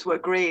lunches were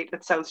great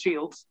at South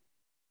Shields.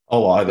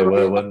 Oh, they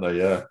were, weren't they?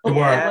 Yeah. They were.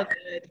 Yeah.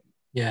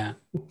 Yeah.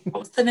 What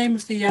was the name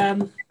of the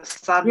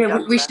Sand Yeah,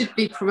 dancer. we should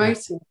be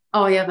promoting.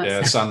 Oh yeah, that's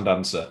Yeah, sand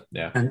dancer.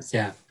 Yeah. and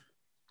yeah.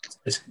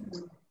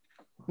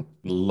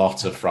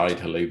 Lot of fried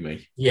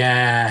halloumi.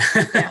 Yeah.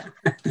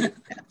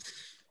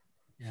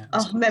 Yeah.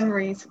 Oh,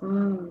 memories.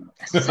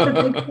 So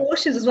big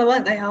portions as well,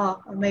 weren't they?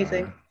 Oh,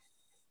 amazing.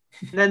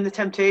 And then the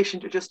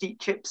temptation to just eat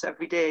chips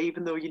every day,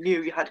 even though you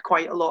knew you had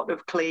quite a lot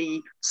of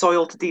clay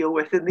soil to deal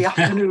with in the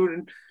afternoon,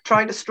 and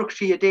trying to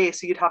structure your day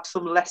so you'd have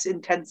some less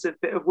intensive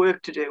bit of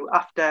work to do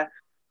after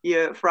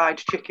your fried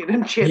chicken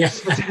and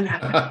chips for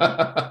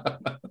dinner.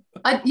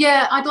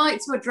 I'd like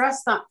to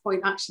address that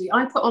point, actually.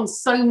 I put on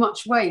so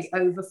much weight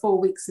over 4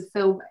 weeks of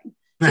filming.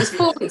 So it's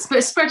 4 weeks, but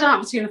it's spread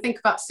out between, I think,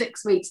 about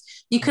 6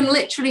 weeks. You can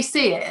literally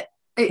see it,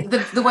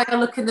 the way I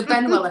look in the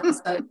Benwell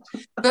episode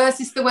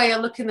versus the way I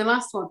look in the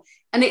last one.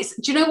 And it's,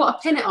 do you know what I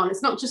pin it on?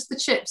 It's not just the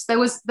chips. There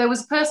was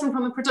a person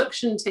from the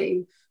production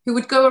team who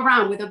would go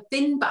around with a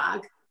bin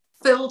bag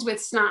filled with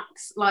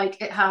snacks.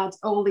 Like, it had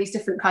all these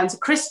different kinds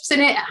of crisps in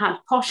it. It had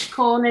posh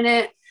corn in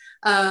it,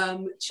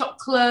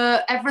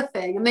 chocolate,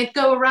 everything. And they'd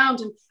go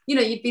around and, you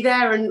know, you'd be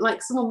there and,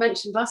 like someone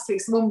mentioned last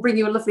week, someone would bring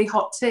you a lovely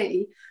hot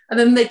tea. And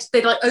then they'd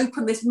like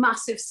open this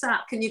massive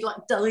sack and you'd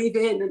like dive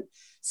in and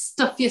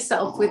stuff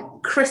yourself with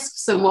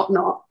crisps and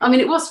whatnot. I mean,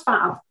 it was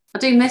fab. I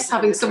do miss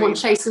having someone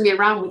chasing me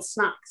around with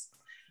snacks.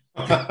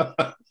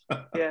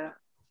 Yeah.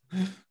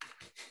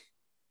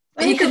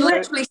 But you can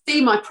literally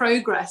see my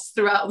progress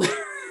throughout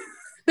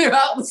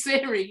the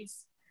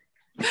series.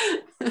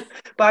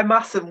 By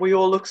Massam, we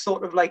all look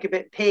sort of like a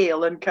bit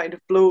pale and kind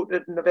of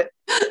bloated and a bit.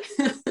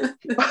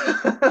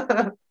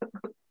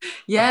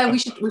 Yeah, we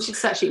should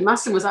actually.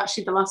 Massam was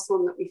actually the last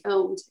one that we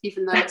filmed,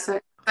 even though it's a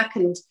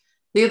second.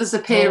 The others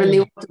appear in the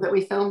order that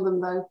we filmed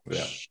them, though.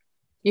 Yeah.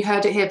 You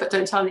heard it here, but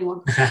don't tell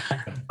anyone.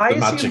 I The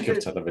magic of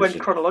it television. went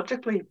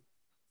chronologically.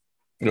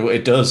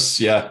 It does,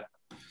 yeah.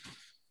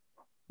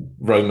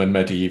 Roman,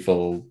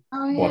 medieval,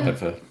 Oh, yeah.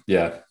 whatever.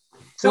 Yeah.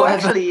 So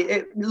Whatever. actually,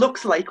 it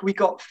looks like we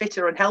got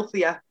fitter and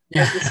healthier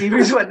Yeah. as the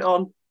series went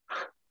on.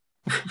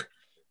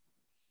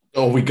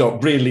 Or we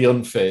got really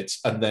unfit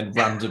and then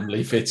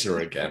randomly fitter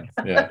again.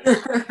 Yeah.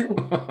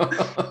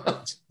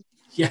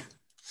 Yeah.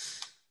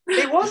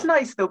 It was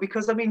nice though,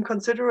 because I mean,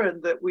 considering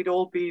that we'd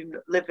all been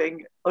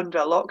living under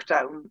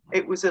lockdown,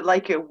 it was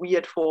like a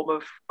weird form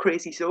of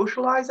crazy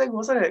socializing,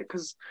 wasn't it?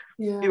 Because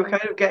you were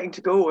kind of getting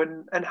to go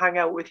and hang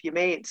out with your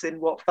mates in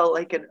what felt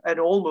like an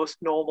almost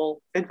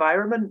normal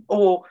environment,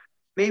 or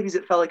maybe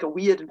it felt like a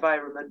weird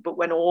environment. But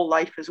when all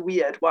life is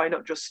weird, why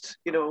not just,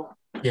 you know,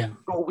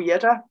 go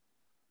weirder?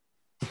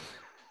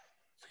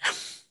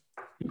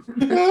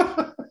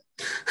 I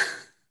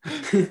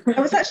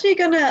was actually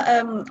going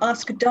to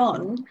ask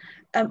Don,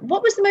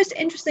 what was the most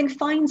interesting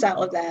finds out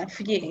of there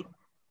for you?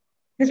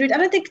 Because I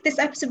don't think this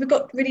episode we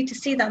got really to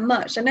see that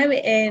much. I know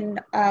in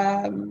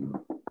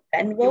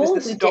Benwell,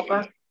 the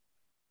stopper.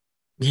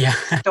 Yeah.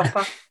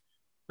 Stopper.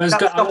 That's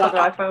stopper that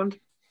I found.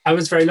 I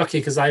was very lucky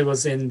because I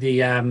was in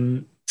the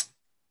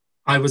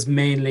I was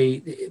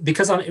mainly,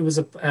 because it was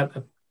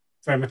a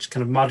very much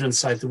kind of modern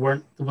site. There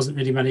wasn't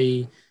really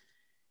many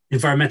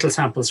environmental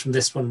samples from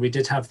this one. We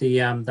did have the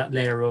that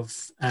layer of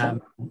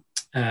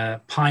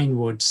pine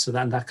wood, so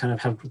that kind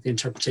of helped with the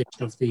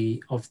interpretation of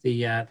the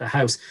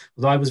house.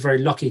 Although I was very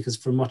lucky because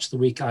for much of the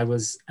week I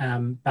was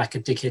back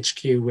at Dig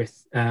HQ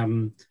with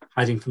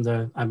hiding from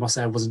the. I must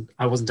say I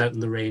wasn't out in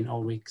the rain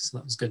all week, so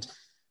that was good.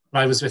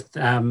 But I was with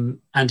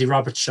Andy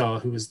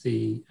Robertshaw, who was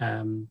the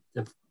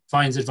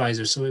finds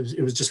advisor. So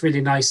it was just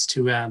really nice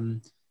to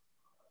and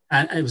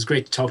it was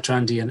great to talk to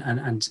Andy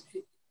and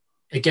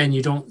again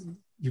you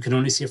can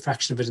only see a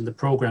fraction of it in the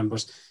program,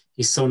 but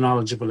he's so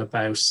knowledgeable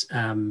about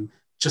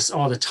just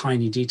all the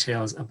tiny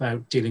details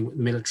about dealing with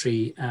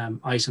military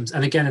items.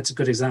 And again, it's a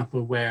good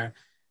example where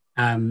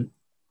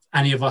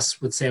any of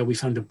us would say, oh, we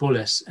found a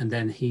bullet. And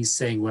then he's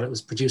saying, well, it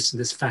was produced in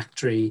this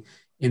factory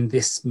in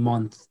this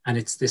month, and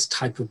it's this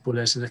type of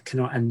bullet, and it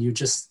cannot, and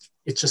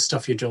it's just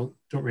stuff you don't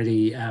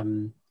really,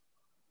 you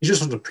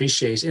just don't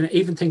appreciate. And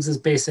even things as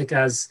basic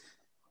as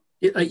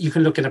like you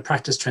can look at a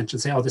practice trench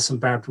and say, oh, there's some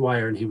barbed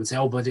wire, and he would say,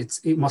 oh, but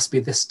it must be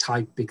this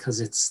type because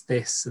it's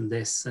this and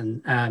this.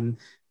 And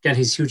again,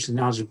 he's hugely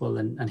knowledgeable,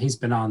 and he's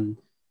been on,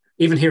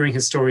 even hearing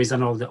his stories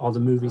and all the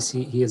movies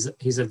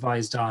he's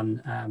advised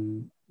on.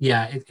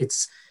 I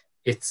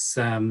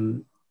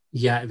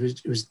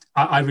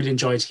really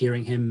enjoyed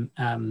hearing him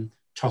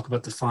talk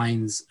about the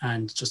finds,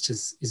 and just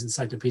his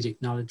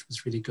encyclopedic knowledge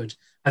was really good.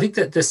 I think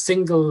that the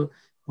single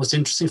most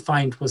interesting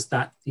find was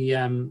that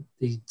the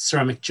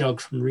ceramic jug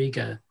from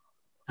Riga.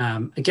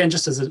 Again,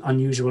 just as an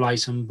unusual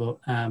item, but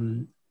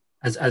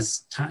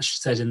as Tash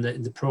said in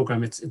the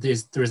program, there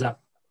is that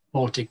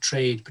Baltic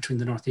trade between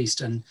the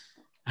Northeast and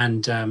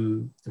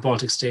the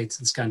Baltic states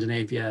and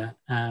Scandinavia,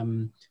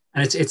 and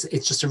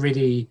it's just a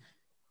really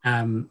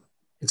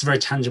it's a very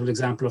tangible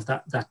example of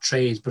that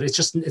trade. But it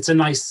was a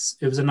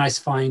nice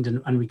find,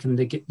 and we can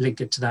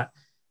link it to that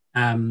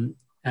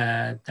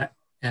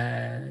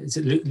is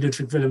it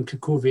Ludwig Wilhelm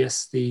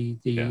Kukovius, the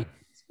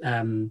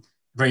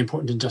very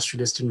important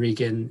industrialist in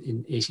Riga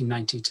in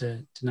 1890 to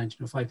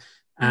 1905.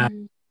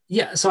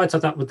 So I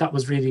thought that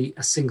was really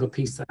a single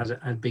piece that had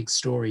a big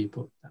story,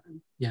 but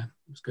it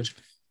was good.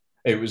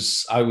 I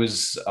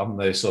was on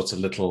the sort of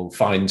little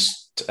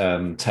finds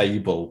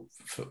table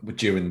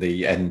during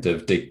the end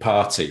of Dig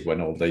Party when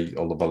all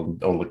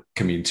the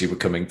community were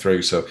coming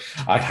through. So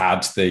I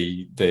had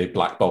the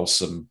black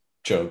balsam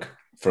jug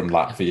from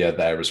Latvia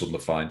there as one of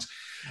the finds,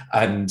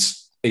 and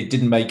it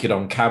didn't make it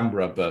on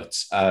camera, but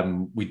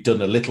we'd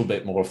done a little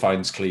bit more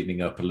finds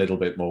cleaning up, a little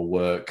bit more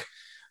work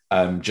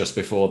just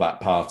before that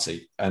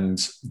party. And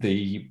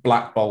the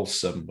black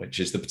balsam,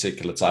 which is the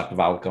particular type of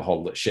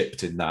alcohol that's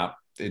shipped in that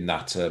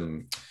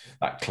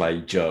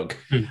clay jug,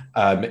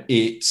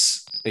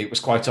 it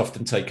was quite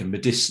often taken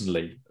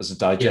medicinally as a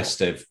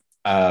digestive,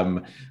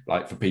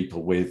 like for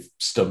people with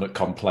stomach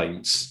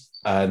complaints.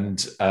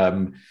 And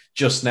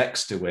just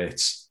next to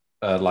it,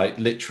 like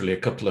literally a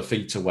couple of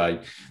feet away,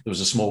 there was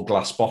a small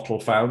glass bottle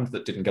found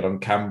that didn't get on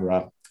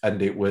camera,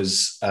 and it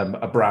was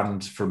a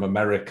brand from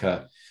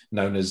America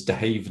known as De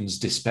Haven's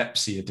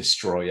Dyspepsia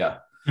Destroyer.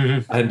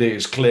 Mm-hmm. And it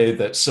was clear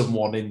that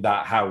someone in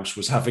that house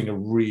was having a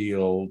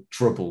real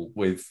trouble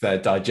with their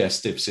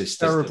digestive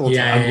system,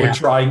 and were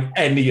trying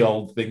any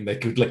old thing they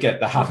could get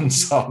their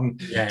hands on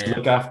to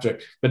look after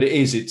it. But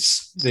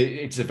it's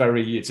a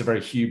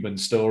very human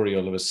story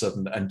all of a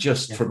sudden, and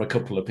just from a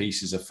couple of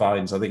pieces of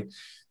finds, I think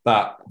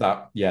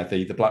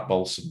the black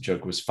balsam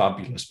jug was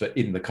fabulous. But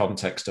in the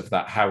context of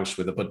that house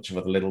with a bunch of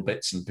other little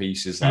bits and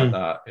pieces like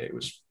that, it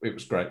was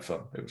great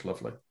fun. It was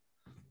lovely.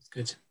 It's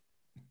good.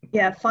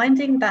 Yeah,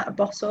 finding that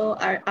bottle,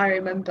 I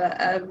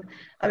remember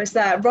I was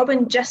there.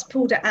 Robin just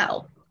pulled it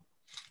out.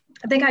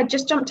 I think I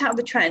just jumped out of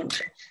the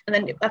trench, and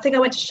then I think I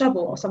went to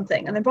shovel or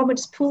something, and then Robin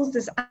just pulls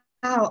this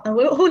out, and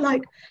we're all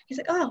like, he's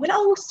like,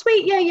 oh,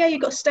 sweet, yeah, you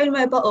got a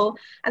stoneware bottle,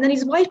 and then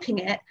he's wiping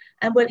it,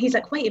 and he's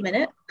like, wait a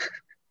minute,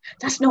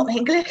 that's not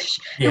English.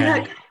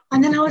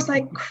 And then I was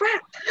like,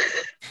 crap.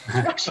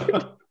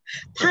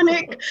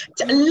 Panic.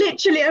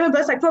 Literally, I remember I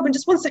was like, Robin,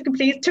 just 1 second,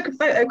 please. Took a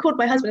photo, called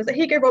my husband. I was like,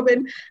 here you go,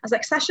 Robin. I was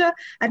like, Sasha,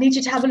 I need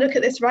you to have a look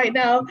at this right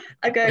now.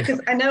 I go, because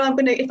I know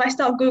if I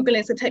start Googling,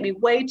 it's going to take me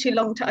way too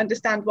long to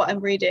understand what I'm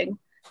reading.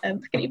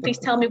 Can you please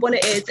tell me what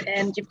it is?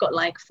 And you've got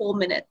like 4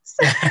 minutes.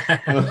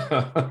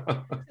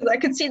 I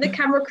could see the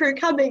camera crew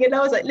coming, and I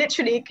was like,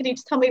 literally, can you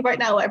just tell me right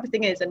now what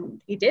everything is?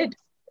 And he did.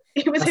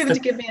 He was able to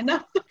give me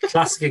enough.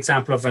 Classic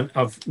example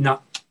of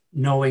not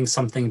knowing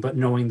something, but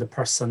knowing the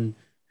person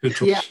who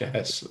took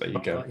Yes, there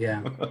you go.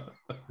 Yeah.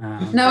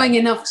 Knowing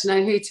enough to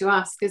know who to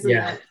ask, isn't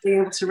it?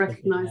 Being able to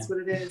recognise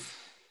what it is.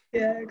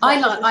 Yeah, exactly.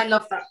 I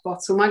love that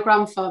bottle. My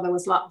grandfather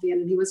was Latvian,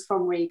 and he was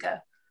from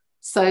Riga.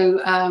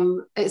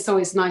 So it's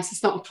always nice.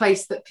 It's not a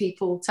place that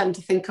people tend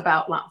to think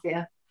about,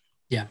 Latvia.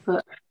 Yeah.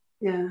 But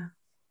yeah,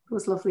 it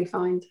was a lovely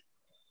find.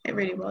 It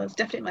really was.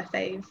 Definitely my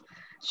fave.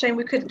 Shame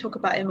we couldn't talk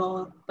about it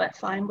more, but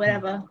fine,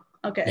 whatever.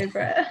 I'll get over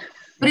it.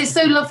 But it's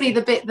so lovely,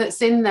 the bit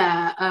that's in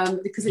there,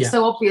 because it's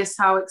so obvious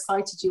how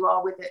excited you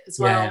are with it as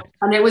well. Yeah.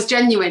 And it was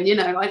genuine,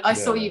 I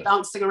saw you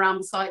bouncing around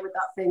the site with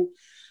that thing.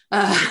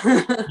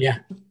 Yeah,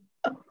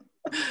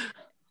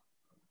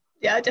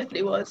 it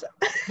definitely was.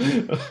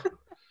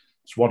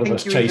 It's one of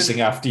us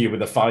chasing after you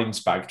with a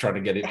fines bag, trying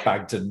to get it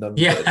bagged and numbered.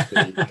 Yeah.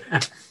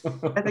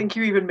 I think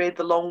you even made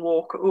the long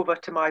walk over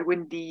to my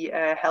windy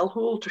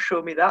hellhole to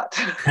show me that.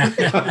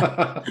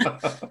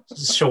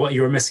 Just show what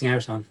you were missing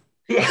out on.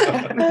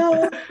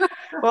 Yeah.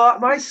 Well,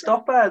 my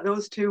stopper,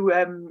 those two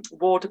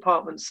War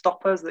Department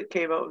stoppers that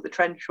came out of the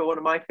trench are one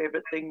of my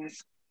favourite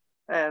things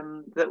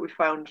that we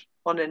found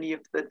on any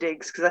of the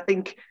digs. Because I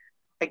think,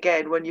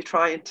 again, when you're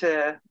trying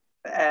to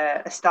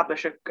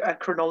establish a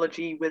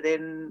chronology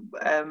within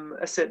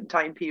a certain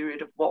time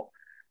period of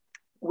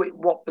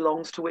what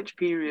belongs to which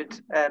period,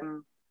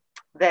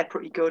 they're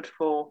pretty good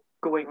for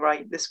going,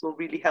 right, this will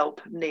really help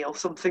nail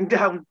something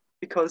down,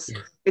 because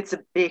it's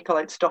a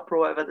Bakelite stopper or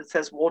whatever that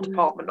says War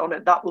Department on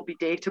it. That will be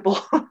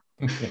dateable.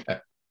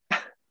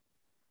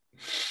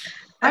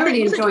 I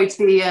really enjoyed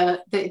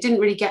it didn't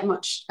really get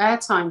much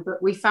airtime,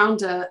 but we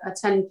found a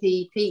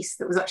 10p piece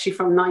that was actually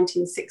from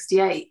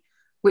 1968,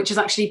 which is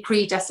actually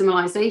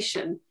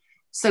pre-decimalisation.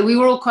 So we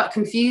were all quite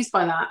confused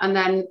by that, and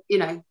then, you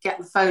know, get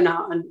the phone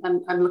out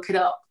and look it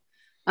up.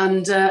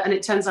 And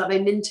it turns out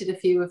they minted a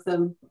few of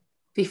them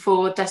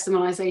before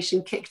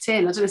decimalisation kicked in.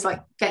 I don't know, it's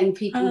like getting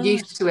people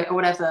used to it or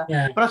whatever.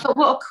 Yeah. But I thought,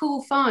 what a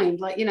cool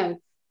find. Like, you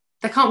know,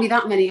 there can't be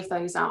that many of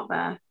those out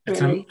there, really. I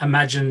can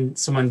imagine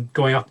someone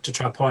going up to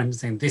Trow Point and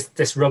saying,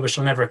 this rubbish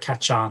will never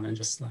catch on, and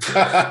just like...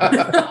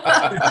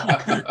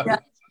 Yeah.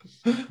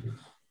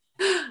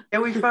 Yeah,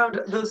 we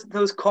found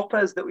those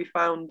coppers that we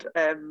found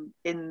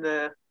in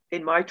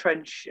my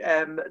trench.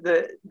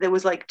 There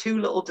was like 2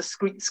 little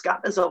discrete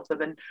scatters of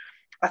them, and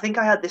I think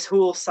I had this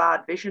whole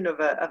sad vision of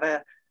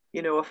a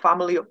you know, a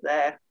family up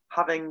there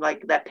having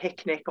like their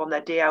picnic on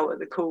their day out at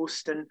the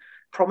coast and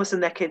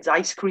promising their kids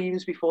ice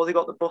creams before they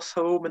got the bus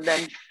home, and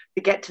then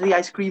they get to the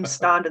ice cream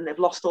stand and they've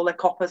lost all their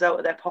coppers out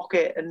of their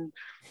pocket, and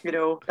you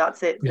know,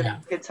 that's it. Yeah.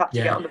 The kids have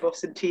to get on the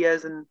bus in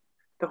tears and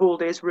the whole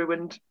day's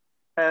ruined.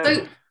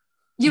 So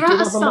you're at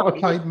a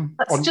site.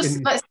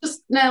 Let's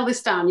just nail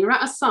this down. You're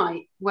at a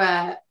site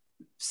where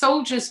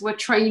soldiers were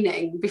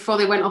training before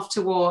they went off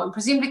to war, and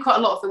presumably quite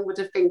a lot of them would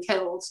have been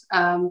killed.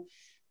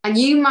 And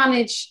you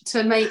managed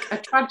to make a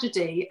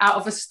tragedy out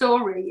of a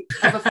story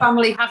of a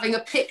family having a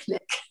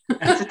picnic.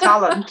 It's a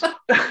talent.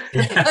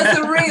 It's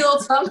a real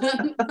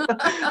talent.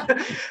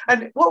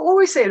 And what were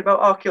we saying about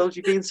archaeology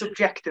being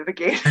subjective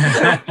again?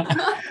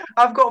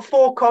 I've got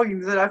 4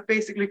 coins and I've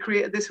basically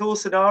created this whole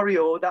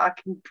scenario that I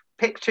can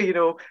picture, you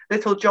know,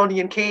 little Johnny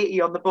and Katie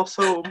on the bus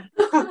home.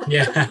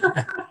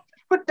 Yeah.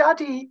 But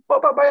Daddy, what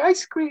about my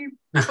ice cream?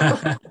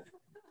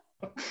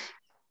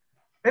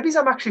 Maybe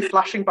I'm actually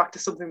flashing back to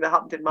something that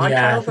happened in my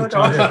childhood.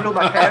 I don't know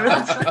my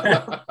parents.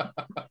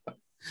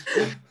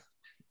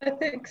 I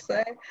think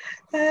so.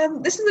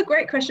 This is a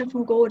great question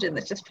from Gordon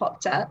that's just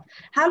popped up.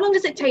 How long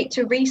does it take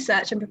to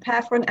research and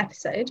prepare for an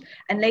episode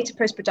and later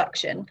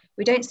post-production?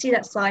 We don't see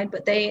that side,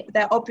 but they're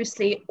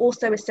obviously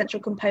also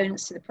essential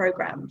components to the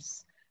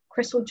programs.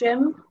 Chris or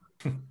Jim?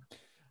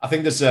 I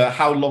think there's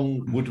how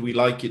long would we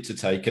like it to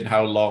take, and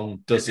how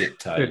long does it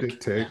take? Did it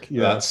take?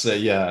 Yeah. That's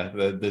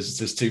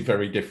there's 2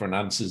 very different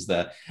answers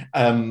there.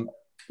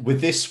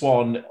 With this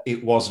one,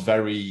 it was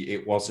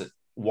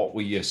what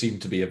we assume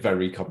to be a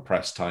very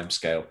compressed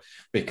timescale,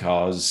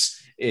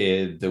 because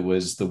there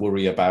was the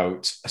worry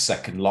about a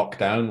second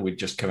lockdown. We'd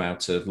just come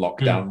out of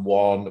lockdown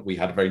 1. We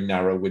had a very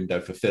narrow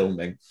window for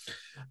filming.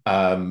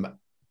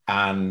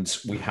 And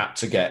we had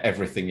to get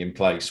everything in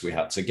place. We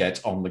had to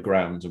get on the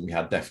ground, and we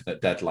had definite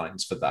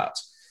deadlines for that.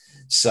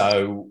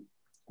 So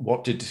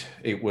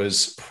it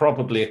was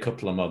probably a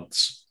couple of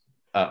months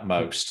at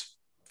most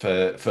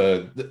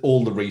for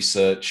all the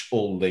research,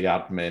 all the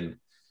admin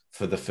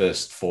for the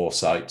first 4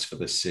 sites for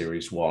this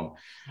series 1.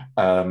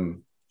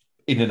 In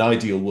an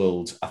ideal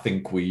world, I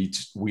think we'd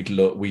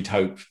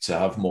hope to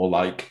have more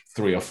like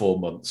 3 or 4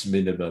 months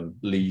minimum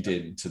lead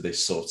in to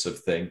this sort of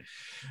thing.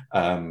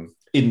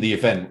 In the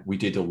event, we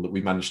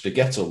managed to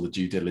get all the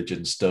due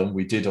diligence done.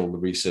 We did all the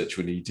research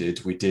we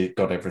needed.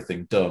 Got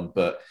everything done,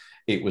 but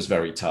it was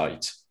very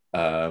tight.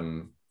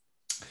 In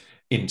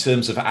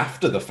terms of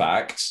after the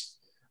fact,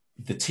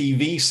 the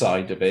TV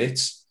side of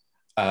it,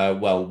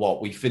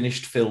 we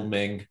finished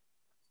filming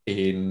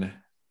in,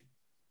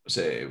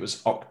 it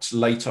was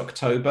late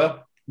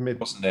October,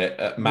 wasn't it?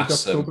 At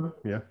Massam.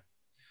 Yeah.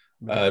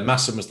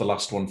 Massam was the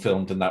last one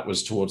filmed, and that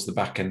was towards the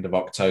back end of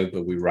October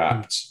we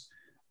wrapped.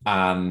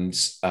 And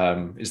is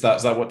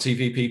that what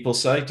TV people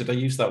say? Did I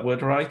use that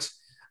word right?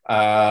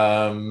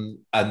 And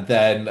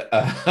then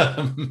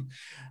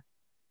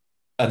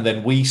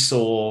we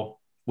saw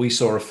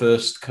a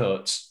first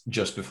cut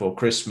just before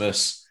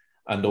Christmas,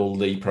 and all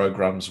the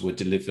programs were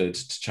delivered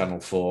to Channel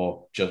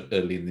 4 just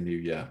early in the new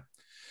year.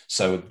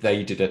 So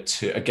they did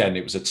it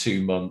was a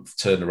 2-month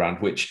turnaround,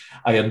 which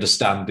I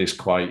understand is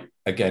quite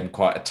a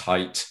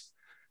tight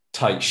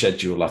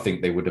schedule. I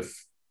think they would have,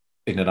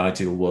 in an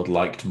ideal world,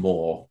 liked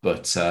more,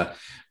 but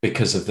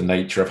because of the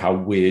nature of how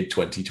weird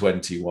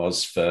 2020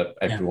 was for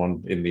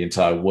everyone in the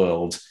entire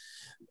world,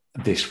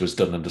 this was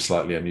done under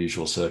slightly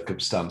unusual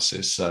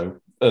circumstances.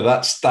 So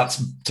that's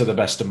to the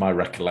best of my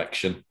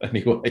recollection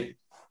anyway.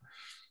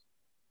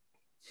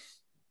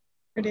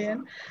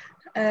 Brilliant.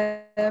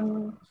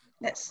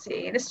 Let's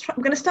see.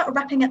 I'm going to start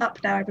wrapping it up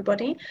now,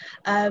 everybody.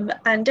 And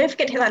don't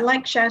forget to hit that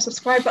like, share, and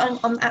subscribe button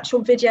on the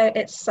actual video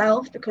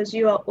itself, because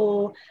you are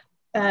all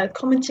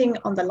commenting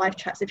on the live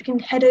chat. So if you can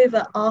head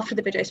over after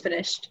the video is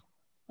finished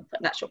and put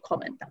an actual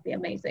comment, that'd be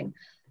amazing.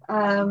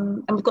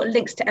 And we've got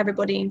links to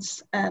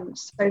everybody's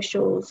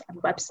socials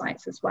and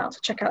websites as well. So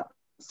check out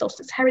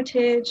Solstice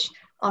Heritage,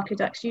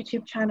 Archaeologic's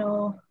YouTube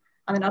channel,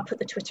 and then I'll put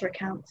the Twitter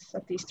accounts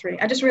of these 3.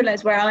 I just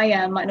realized where I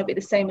am might not be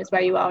the same as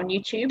where you are on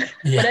YouTube.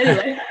 Yeah. But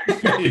anyway.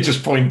 You're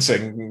just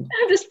pointing.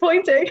 I'm just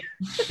pointing.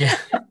 Yeah.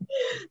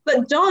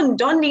 But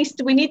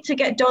we need to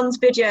get Don's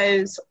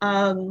videos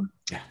on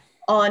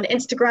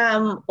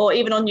Instagram or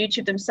even on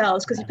YouTube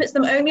themselves, because he puts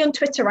them only on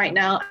Twitter right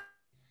now,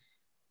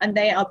 and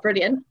they are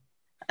brilliant,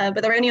 but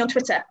they're only on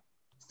Twitter.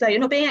 So you're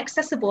not being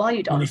accessible, are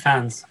you, Don? Only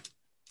fans.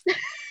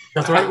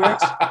 That's the right word?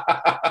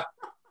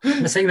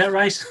 Am I saying that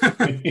right?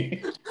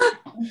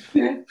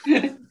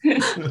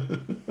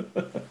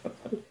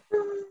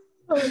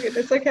 Oh my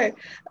goodness, okay.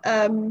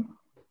 I'm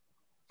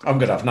going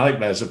to have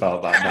nightmares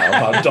about that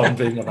now, about Don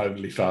being on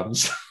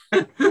OnlyFans.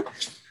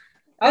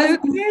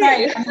 Let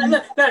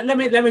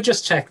me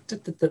just check.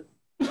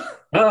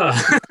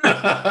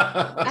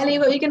 Ali,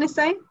 what were you going to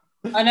say?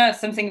 I know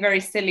something very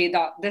silly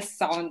that this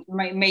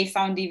may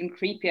sound even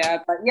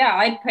creepier, but yeah,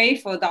 I'd pay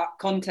for that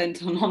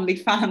content on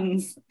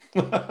OnlyFans.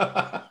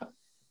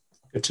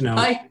 Good to know.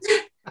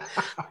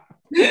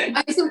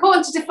 It's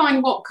important to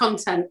define what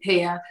content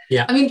here.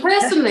 Yeah. I mean,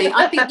 personally,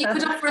 I think you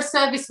could offer a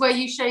service where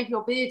you shave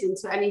your beard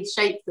into any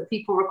shape that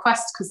people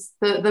request, because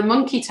the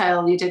monkey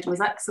tail you did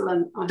was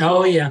excellent.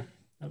 Oh yeah,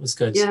 that was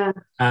good. Yeah,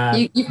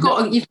 you've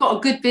got a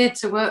good beard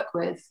to work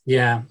with.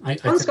 Yeah,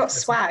 One's got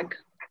swag.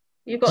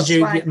 You've got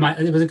swag.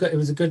 It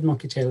was a good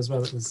monkey tail as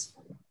well. It was.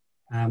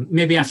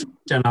 Maybe after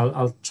done,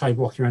 I'll try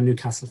walking around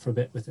Newcastle for a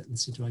bit with it and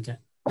see what I get.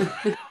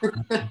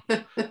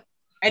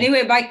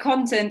 Anyway, by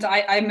content,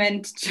 I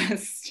meant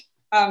just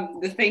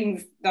the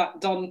things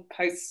that Don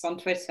posts on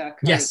Twitter.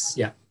 Yes,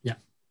 yeah.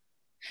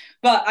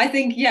 But I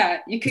think, yeah,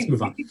 you could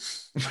move on.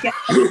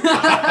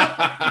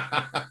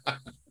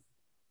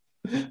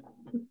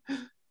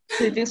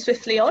 Moving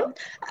swiftly on.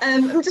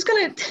 I'm just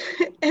going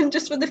to,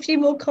 just with a few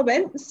more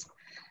comments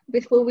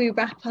before we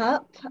wrap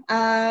up.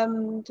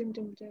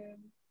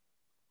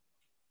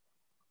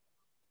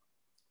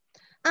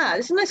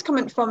 There's a nice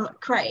comment from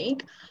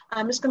Craig.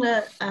 I'm just going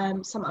to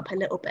sum up a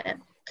little bit.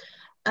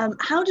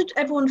 How did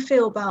everyone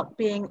feel about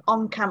being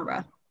on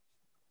camera?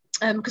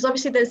 Because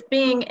obviously there's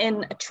being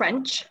in a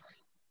trench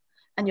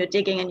and you're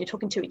digging and you're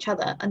talking to each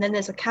other, and then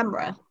there's a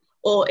camera.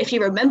 Or if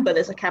you remember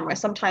there's a camera,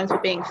 sometimes we're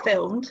being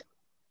filmed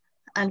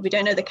and we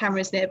don't know the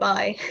camera's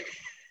nearby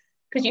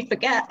because you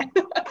forget,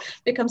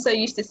 become so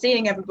used to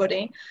seeing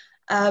everybody.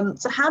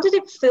 So how did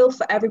it feel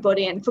for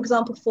everybody? And for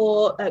example,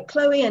 for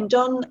Chloe and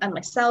John and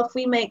myself,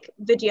 we make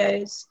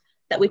videos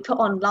that we put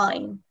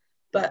online,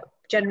 but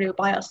generally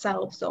by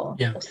ourselves or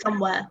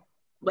somewhere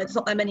where there's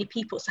not that many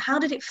people. So how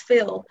did it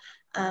feel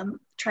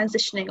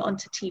transitioning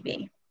onto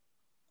TV?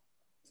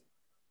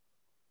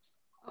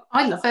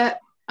 I love it.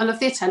 I love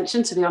the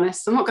attention, to be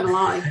honest. I'm not going to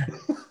lie.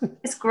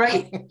 It's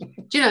great.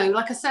 Do you know,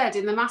 like I said,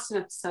 in the Masson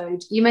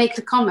episode, you make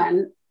a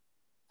comment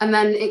and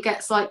then it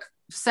gets like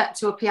set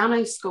to a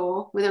piano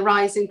score with a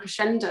rising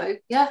crescendo.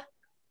 Yeah.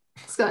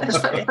 So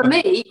for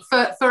me,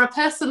 for a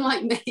person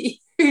like me,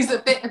 who's a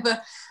bit of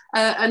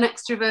an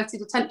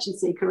extroverted attention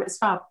seeker, it's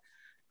fab.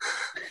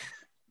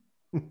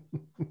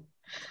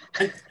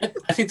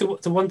 I think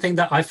the one thing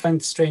that I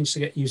find strange to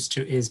get used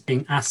to is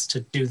being asked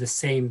to do the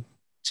same,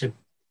 to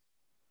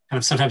kind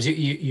of sometimes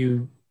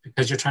you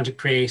because you're trying to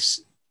create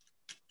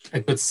a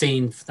good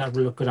scene that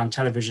will look good on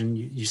television,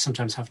 you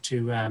sometimes have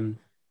to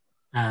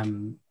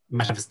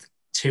might have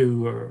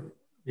 2 or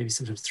maybe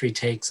sometimes 3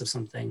 takes of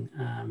something.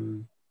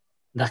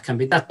 That can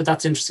be that, but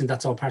that's interesting.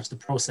 That's all part of the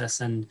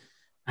process. And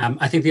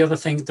I think the other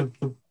thing,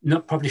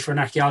 not probably for an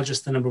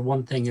archaeologist, the number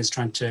one thing is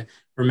trying to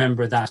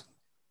remember that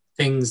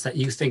things that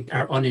you think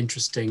are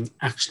uninteresting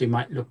actually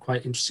might look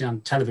quite interesting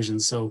on television.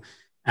 So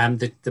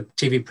the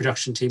TV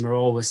production team are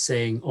always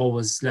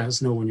let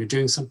us know when you're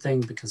doing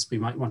something because we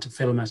might want to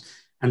film it.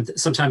 And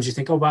sometimes you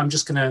think, oh, well, I'm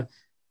just going to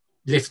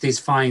lift these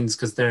finds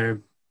because they're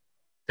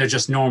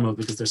just normal,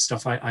 because there's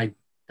stuff I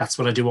that's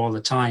what I do all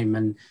the time.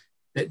 And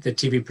the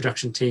TV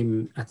production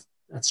team at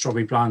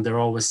Strawberry Blonde, they're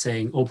always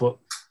saying, oh, but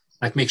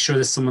like make sure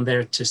there's someone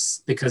there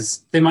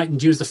because they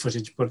mightn't use the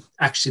footage, but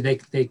actually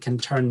they can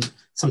turn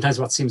sometimes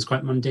what seems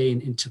quite mundane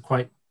into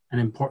quite an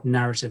important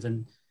narrative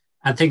and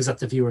things that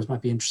the viewers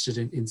might be interested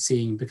in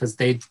seeing, because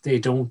they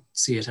don't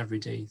see it every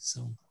day.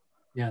 So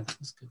yeah, that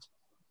was good.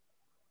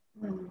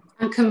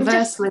 And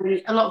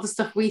conversely, a lot of the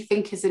stuff we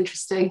think is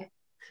interesting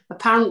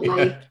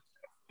apparently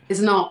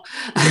is not.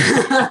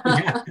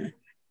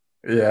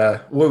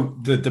 Yeah, well,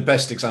 the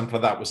best example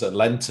of that was at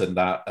Lenton,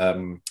 that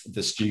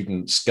the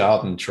students'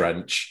 garden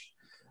trench,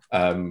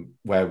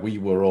 where we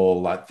were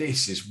all like,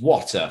 this is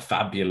what a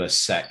fabulous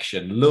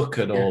section. Look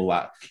at all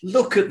that.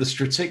 Look at the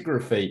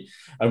stratigraphy.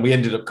 And we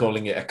ended up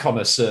calling it a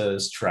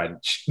connoisseur's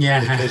trench. Yeah.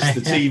 Because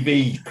the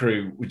TV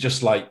crew were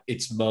just like,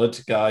 it's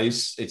mud,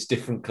 guys. It's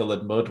different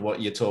coloured mud. What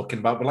are you talking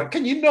about? We're like,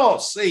 can you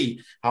not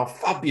see how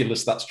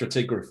fabulous that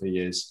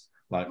stratigraphy is?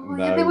 Like, no.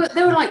 Yeah,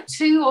 there were like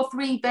 2 or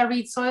 3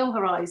 buried soil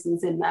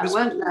horizons in there,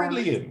 weren't there?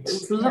 Brilliant. It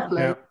was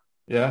lovely.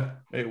 Yeah,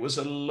 it was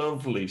a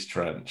lovely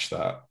trench,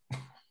 that.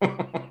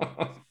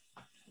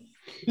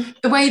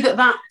 The way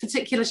that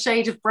particular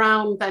shade of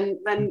brown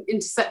then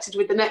intersected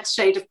with the next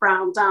shade of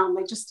brown down,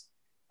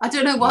 I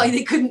don't know why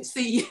they couldn't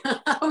see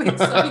how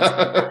exciting.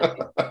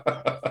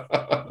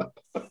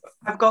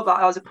 I've got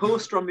that as a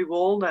poster on my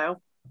wall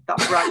now, that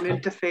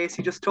Brightman interface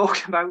you just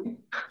talked about.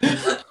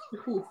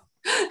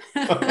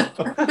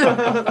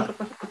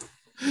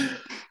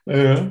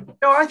 Yeah.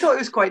 No, I thought it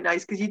was quite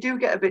nice because you do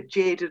get a bit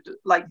jaded,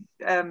 like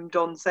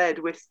Don said,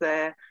 with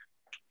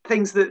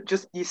things that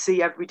just you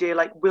see every day,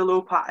 like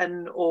willow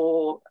pattern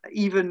or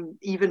even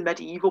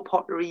medieval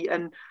pottery.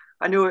 And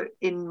I know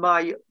in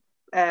my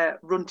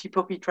Runty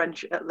Puppy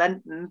Trench at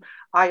Lenton,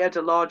 I had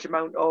a large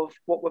amount of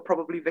what were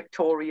probably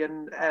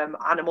Victorian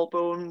animal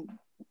bone.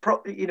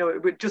 You know,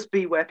 it would just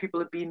be where people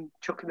had been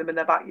chucking them in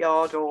their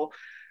backyard,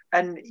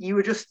 and you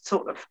were just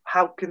sort of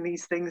howking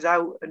these things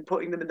out and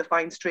putting them in the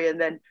fines tray, and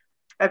then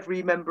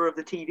every member of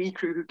the TV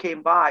crew who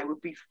came by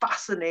would be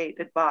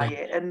fascinated by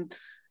it, and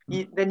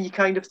then you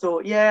kind of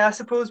thought, yeah, I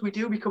suppose we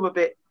do become a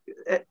bit,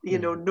 you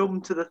know,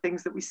 numb to the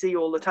things that we see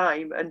all the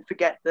time and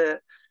forget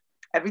that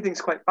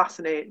everything's quite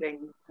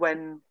fascinating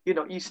when you're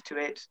not used to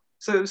it.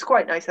 So it was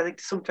quite nice, I think,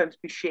 to sometimes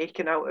be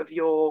shaken out of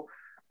your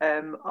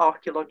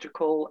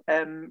archaeological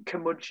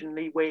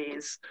curmudgeonly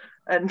ways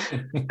and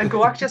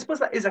go, actually, I suppose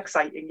that is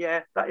exciting.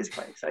 Yeah, that is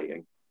quite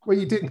exciting. Well,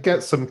 you did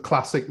get some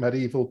classic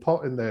medieval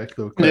pot in there,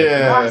 Claire.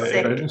 Yeah,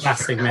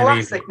 classic medieval.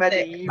 Classic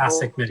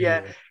medieval.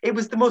 Yeah, it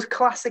was the most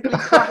classically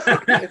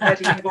classic bit of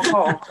medieval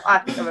pot I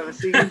think I've ever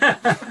seen.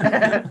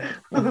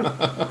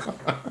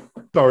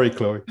 Sorry,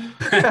 Chloe.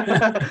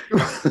 That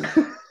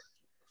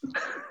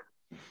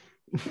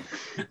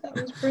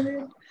was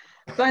brilliant.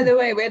 By the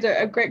way, we had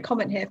a great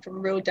comment here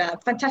from Real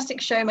Dad.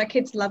 Fantastic show, my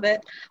kids love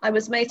it. I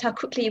was amazed how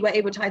quickly you were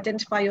able to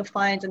identify your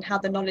finds and how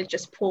the knowledge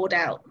just poured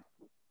out.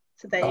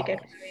 So there you go,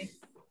 Chloe,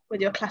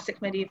 with your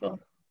classic medieval.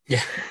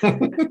 Yeah.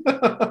 And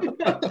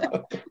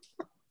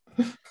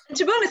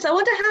to be honest, I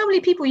wonder how many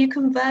people you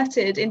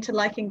converted into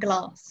liking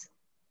glass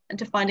and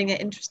to finding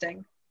it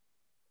interesting.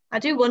 I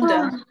do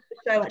wonder,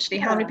 so actually,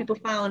 how many people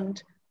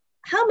found,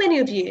 how many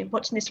of you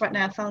watching this right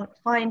now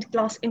find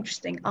glass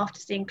interesting after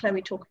seeing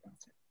Chloe talk about it?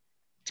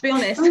 To be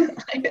honest,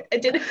 I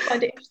didn't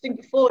find it interesting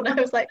before, and I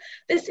was like,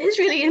 this is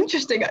really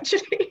interesting,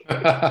 actually.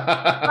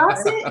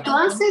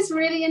 Glass is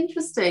really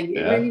interesting.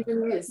 It really,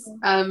 really is.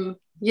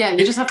 Yeah,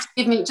 you just have to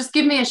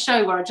give me a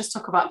show where I just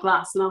talk about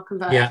glass, and I'll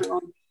convert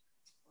everyone.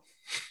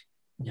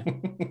 Yeah.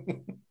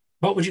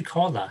 What would you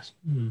call that?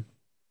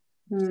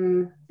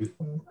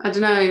 I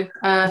don't know.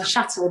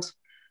 Shattered.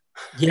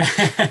 Yeah.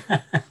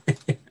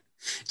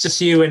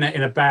 Just you in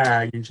a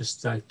bar, and you're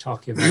just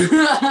talking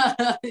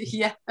about.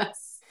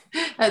 Yes.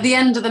 At the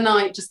end of the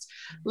night, just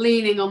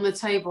leaning on the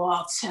table,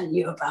 I'll tell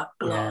you about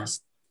glass.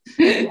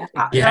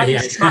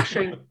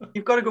 Smashing.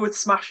 You've got to go with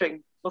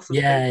smashing.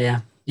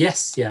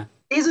 Yes, yeah.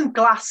 Isn't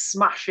glass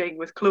smashing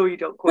with Chloe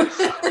Duckworth?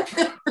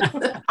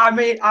 I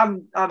mean,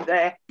 I'm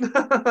there.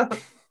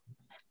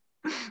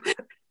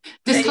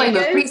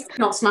 Disclaimer, please do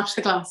not smash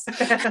the glass.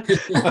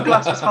 The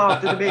glass was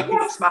hard to make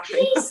people smashing.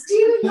 Please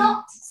do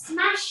not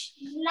smash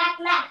the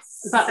glass.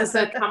 That is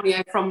a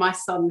cameo from my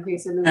son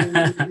who's in the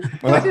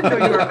room. I didn't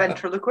know you were a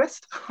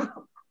ventriloquist.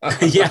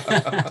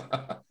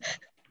 Yeah.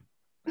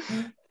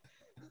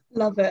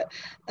 Love it.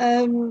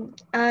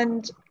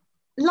 And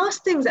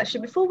last things,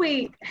 actually, before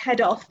we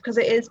head off, because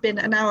it has been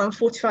an hour and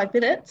 45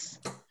 minutes.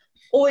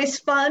 Always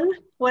fun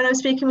when I'm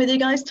speaking with you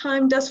guys.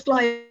 Time does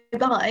fly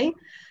by.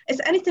 Is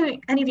there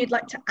anything any of you'd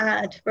like to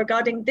add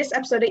regarding this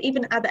episode or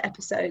even other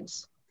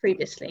episodes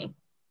previously?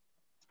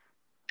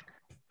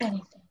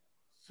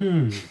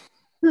 Anything?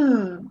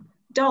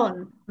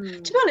 Don. To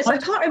be honest, I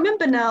can't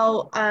remember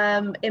now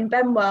in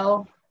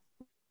Benwell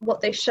what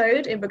they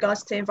showed in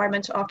regards to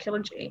environmental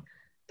archaeology,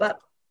 but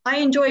I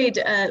enjoyed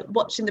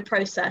watching the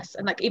process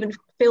and like even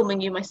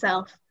filming you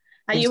myself.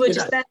 And you were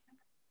just there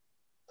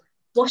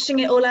washing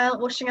it all out,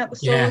 washing out the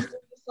soils,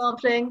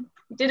 sampling.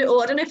 You did it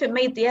all. I don't know if it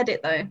made the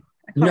edit though.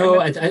 No,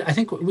 I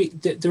think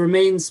the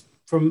remains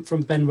from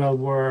Benwell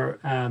were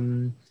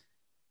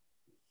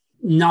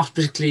not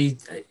particularly.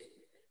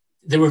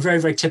 They were very,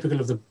 very typical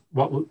of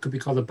what could be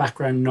called the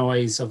background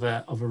noise of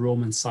a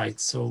Roman site.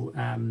 So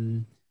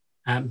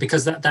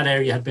because that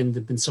area had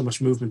been so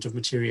much movement of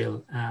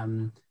material,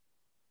 on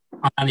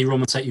any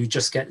Roman site you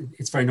just get,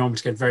 it's very normal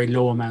to get very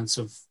low amounts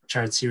of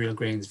charred cereal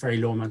grains, very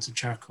low amounts of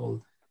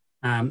charcoal.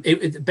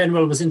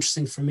 Benwell was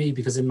interesting for me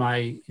because in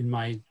my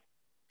kind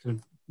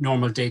of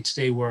normal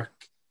day-to-day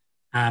work,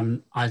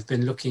 I've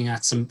been looking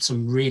at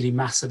some really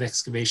massive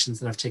excavations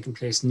that have taken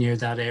place near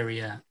that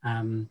area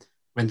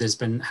when there's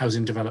been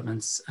housing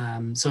developments.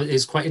 So it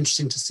is quite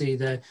interesting to see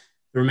the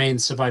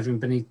remains surviving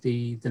beneath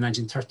the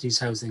 1930s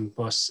housing,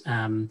 but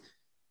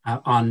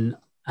on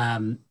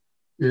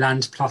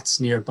land plots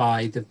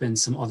nearby, there've been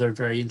some other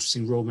very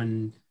interesting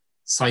Roman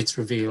sites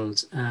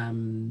revealed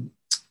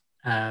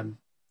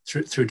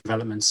through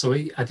development. So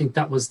I think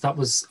that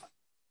was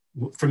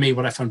for me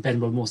what I found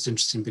Benwell most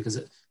interesting,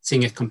 because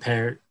seeing it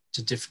compare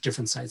to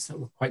different sites that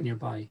were quite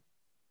nearby.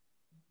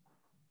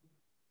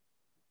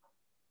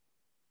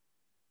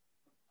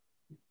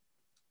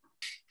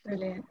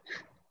 Brilliant.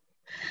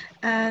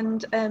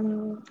 And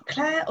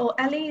Claire or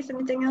Ellie, is there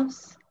anything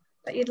else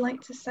that you'd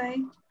like to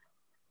say?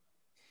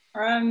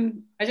 I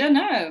don't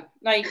know.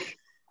 Like,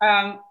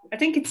 I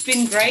think it's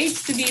been great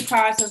to be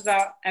part of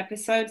that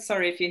episode.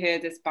 Sorry if you hear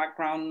this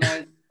background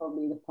noise,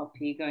 probably the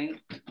puppy going.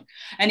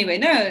 Anyway,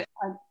 no,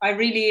 I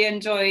really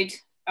enjoyed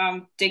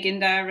digging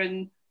there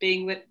and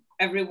being with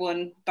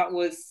everyone that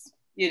was,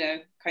 you know,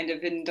 kind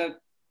of in the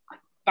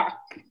back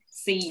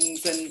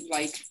scenes and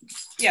like,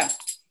 yeah.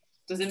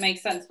 Does it make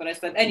sense what I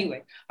said?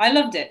 Anyway, I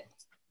loved it.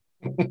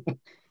 It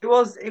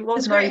was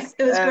nice.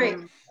 It was great.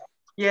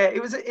 Yeah,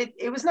 it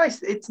was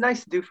nice. It's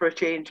nice to do for a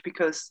change,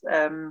 because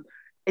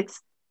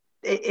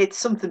it's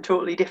something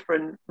totally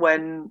different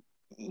when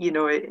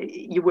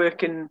you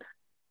work in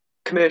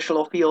commercial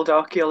or field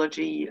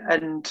archaeology.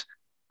 And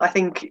I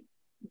think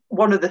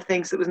one of the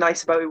things that was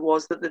nice about it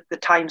was that the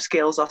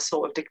timescales are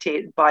sort of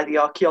dictated by the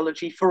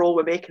archaeology. For all,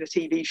 we're making a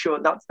TV show,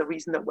 and that's the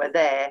reason that we're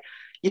there.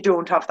 You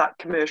don't have that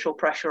commercial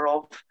pressure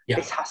of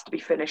this has to be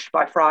finished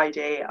by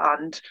Friday,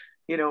 and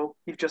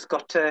you've just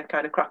got to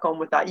kind of crack on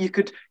with that. You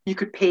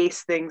could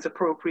pace things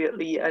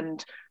appropriately,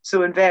 and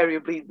so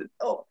invariably,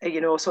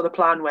 so the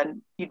plan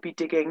went, you'd be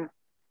digging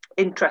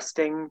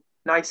interesting,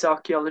 nice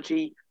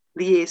archaeology,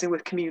 liaising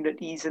with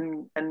communities,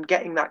 and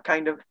getting that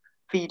kind of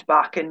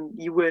feedback, and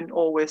you weren't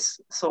always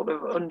sort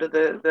of under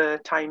the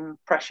time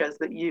pressures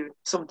that you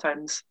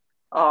sometimes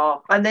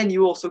are. And then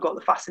you also got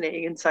the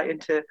fascinating insight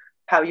into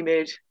how you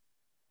made,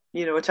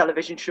 a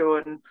television show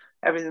and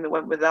everything that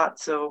went with that.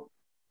 So,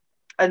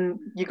 and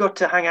you got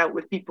to hang out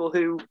with people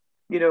who,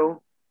 you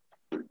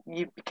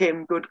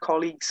became good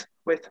colleagues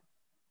with.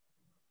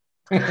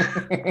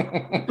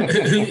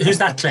 Who's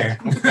that, Claire?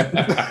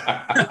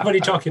 What are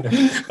you talking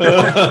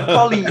about?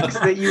 Colleagues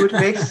that you would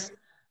miss.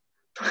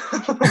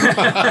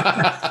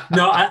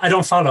 No, I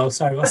don't follow.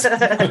 Sorry.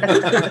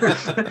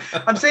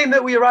 I'm saying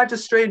that we arrived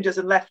as strangers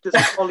and left as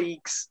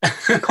colleagues.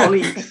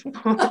 Colleagues.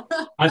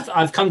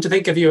 I've come to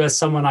think of you as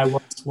someone I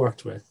once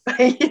worked with.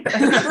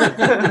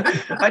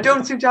 I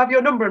don't seem to have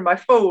your number in my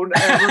phone.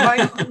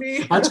 Remind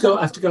me. I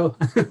have to go.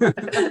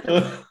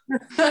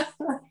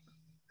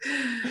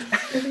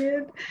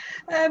 Brilliant.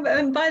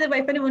 And by the way,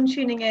 if anyone's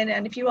tuning in,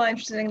 and if you are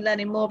interested in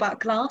learning more about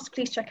glass,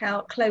 please check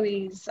out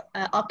Chloe's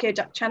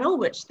Archaeoduct channel,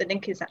 which the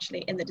link is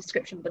actually in the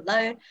description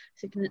below,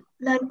 so you can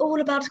learn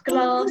all about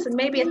glass. And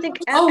maybe I think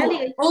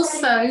Elliot.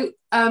 Also,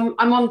 I'm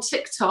on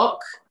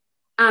TikTok,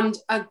 and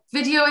a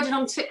video I did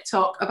on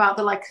TikTok about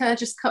the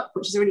Lycurgus Cup,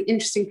 which is a really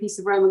interesting piece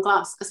of Roman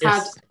glass, has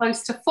had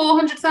close to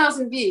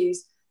 400,000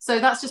 views. So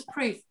that's just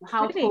proof of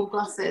how cool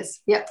glass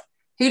is. Yep.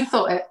 Who'd have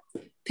thought it?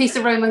 Piece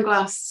of Roman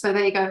glass. So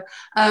there you go.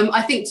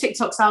 I think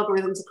TikTok's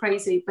algorithms are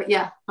crazy, but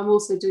yeah, I'm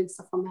also doing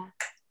stuff on there.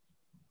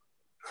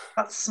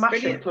 That's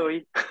smashing,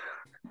 Chloe.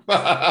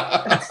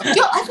 I've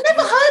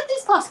never heard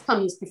these last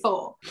puns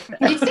before.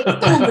 You'd think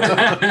someone would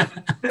have.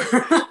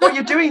 What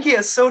you're doing here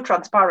is so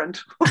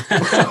transparent.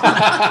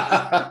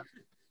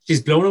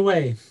 She's blown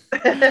away.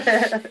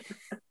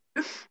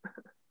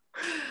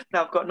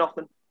 No, I've got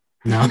nothing.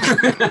 No.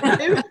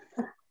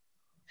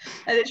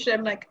 I literally,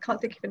 I'm like, I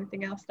can't think of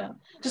anything else now.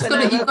 You've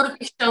got to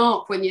be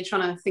sharp when you're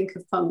trying to think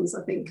of puns.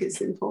 I think is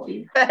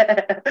important.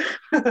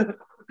 Can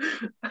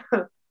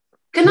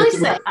I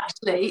say,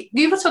 actually,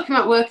 we were talking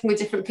about working with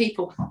different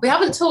people. We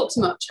haven't talked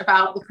much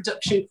about the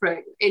production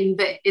crew in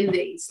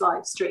these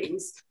live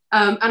streams.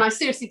 And I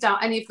seriously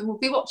doubt any of them will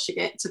be watching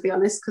it, to be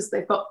honest, because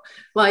they've got,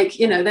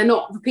 they're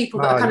not the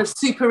people that are kind of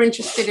super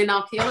interested in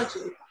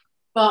archaeology.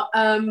 But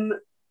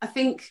I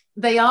think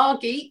they are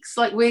geeks,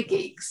 like we're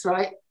geeks,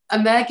 right?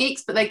 And they're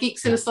geeks, but they're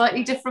geeks in a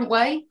slightly different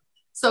way.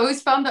 So I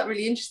always found that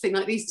really interesting.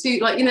 Like these two,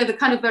 the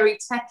kind of very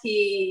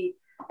techie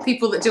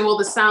people that do all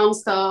the sound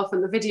stuff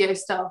and the video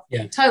stuff,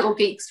 total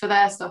geeks for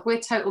their stuff.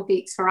 We're total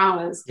geeks for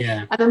ours.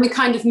 Yeah. And then we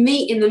kind of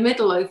meet in the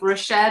middle over a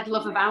shared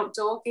love of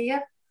outdoor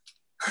gear.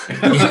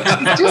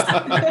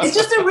 It's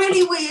just a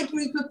really weird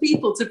group of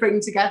people to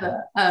bring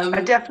together.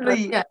 I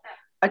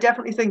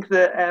definitely think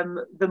that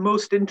the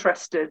most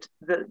interested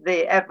that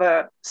they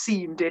ever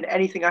seemed in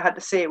anything I had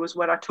to say was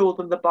when I told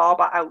them the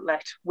barber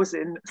outlet was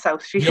in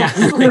South Shields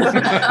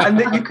and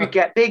that you could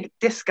get big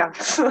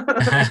discounts.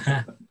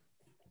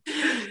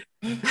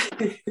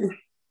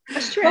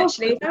 That's true,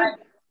 actually.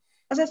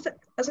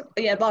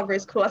 Barber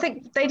is cool. I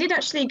think they did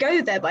actually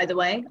go there, by the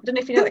way. I don't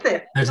know if you know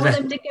that. Some of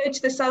them did go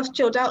to the South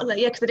Chilled Outlet,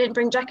 because they didn't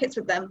bring jackets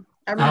with them.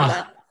 I remember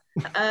that.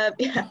 I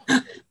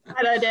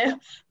don't know,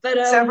 but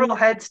several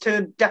heads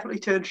definitely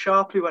turned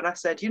sharply when I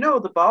said,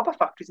 the barber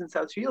factory's in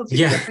South Shields. I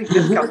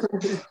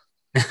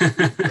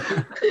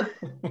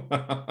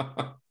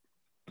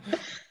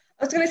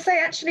was going to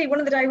say, actually, one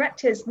of the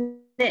directors,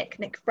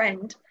 Nick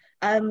Friend,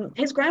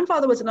 his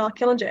grandfather was an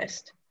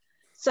archaeologist,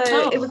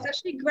 so it was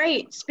actually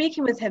great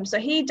speaking with him. So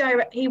he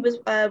was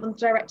one of the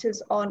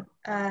directors on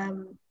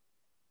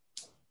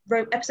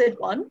episode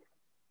 1.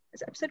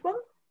 Is it episode 1?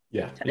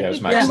 Yeah, it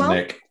was Max and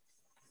Nick.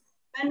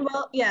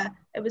 Benwell,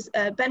 it was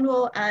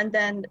Benwell, and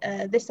then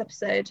this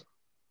episode,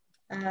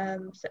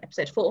 so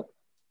episode 4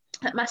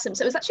 at Massam.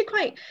 So it was actually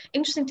quite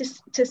interesting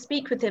to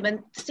speak with him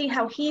and see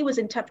how he was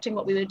interpreting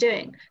what we were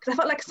doing, because I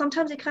felt like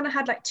sometimes he kind of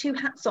had like two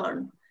hats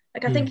on.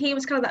 Like I think he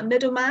was kind of that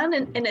middleman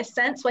in a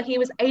sense, where he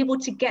was able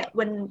to get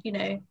when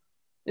we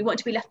want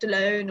to be left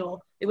alone, or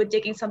we were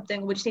digging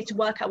something, we just need to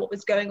work out what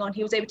was going on.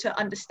 He was able to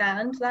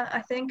understand that,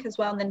 I think, as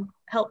well, and then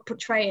help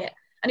portray it.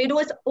 And he'd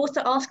always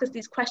also ask us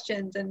these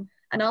questions and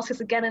ask us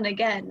again and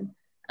again.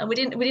 And we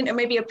didn't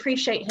maybe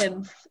appreciate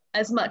him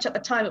as much at the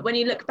time. But when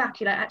you look back,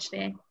 you're like,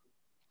 actually,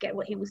 get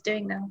what he was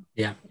doing now.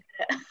 Yeah.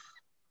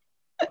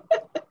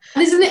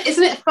 And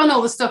isn't it fun,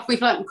 all the stuff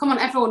we've learned? Come on,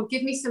 everyone,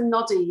 give me some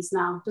noddies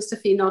now. Just a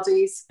few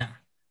noddies.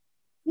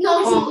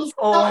 Naughty.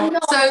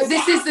 So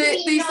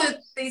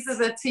these are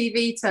the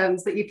TV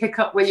terms that you pick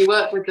up when you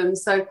work with them.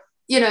 So,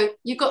 you know,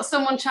 you've got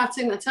someone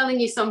chatting, they're telling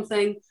you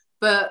something,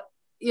 but,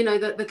 you know,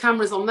 the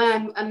camera's on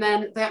them, and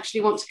then they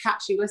actually want to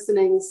catch you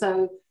listening.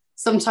 So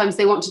sometimes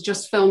they want to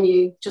just film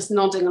you just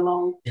nodding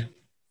along. Yeah.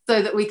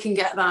 So that we can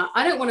get that.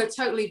 I don't want to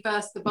totally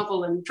burst the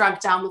bubble and drag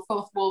down the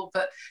fourth wall,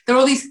 but there are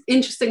all these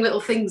interesting little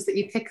things that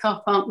you pick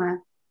up, aren't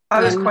there?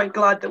 I was quite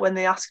glad that when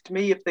they asked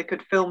me if they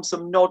could film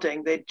some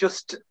nodding, they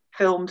just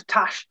filmed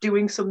Tash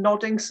doing some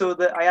nodding so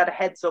that I had a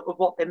heads up of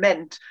what they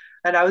meant,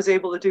 and I was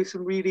able to do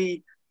some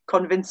really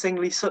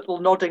convincingly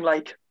subtle nodding,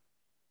 like.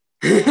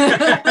 And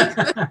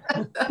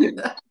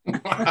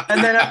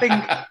then I think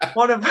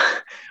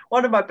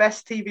one of my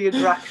best TV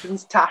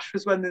interactions, Tash,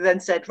 was when they then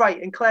said,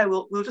 right, and Claire,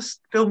 we'll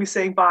just film you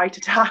saying bye to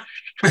Tash.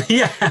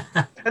 Yeah.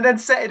 And then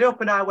set it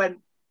up, and I went,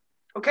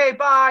 okay,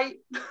 bye.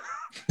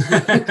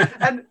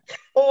 And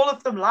all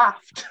of them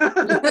laughed.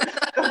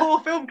 The whole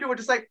film crew were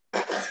just like,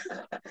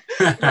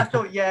 and I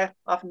thought, yeah,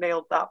 I've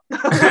nailed that.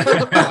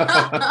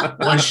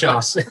 One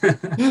shot.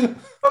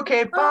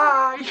 Okay,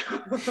 bye.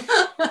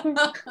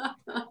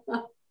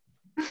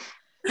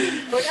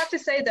 I would have to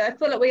say though, I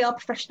feel like we are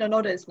professional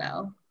nodders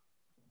now.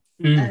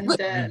 And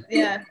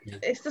yeah,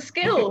 it's the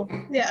skill.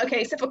 Yeah,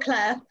 okay, except for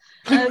Claire.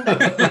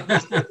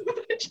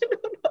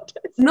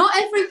 Not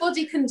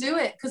everybody can do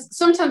it, because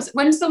sometimes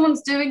when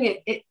someone's doing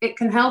it, it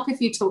can help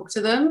if you talk to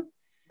them.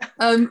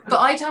 But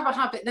I'd have a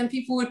habit, then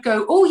people would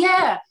go, oh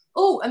yeah,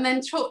 oh, and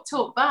then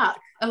talk back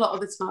a lot of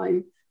the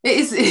time.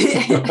 It's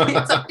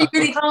actually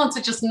really hard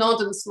to just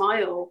nod and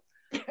smile.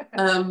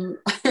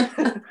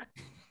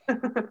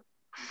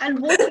 And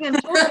walking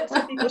and talking,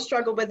 some people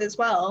struggle with as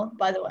well,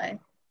 by the way.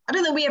 I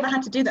don't think we ever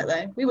had to do that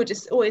though. We were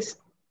just always,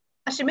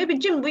 actually maybe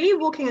Jim, were you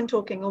walking and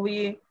talking, or were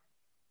you?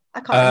 I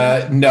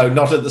can't remember. No,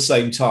 not at the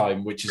same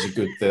time, which is a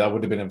good thing. That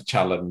would have been a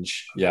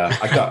challenge. Yeah,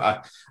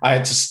 I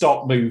had to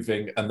stop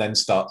moving and then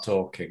start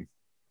talking.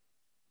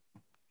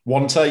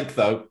 One take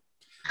though.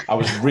 I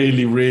was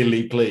really,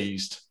 really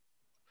pleased.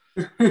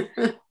 Don't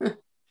worry,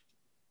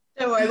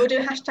 we'll do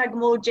hashtag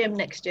more Jim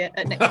next year.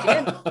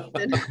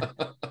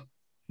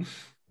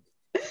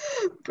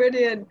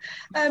 Brilliant.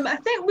 I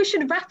think we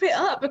should wrap it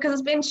up because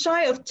it's been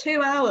shy of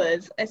 2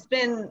 hours. It's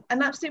been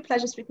an absolute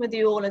pleasure speaking with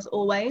you all as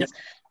always.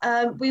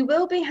 Yep. We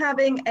will be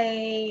having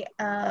a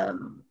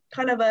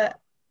kind of a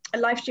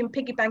live stream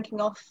piggybacking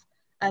off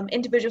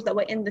individuals that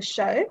were in the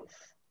show,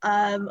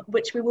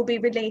 which we will be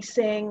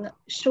releasing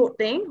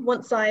shortly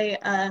once I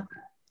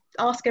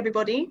ask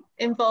everybody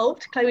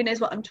involved. Chloe knows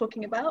what I'm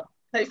talking about.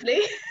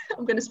 Hopefully,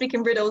 I'm going to speak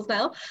in riddles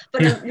now.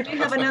 But we do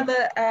have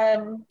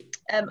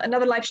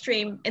another live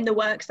stream in the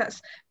works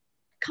that's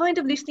kind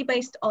of loosely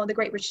based on the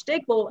Great British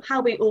Dig, or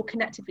how we all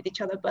connected with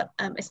each other, but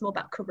it's more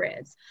about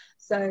careers.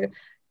 So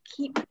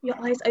keep your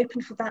eyes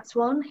open for that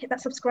one. Hit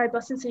that subscribe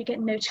button so you get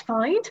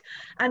notified.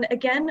 And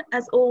again,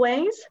 as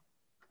always,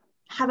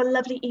 have a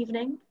lovely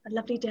evening, a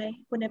lovely day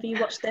whenever you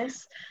watch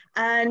this.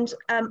 And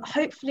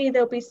hopefully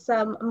there'll be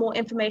some more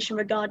information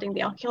regarding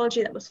the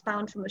archaeology that was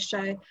found from the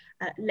show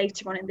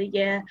later on in the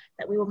year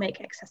that we will make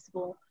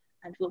accessible,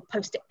 and we'll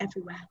post it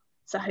everywhere.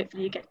 So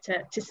hopefully you get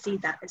to see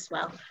that as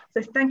well.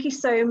 So thank you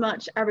so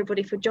much,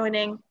 everybody, for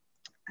joining,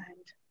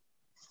 and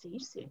see you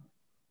soon.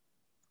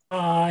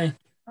 Bye.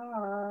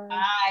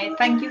 Bye.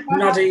 Thank you.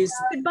 Noddies.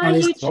 Goodbye,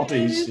 Noddies. YouTube.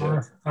 Noddies,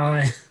 yeah.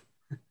 Bye.